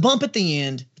 And the bump at the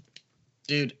end,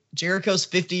 dude, Jericho's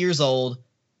 50 years old.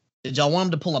 Did y'all want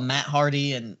him to pull a Matt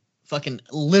Hardy and fucking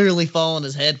literally fall on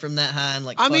his head from that high? And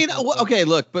okay,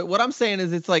 look, but what I'm saying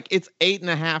is it's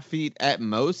 8.5 feet at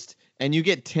most and you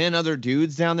get 10 other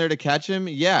dudes down there to catch him.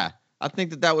 Yeah. I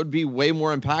think that would be way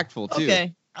more impactful too.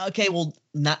 Okay. Well,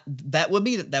 that would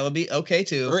be okay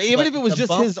too. Or even if it was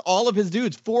just all of his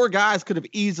dudes, 4 guys could have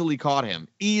easily caught him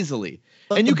easily.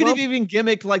 But and you could have even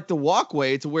gimmicked like the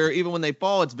walkway to where even when they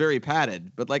fall, it's very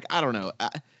padded. But I don't know.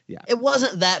 It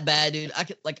wasn't that bad, dude. I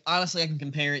could honestly, I can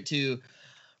compare it to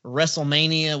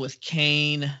WrestleMania with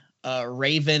Kane,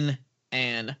 Raven,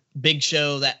 and Big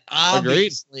Show. That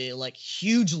obviously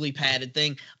hugely padded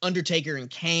thing. Undertaker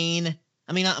and Kane.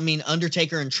 I mean,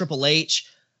 Undertaker and Triple H,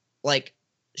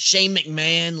 Shane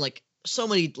McMahon, so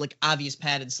many like obvious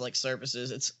padded like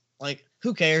surfaces. It's like,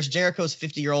 who cares? Jericho's a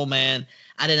 50-year-old man.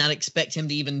 I did not expect him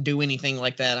to even do anything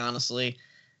like that, honestly.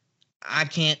 I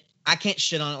can't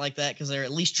shit on it like that because they're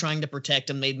at least trying to protect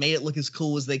him. They made it look as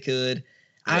cool as they could.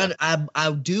 Yeah.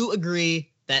 I do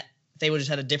agree that they would have just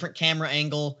had a different camera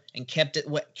angle and kept it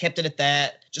at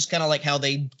that. Just kind of like how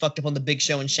they fucked up on the Big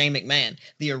Show and Shane McMahon.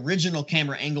 The original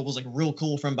camera angle was like real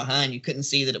cool from behind. You couldn't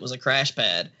see that it was a crash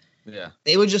pad. Yeah.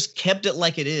 They would just kept it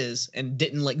like it is and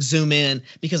didn't like zoom in,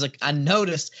 because like I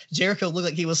noticed Jericho looked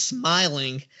like he was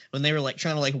smiling when they were like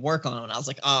trying to like work on him. And I was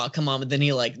like, oh, come on. But then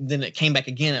then it came back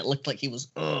again. It looked like he was,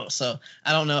 so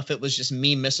I don't know if it was just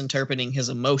me misinterpreting his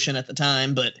emotion at the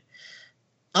time, but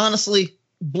honestly,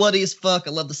 bloody as fuck. I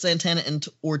love the Santana and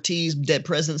Ortiz Dead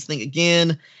Presidents thing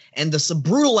again. And the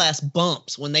brutal ass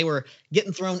bumps when they were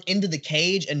getting thrown into the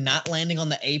cage and not landing on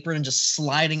the apron and just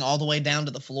sliding all the way down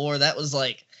to the floor. That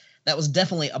was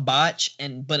definitely a botch,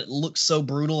 but it looked so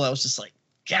brutal. I was just like,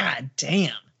 God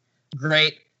damn.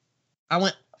 Great. I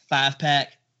went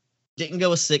 5-pack. Didn't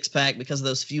go a 6-pack because of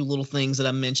those few little things that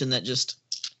I mentioned that just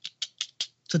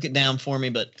took it down for me.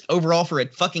 But overall, for a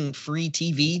fucking free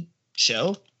TV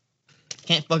show,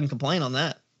 can't fucking complain on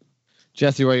that.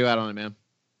 Jesse, where you at on it, man?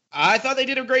 I thought they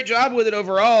did a great job with it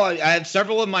overall. I had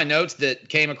several of my notes that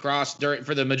came across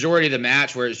for the majority of the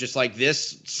match where it's just like,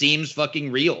 this seems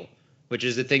fucking real, which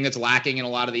is the thing that's lacking in a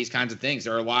lot of these kinds of things.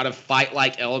 There are a lot of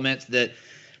fight-like elements that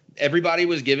everybody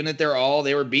was giving it their all.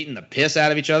 They were beating the piss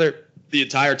out of each other the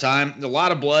entire time. A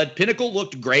lot of blood. Pinnacle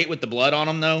looked great with the blood on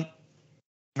them, though.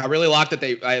 I really liked that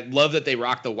I love that they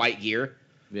rocked the white gear.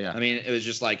 Yeah. I mean, it was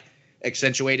just like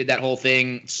accentuated that whole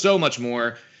thing so much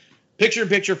more.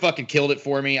 Picture-in-picture fucking killed it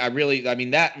for me.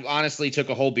 That honestly took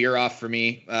a whole beer off for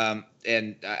me.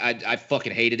 And I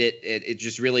fucking hated it. It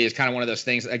just really is kind of one of those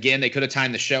things. Again, they could have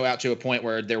timed the show out to a point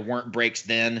where there weren't breaks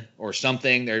then or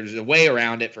something. There's a way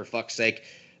around it, for fuck's sake.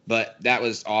 But that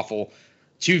was awful.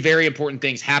 Two very important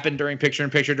things happened during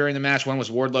picture-in-picture during the match. One was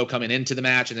Wardlow coming into the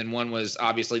match, and then one was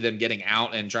obviously them getting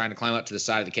out and trying to climb up to the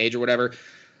side of the cage or whatever.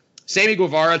 Sammy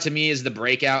Guevara, to me, is the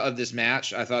breakout of this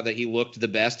match. I thought that he looked the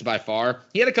best by far.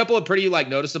 He had a couple of pretty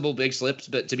noticeable big slips,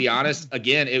 but to be honest,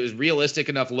 again, it was realistic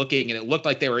enough looking, and it looked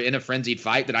like they were in a frenzied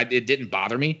fight that it didn't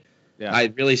bother me. Yeah.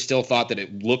 I really still thought that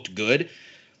it looked good.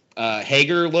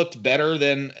 Hager looked better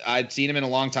than I'd seen him in a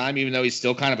long time, even though he's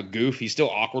still kind of a goof. He's still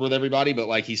awkward with everybody,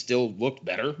 but he still looked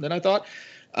better than I thought.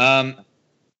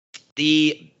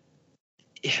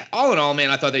 All in all, man,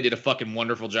 I thought they did a fucking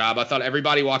wonderful job. I thought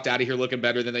everybody walked out of here looking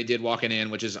better than they did walking in,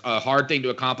 which is a hard thing to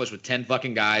accomplish with 10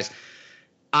 fucking guys.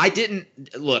 The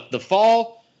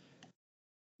fall,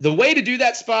 the way to do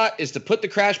that spot is to put the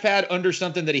crash pad under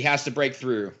something that he has to break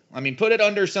through. I mean, put it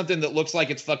under something that looks like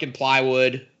it's fucking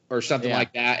plywood or something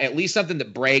like that. At least something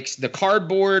that breaks. The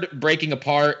cardboard breaking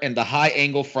apart and the high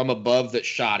angle from above that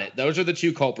shot it. Those are the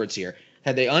two culprits here.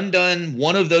 Had they undone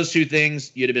one of those two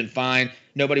things, you'd have been fine.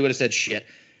 Nobody would have said shit.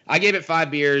 I gave it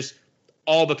 5 beers,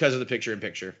 all because of the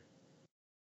picture-in-picture.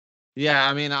 Yeah,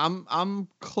 I mean, I'm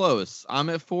close. I'm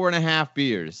at 4.5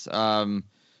 beers.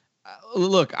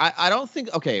 Look, I don't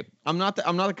think. Okay, I'm not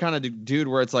the kind of dude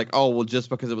where it's like, oh, well, just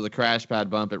because it was a crash pad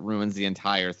bump, it ruins the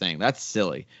entire thing. That's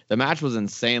silly. The match was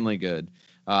insanely good.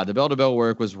 The bell-to-bell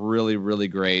work was really, really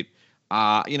great.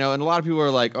 And a lot of people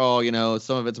are like, oh,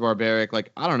 some of it's barbaric.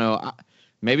 I don't know.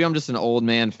 Maybe I'm just an old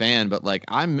man fan, but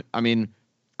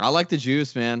I like the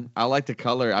juice, man. I like the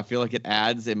color. I feel like it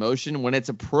adds emotion when it's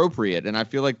appropriate. And I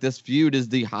feel like this feud is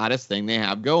the hottest thing they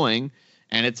have going,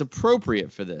 and it's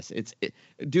appropriate for this.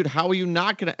 Dude, how are you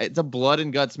not going to – it's a blood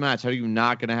and guts match. How are you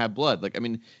not going to have blood?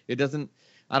 It doesn't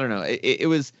 – I don't know. It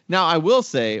was – now, I will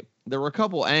say there were a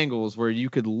couple angles where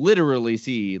you could literally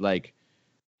see,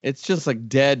 it's just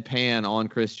deadpan on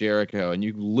Chris Jericho, and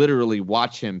you literally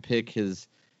watch him pick his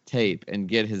 – tape and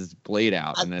get his blade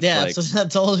out, and it's so I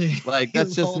told you,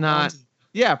 that's just not.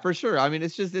 Yeah, for sure. I mean,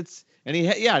 and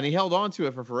he held on to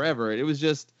it for forever. It was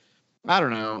just, I don't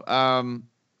know.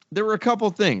 There were a couple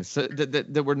things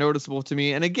that were noticeable to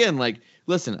me, and again,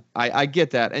 listen, I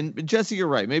get that, and Jesse, you're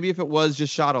right. Maybe if it was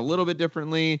just shot a little bit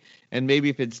differently, and maybe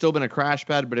if it'd still been a crash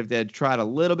pad, but if they had tried a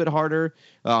little bit harder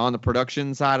on the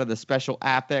production side of the special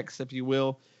effects, if you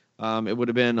will, it would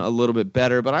have been a little bit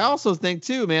better. But I also think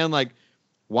too, man,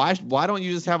 why don't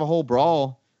you just have a whole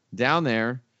brawl down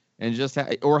there and just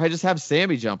have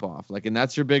Sammy jump off, and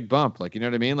that's your big bump, you know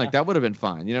what I mean? That would have been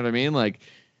fine. You know what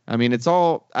I mean? It's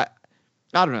all I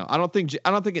don't know. I don't think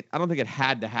it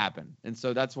had to happen. And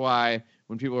so that's why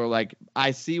when people are like,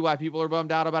 I see why people are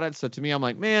bummed out about it. So to me, I'm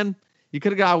like, man, you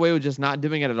could have got away with just not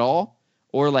doing it at all,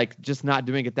 or just not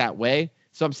doing it that way.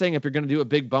 So I'm saying if you're going to do a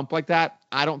big bump like that,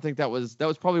 I don't think that was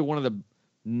probably one of the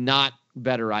not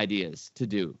better ideas to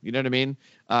do. You know what I mean?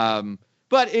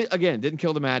 But it, again, didn't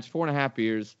kill the match. 4.5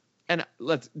 years. And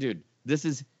this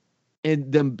is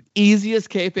in the easiest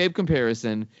kayfabe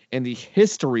comparison in the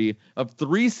history of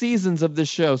 3 seasons of this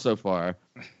show so far.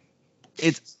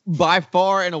 It's by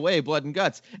far and away blood and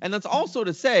guts. And that's also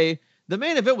to say the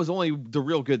main event was only the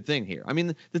real good thing here. I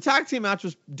mean, the tag team match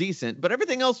was decent, but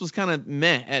everything else was kind of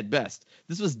meh at best.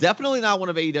 This was definitely not one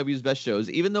of AEW's best shows,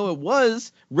 even though it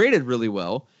was rated really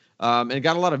well. And it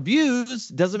got a lot of views,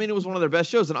 doesn't mean it was one of their best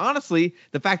shows. And honestly,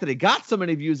 the fact that it got so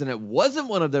many views and it wasn't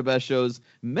one of their best shows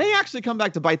may actually come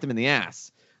back to bite them in the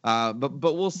ass. But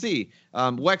we'll see.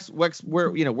 Wex, where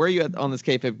are you at on this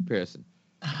kayfabe comparison?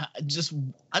 I just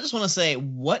want to say,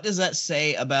 what does that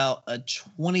say about a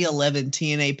 2011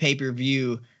 TNA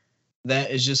pay-per-view that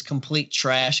is just complete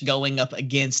trash going up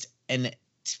against an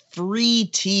free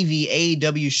TV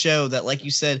AEW show that, like you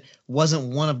said,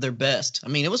 wasn't one of their best? I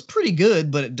mean, it was pretty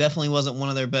good, but it definitely wasn't one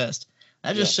of their best.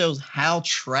 That just shows how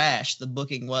trash the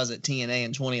booking was at TNA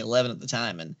in 2011 at the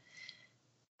time. And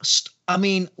I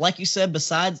mean, like you said,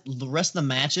 besides the rest of the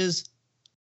matches,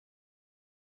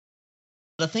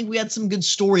 I think we had some good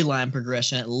storyline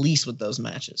progression, at least with those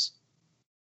matches.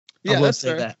 Yeah, that's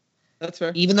fair. That's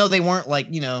fair. Even though they weren't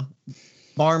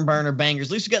barn burner bangers,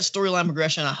 at least we got storyline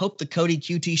progression. I hope the Cody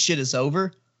QT shit is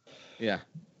over. Yeah,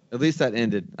 at least that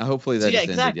ended. Hopefully that ended.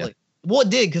 Exactly. Well,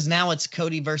 it did, because now it's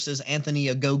Cody versus Anthony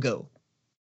Ogogo.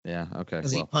 Yeah, okay.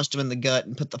 Because he punched him in the gut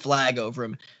and put the flag over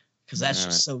him. Because that's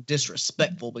just so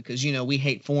disrespectful, because, we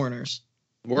hate foreigners.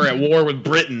 We're at war with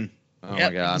Britain. Oh,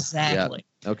 my God. Exactly.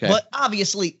 Yep. Okay. But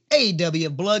obviously,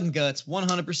 AEW Blood and Guts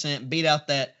 100% beat out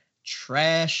that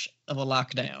trash of a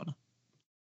lockdown.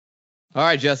 All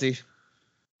right, Jesse.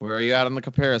 Where are you at on the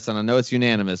comparison? I know it's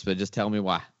unanimous, but just tell me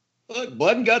why. Look,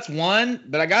 Blood and Guts won,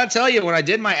 but I got to tell you, when I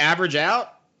did my average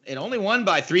out, it only won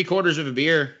by 3/4 of a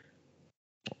beer.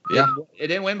 Yeah. It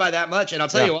didn't win by that much, and I'll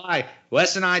tell you why.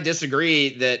 Wes and I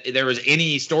disagree that there was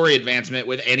any story advancement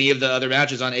with any of the other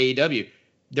matches on AEW.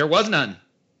 There was none.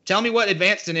 Tell me what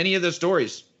advanced in any of those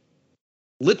stories.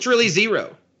 Literally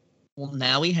zero. Well,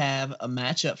 now we have a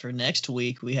matchup for next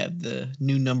week. We have the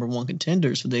new number 1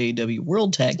 contenders for the AEW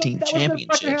World Tag Team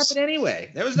Championships. That was happen anyway.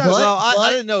 There was not.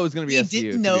 I didn't know it was going to be SCU. We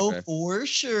didn't know for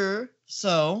sure.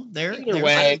 So either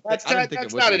way, that's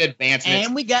not an advancement.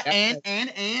 And we got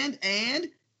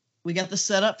and we got the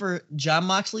setup for Jon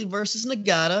Moxley versus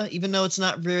Nagata. Even though it's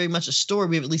not very much a story,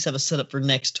 we at least have a setup for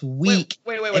next week.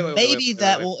 Wait. Maybe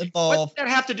that will involve. What does that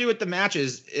have to do with the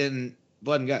matches in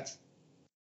Blood and Guts?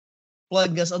 Blood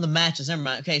and Guts on the matches. Never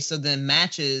mind. Okay, so then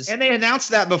matches. And they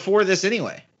announced that before this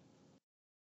anyway.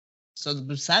 So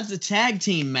besides the tag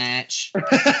team match, no,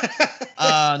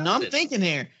 I'm thinking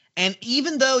here. And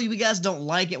even though you guys don't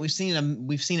like it, we've seen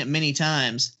it many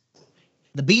times.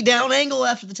 The beatdown angle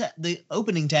after the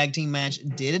opening tag team match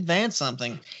did advance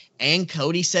something, and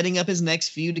Cody setting up his next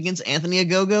feud against Anthony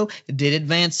Ogogo did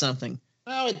advance something.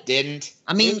 No, it didn't.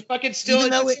 I mean, it's fucking still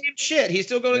the same shit. He's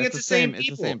still going against the same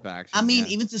people. It's the same faction. I mean,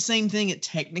 even it's the same thing. It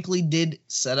technically did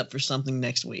set up for something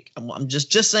next week. I'm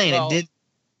just saying it did.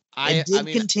 It did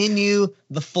continue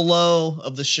the flow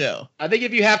of the show. I think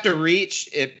if you have to reach,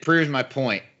 it proves my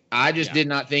point. I just did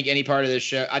not think any part of this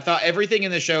show. I thought everything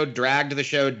in the show dragged the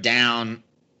show down,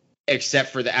 except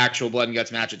for the actual Blood and Guts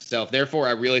match itself. Therefore,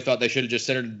 I really thought they should have just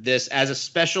centered this as a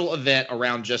special event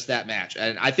around just that match.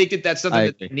 And I think that's something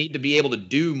that they need to be able to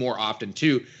do more often,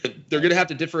 too. They're going to have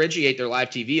to differentiate their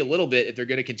live TV a little bit if they're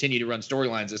going to continue to run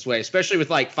storylines this way, especially with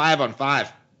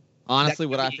 5-on-5. Honestly,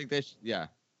 what I think they should – yeah.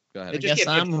 Go ahead. I guess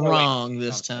I'm wrong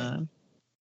this time.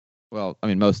 Well, I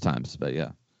mean, most times, but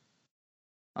yeah.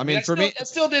 I mean, for me, I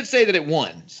still did say that it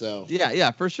won. So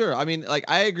yeah, for sure. I mean,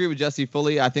 I agree with Jesse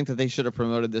fully. I think that they should have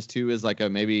promoted this too as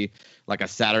maybe a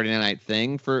Saturday night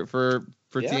thing for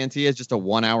TNT as just a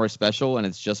 1 hour special, and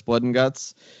it's just Blood and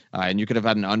Guts. And you could have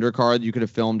had an undercard. You could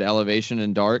have filmed Elevation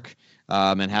and Dark,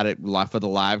 and had it for the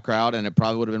live crowd, and it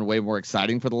probably would have been way more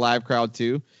exciting for the live crowd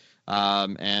too.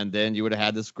 And then you would have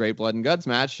had this great Blood and Guts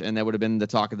match, and that would have been the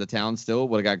talk of the town still.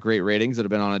 Would have got great ratings. It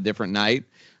would have been on a different night.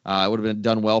 It would have been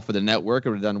done well for the network. It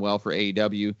would have done well for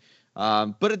AEW.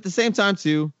 But at the same time,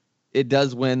 too, it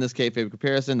does win this kayfabe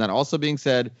comparison. That also being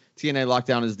said, TNA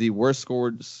Lockdown is the worst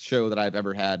scored show that I've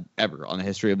ever had on the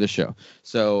history of this show.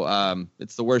 So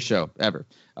it's the worst show ever.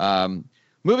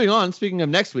 Moving on, speaking of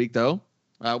next week, though,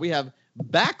 we have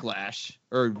Backlash,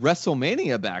 or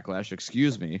WrestleMania Backlash,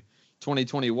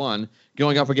 2021,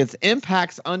 going up against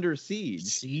Impact's Under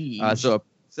Siege. So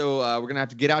we're going to have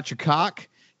to get out your cock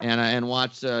and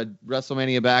watch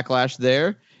WrestleMania Backlash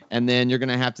there. And then you're going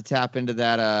to have to tap into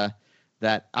that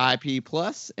that IP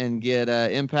Plus and get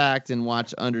Impact and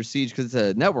watch Under Siege because it's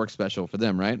a network special for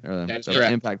them, right? That's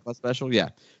correct. Impact Plus special, yeah.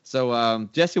 So,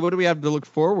 Jesse, what do we have to look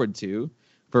forward to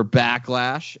for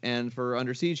Backlash and for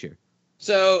Under Siege here?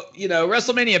 So,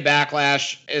 WrestleMania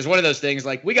Backlash is one of those things,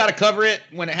 like, we got to cover it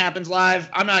when it happens live.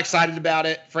 I'm not excited about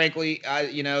it, frankly.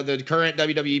 The current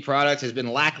WWE product has been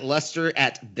lackluster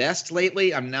at best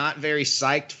lately. I'm not very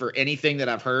psyched for anything that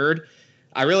I've heard.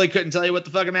 I really couldn't tell you what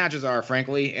the fucking matches are,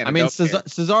 frankly. And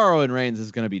Cesaro and Reigns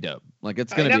is going to be dope. Like,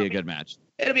 it's going to be a good match.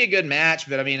 It'll be a good match,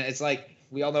 but, it's like,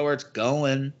 we all know where it's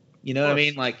going. You know what I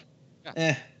mean? Like,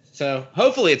 So,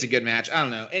 hopefully it's a good match. I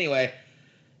don't know. Anyway,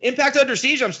 Impact Under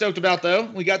Siege, I'm stoked about, though.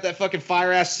 We got that fucking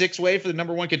fire-ass 6-way for the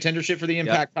number 1 contendership for the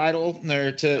Impact title.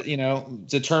 There to,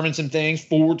 determine some things,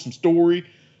 forward some story.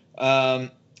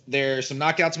 There's some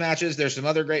knockouts matches. There's some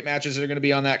other great matches that are going to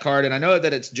be on that card. And I know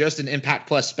that it's just an Impact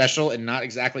Plus special and not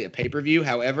exactly a pay-per-view.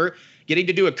 However, getting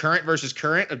to do a current versus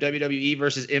current of WWE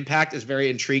versus Impact is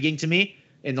very intriguing to me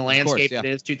in the landscape it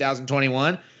is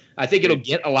 2021. I think it'll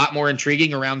get a lot more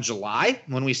intriguing around July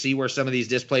when we see where some of these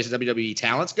displaced WWE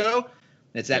talents go.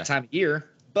 It's that time of year.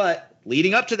 But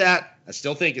leading up to that, I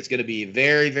still think it's going to be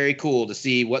very, very cool to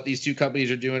see what these two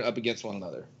companies are doing up against one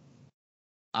another.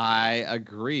 I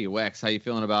agree. Wex, how you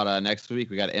feeling about next week?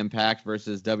 We got Impact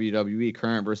versus WWE,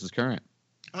 current versus current.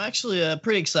 I'm actually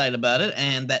pretty excited about it.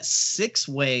 And that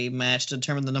 6-way match to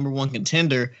determine the number 1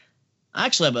 contender, I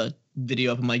actually have a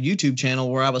video up on my YouTube channel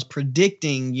where I was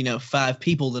predicting, 5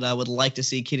 people that I would like to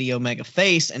see Kenny Omega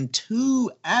face, and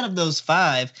 2 out of those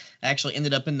 5 actually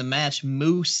ended up in the match,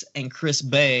 Moose and Chris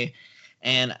Bay.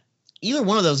 And either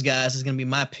one of those guys is going to be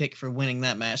my pick for winning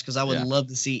that match because I would love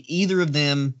to see either of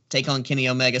them take on Kenny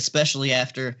Omega, especially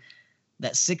after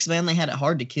that 6-man they had it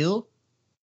hard to kill.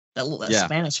 That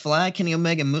Spanish Fly, Kenny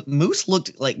Omega, Moose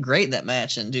looked like great in that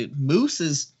match. And, dude, Moose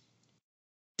has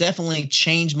definitely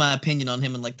changed my opinion on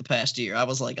him in like the past year. I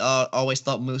was like, always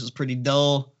thought Moose was pretty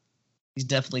dull. He's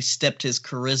definitely stepped his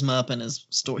charisma up in his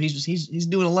story. He's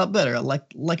doing a lot better. I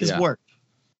like his work.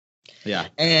 Yeah.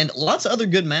 And lots of other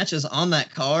good matches on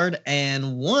that card.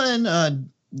 And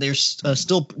one, there's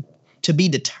still to be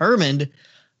determined.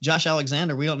 Josh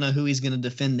Alexander, we don't know who he's going to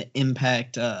defend the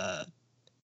Impact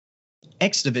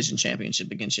X Division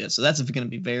Championship against yet. So that's going to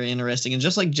be very interesting. And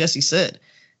just like Jesse said,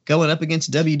 going up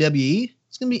against WWE,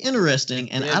 it's going to be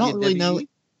interesting. And I really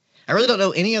don't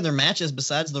know any other matches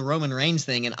besides the Roman Reigns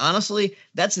thing. And honestly,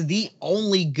 that's the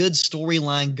only good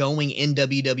storyline going in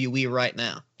WWE right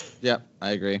now. Yep,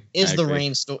 I agree. Is the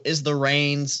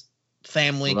Reigns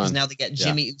family, because now they got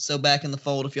Jimmy Uso back in the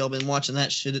fold. If y'all been watching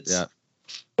that shit,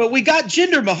 But we got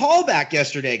Jinder Mahal back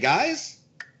yesterday, guys.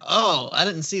 Oh, I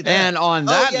didn't see that. And on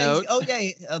that note,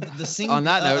 the single on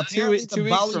that note, 2 weeks from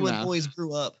Bollywood now, boys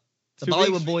grew up. The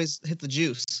Bollywood boys hit the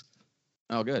juice.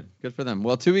 Oh, good for them.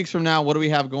 Well, 2 weeks from now, what do we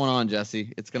have going on,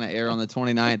 Jesse? It's going to air on the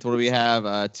 29th. What do we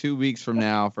have 2 weeks from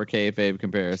now for kayfabe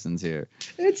comparisons here?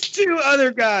 It's 2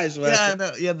 other guys.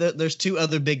 There's 2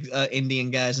 other big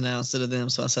Indian guys now instead of them.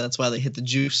 So I said that's why they hit the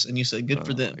juice. And you said good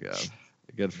for them. My God.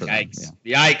 Good for them.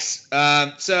 Yeah.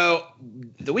 Yikes. So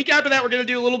the week after that, we're going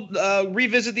to do a little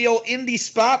revisit the old indie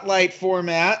spotlight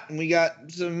format. And we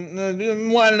got some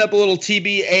lining up a little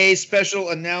TBA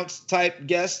special announced type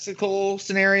guesticle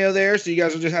scenario there. So you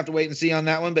guys will just have to wait and see on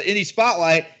that one. But indie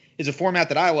spotlight is a format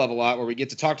that I love a lot, where we get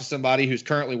to talk to somebody who's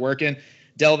currently working,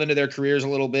 delve into their careers a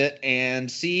little bit,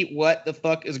 and see what the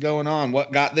fuck is going on,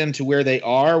 what got them to where they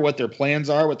are, what their plans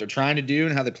are, what they're trying to do,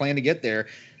 and how they plan to get there.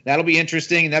 That'll be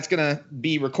interesting, and that's going to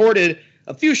be recorded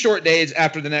a few short days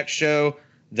after the next show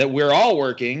that we're all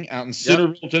working out in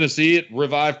Centerville, Tennessee at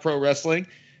Revive Pro Wrestling.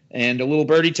 And a little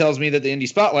birdie tells me that the Indie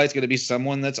Spotlight is going to be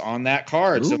someone that's on that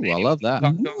card. Ooh, so I love that.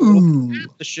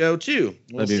 The show, too.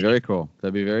 That'd be very cool.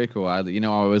 I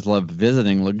always love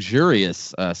visiting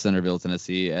luxurious Centerville,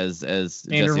 Tennessee, as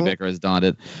Jesse Baker has donned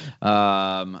it.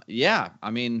 Wex,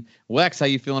 how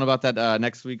you feeling about that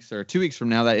next week's or 2 weeks from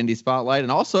now, that Indie Spotlight?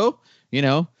 And also,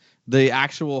 the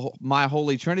actual My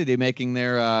Holy Trinity making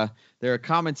their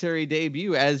commentary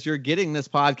debut as you're getting this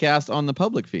podcast on the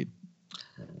public feed.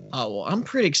 Oh, well, I'm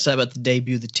pretty excited about the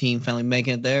debut of the team finally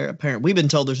making it there. Apparently, we've been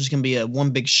told there's just going to be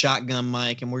one big shotgun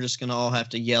mic, and we're just going to all have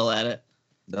to yell at it.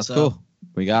 That's cool.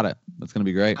 We got it. That's going to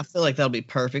be great. I feel like that'll be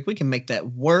perfect. We can make that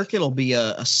work. It'll be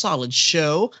a solid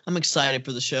show. I'm excited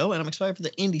for the show, and I'm excited for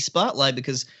the Indie Spotlight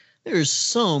because there's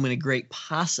so many great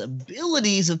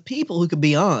possibilities of people who could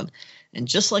be on. And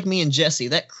just like me and Jesse,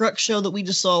 that Crux show that we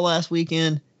just saw last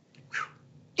weekend,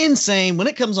 insane. When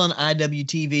it comes on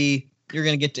IWTV, you're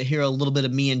going to get to hear a little bit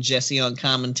of me and Jesse on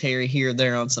commentary here or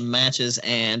there on some matches,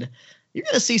 and you're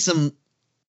going to see some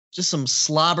just some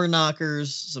slobber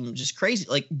knockers, some just crazy,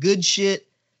 like good shit,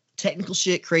 technical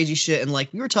shit, crazy shit. And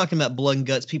like we were talking about Blood and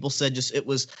Guts, people said just it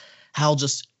was how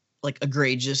just like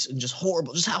egregious and just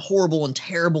horrible, just how horrible and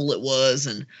terrible it was,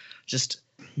 and just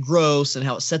gross, and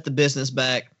how it set the business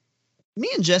back. Me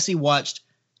and Jesse watched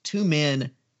two men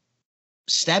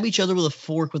stab each other with a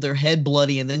fork with their head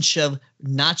bloody and then shove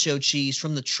nacho cheese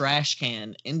from the trash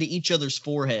can into each other's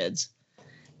foreheads,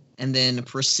 and then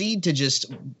proceed to just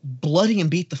bloody and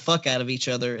beat the fuck out of each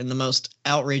other in the most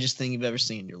outrageous thing you've ever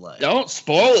seen in your life. Don't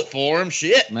spoil it for them.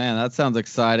 Shit. Man, that sounds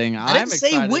exciting. I didn't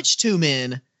say which two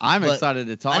men. I'm excited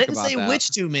to talk about that. I didn't say which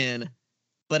two men,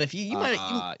 but if you might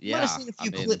have seen a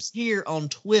few clips here on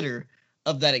Twitter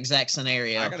of that exact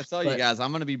scenario. I got to tell you guys, I'm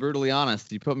going to be brutally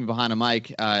honest. You put me behind a mic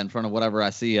in front of whatever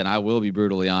I see, and I will be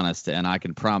brutally honest, and I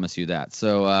can promise you that.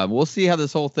 So we'll see how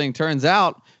this whole thing turns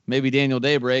out. Maybe Daniel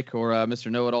Daybreak or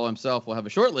Mr. Know-It-All himself will have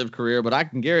a short-lived career, but I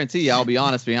can guarantee you I'll be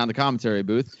honest behind the commentary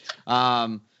booth.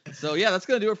 So, yeah, that's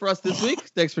going to do it for us this week.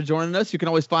 Thanks for joining us. You can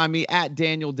always find me at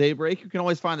Daniel Daybreak. You can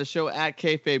always find the show at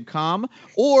KFabeCom.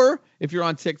 Or if you're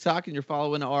on TikTok and you're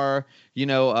following our,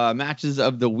 matches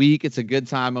of the week, it's a good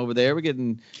time over there. We're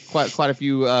getting quite a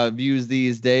few views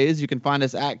these days. You can find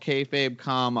us at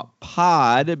KFabeCom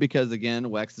Pod because, again,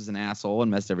 Wex is an asshole and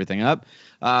messed everything up.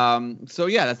 So,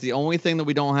 yeah, that's the only thing that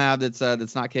we don't have that's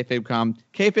not KFabeCom.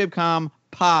 KFabeCom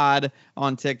Pod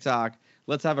on TikTok.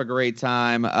 Let's have a great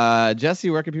time. Jesse,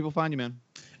 where can people find you, man?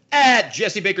 At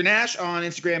Jesse Baker Nash on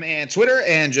Instagram and Twitter,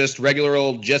 and just regular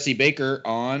old Jesse Baker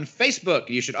on Facebook.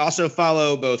 You should also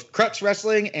follow both Crux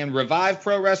Wrestling and Revive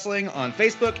Pro Wrestling on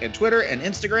Facebook and Twitter and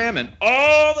Instagram and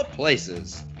all the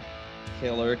places.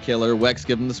 Killer. Wex,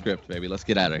 give them the script, baby. Let's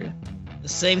get out of here. The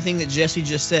same thing that Jesse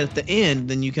just said at the end.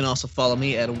 Then you can also follow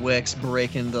me at Wex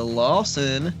Breaking the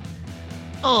Lawson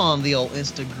on the old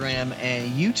Instagram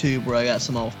and YouTube, where I got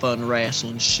some old fun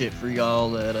wrestling shit for y'all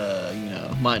that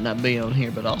might not be on here,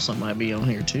 but also might be on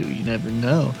here too. You never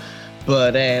know.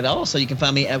 But and also you can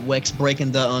find me at Wex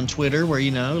Breaking the on Twitter, where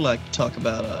like to talk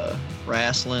about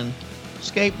wrestling,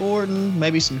 skateboarding,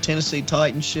 maybe some Tennessee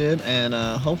Titan shit, and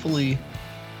hopefully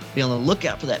be on the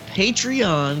lookout for that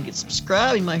Patreon. Get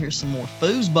subscribed. You might hear some more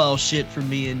foosball shit from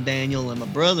me and Daniel and my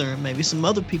brother, and maybe some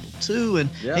other people too, and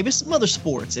maybe some other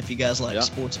sports if you guys like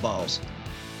sports balls.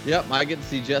 Yep, I get to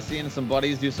see Jesse and some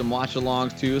buddies do some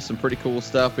watch-alongs too, some pretty cool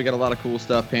stuff. We got a lot of cool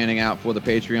stuff panning out for the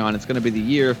Patreon. It's going to be the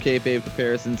year of kayfabe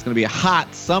comparison. It's going to be a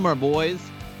hot summer, boys.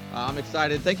 I'm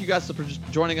excited. Thank you guys for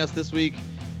joining us this week.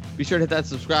 Be sure to hit that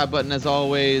subscribe button as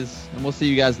always, and we'll see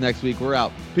you guys next week. We're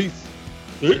out. Peace.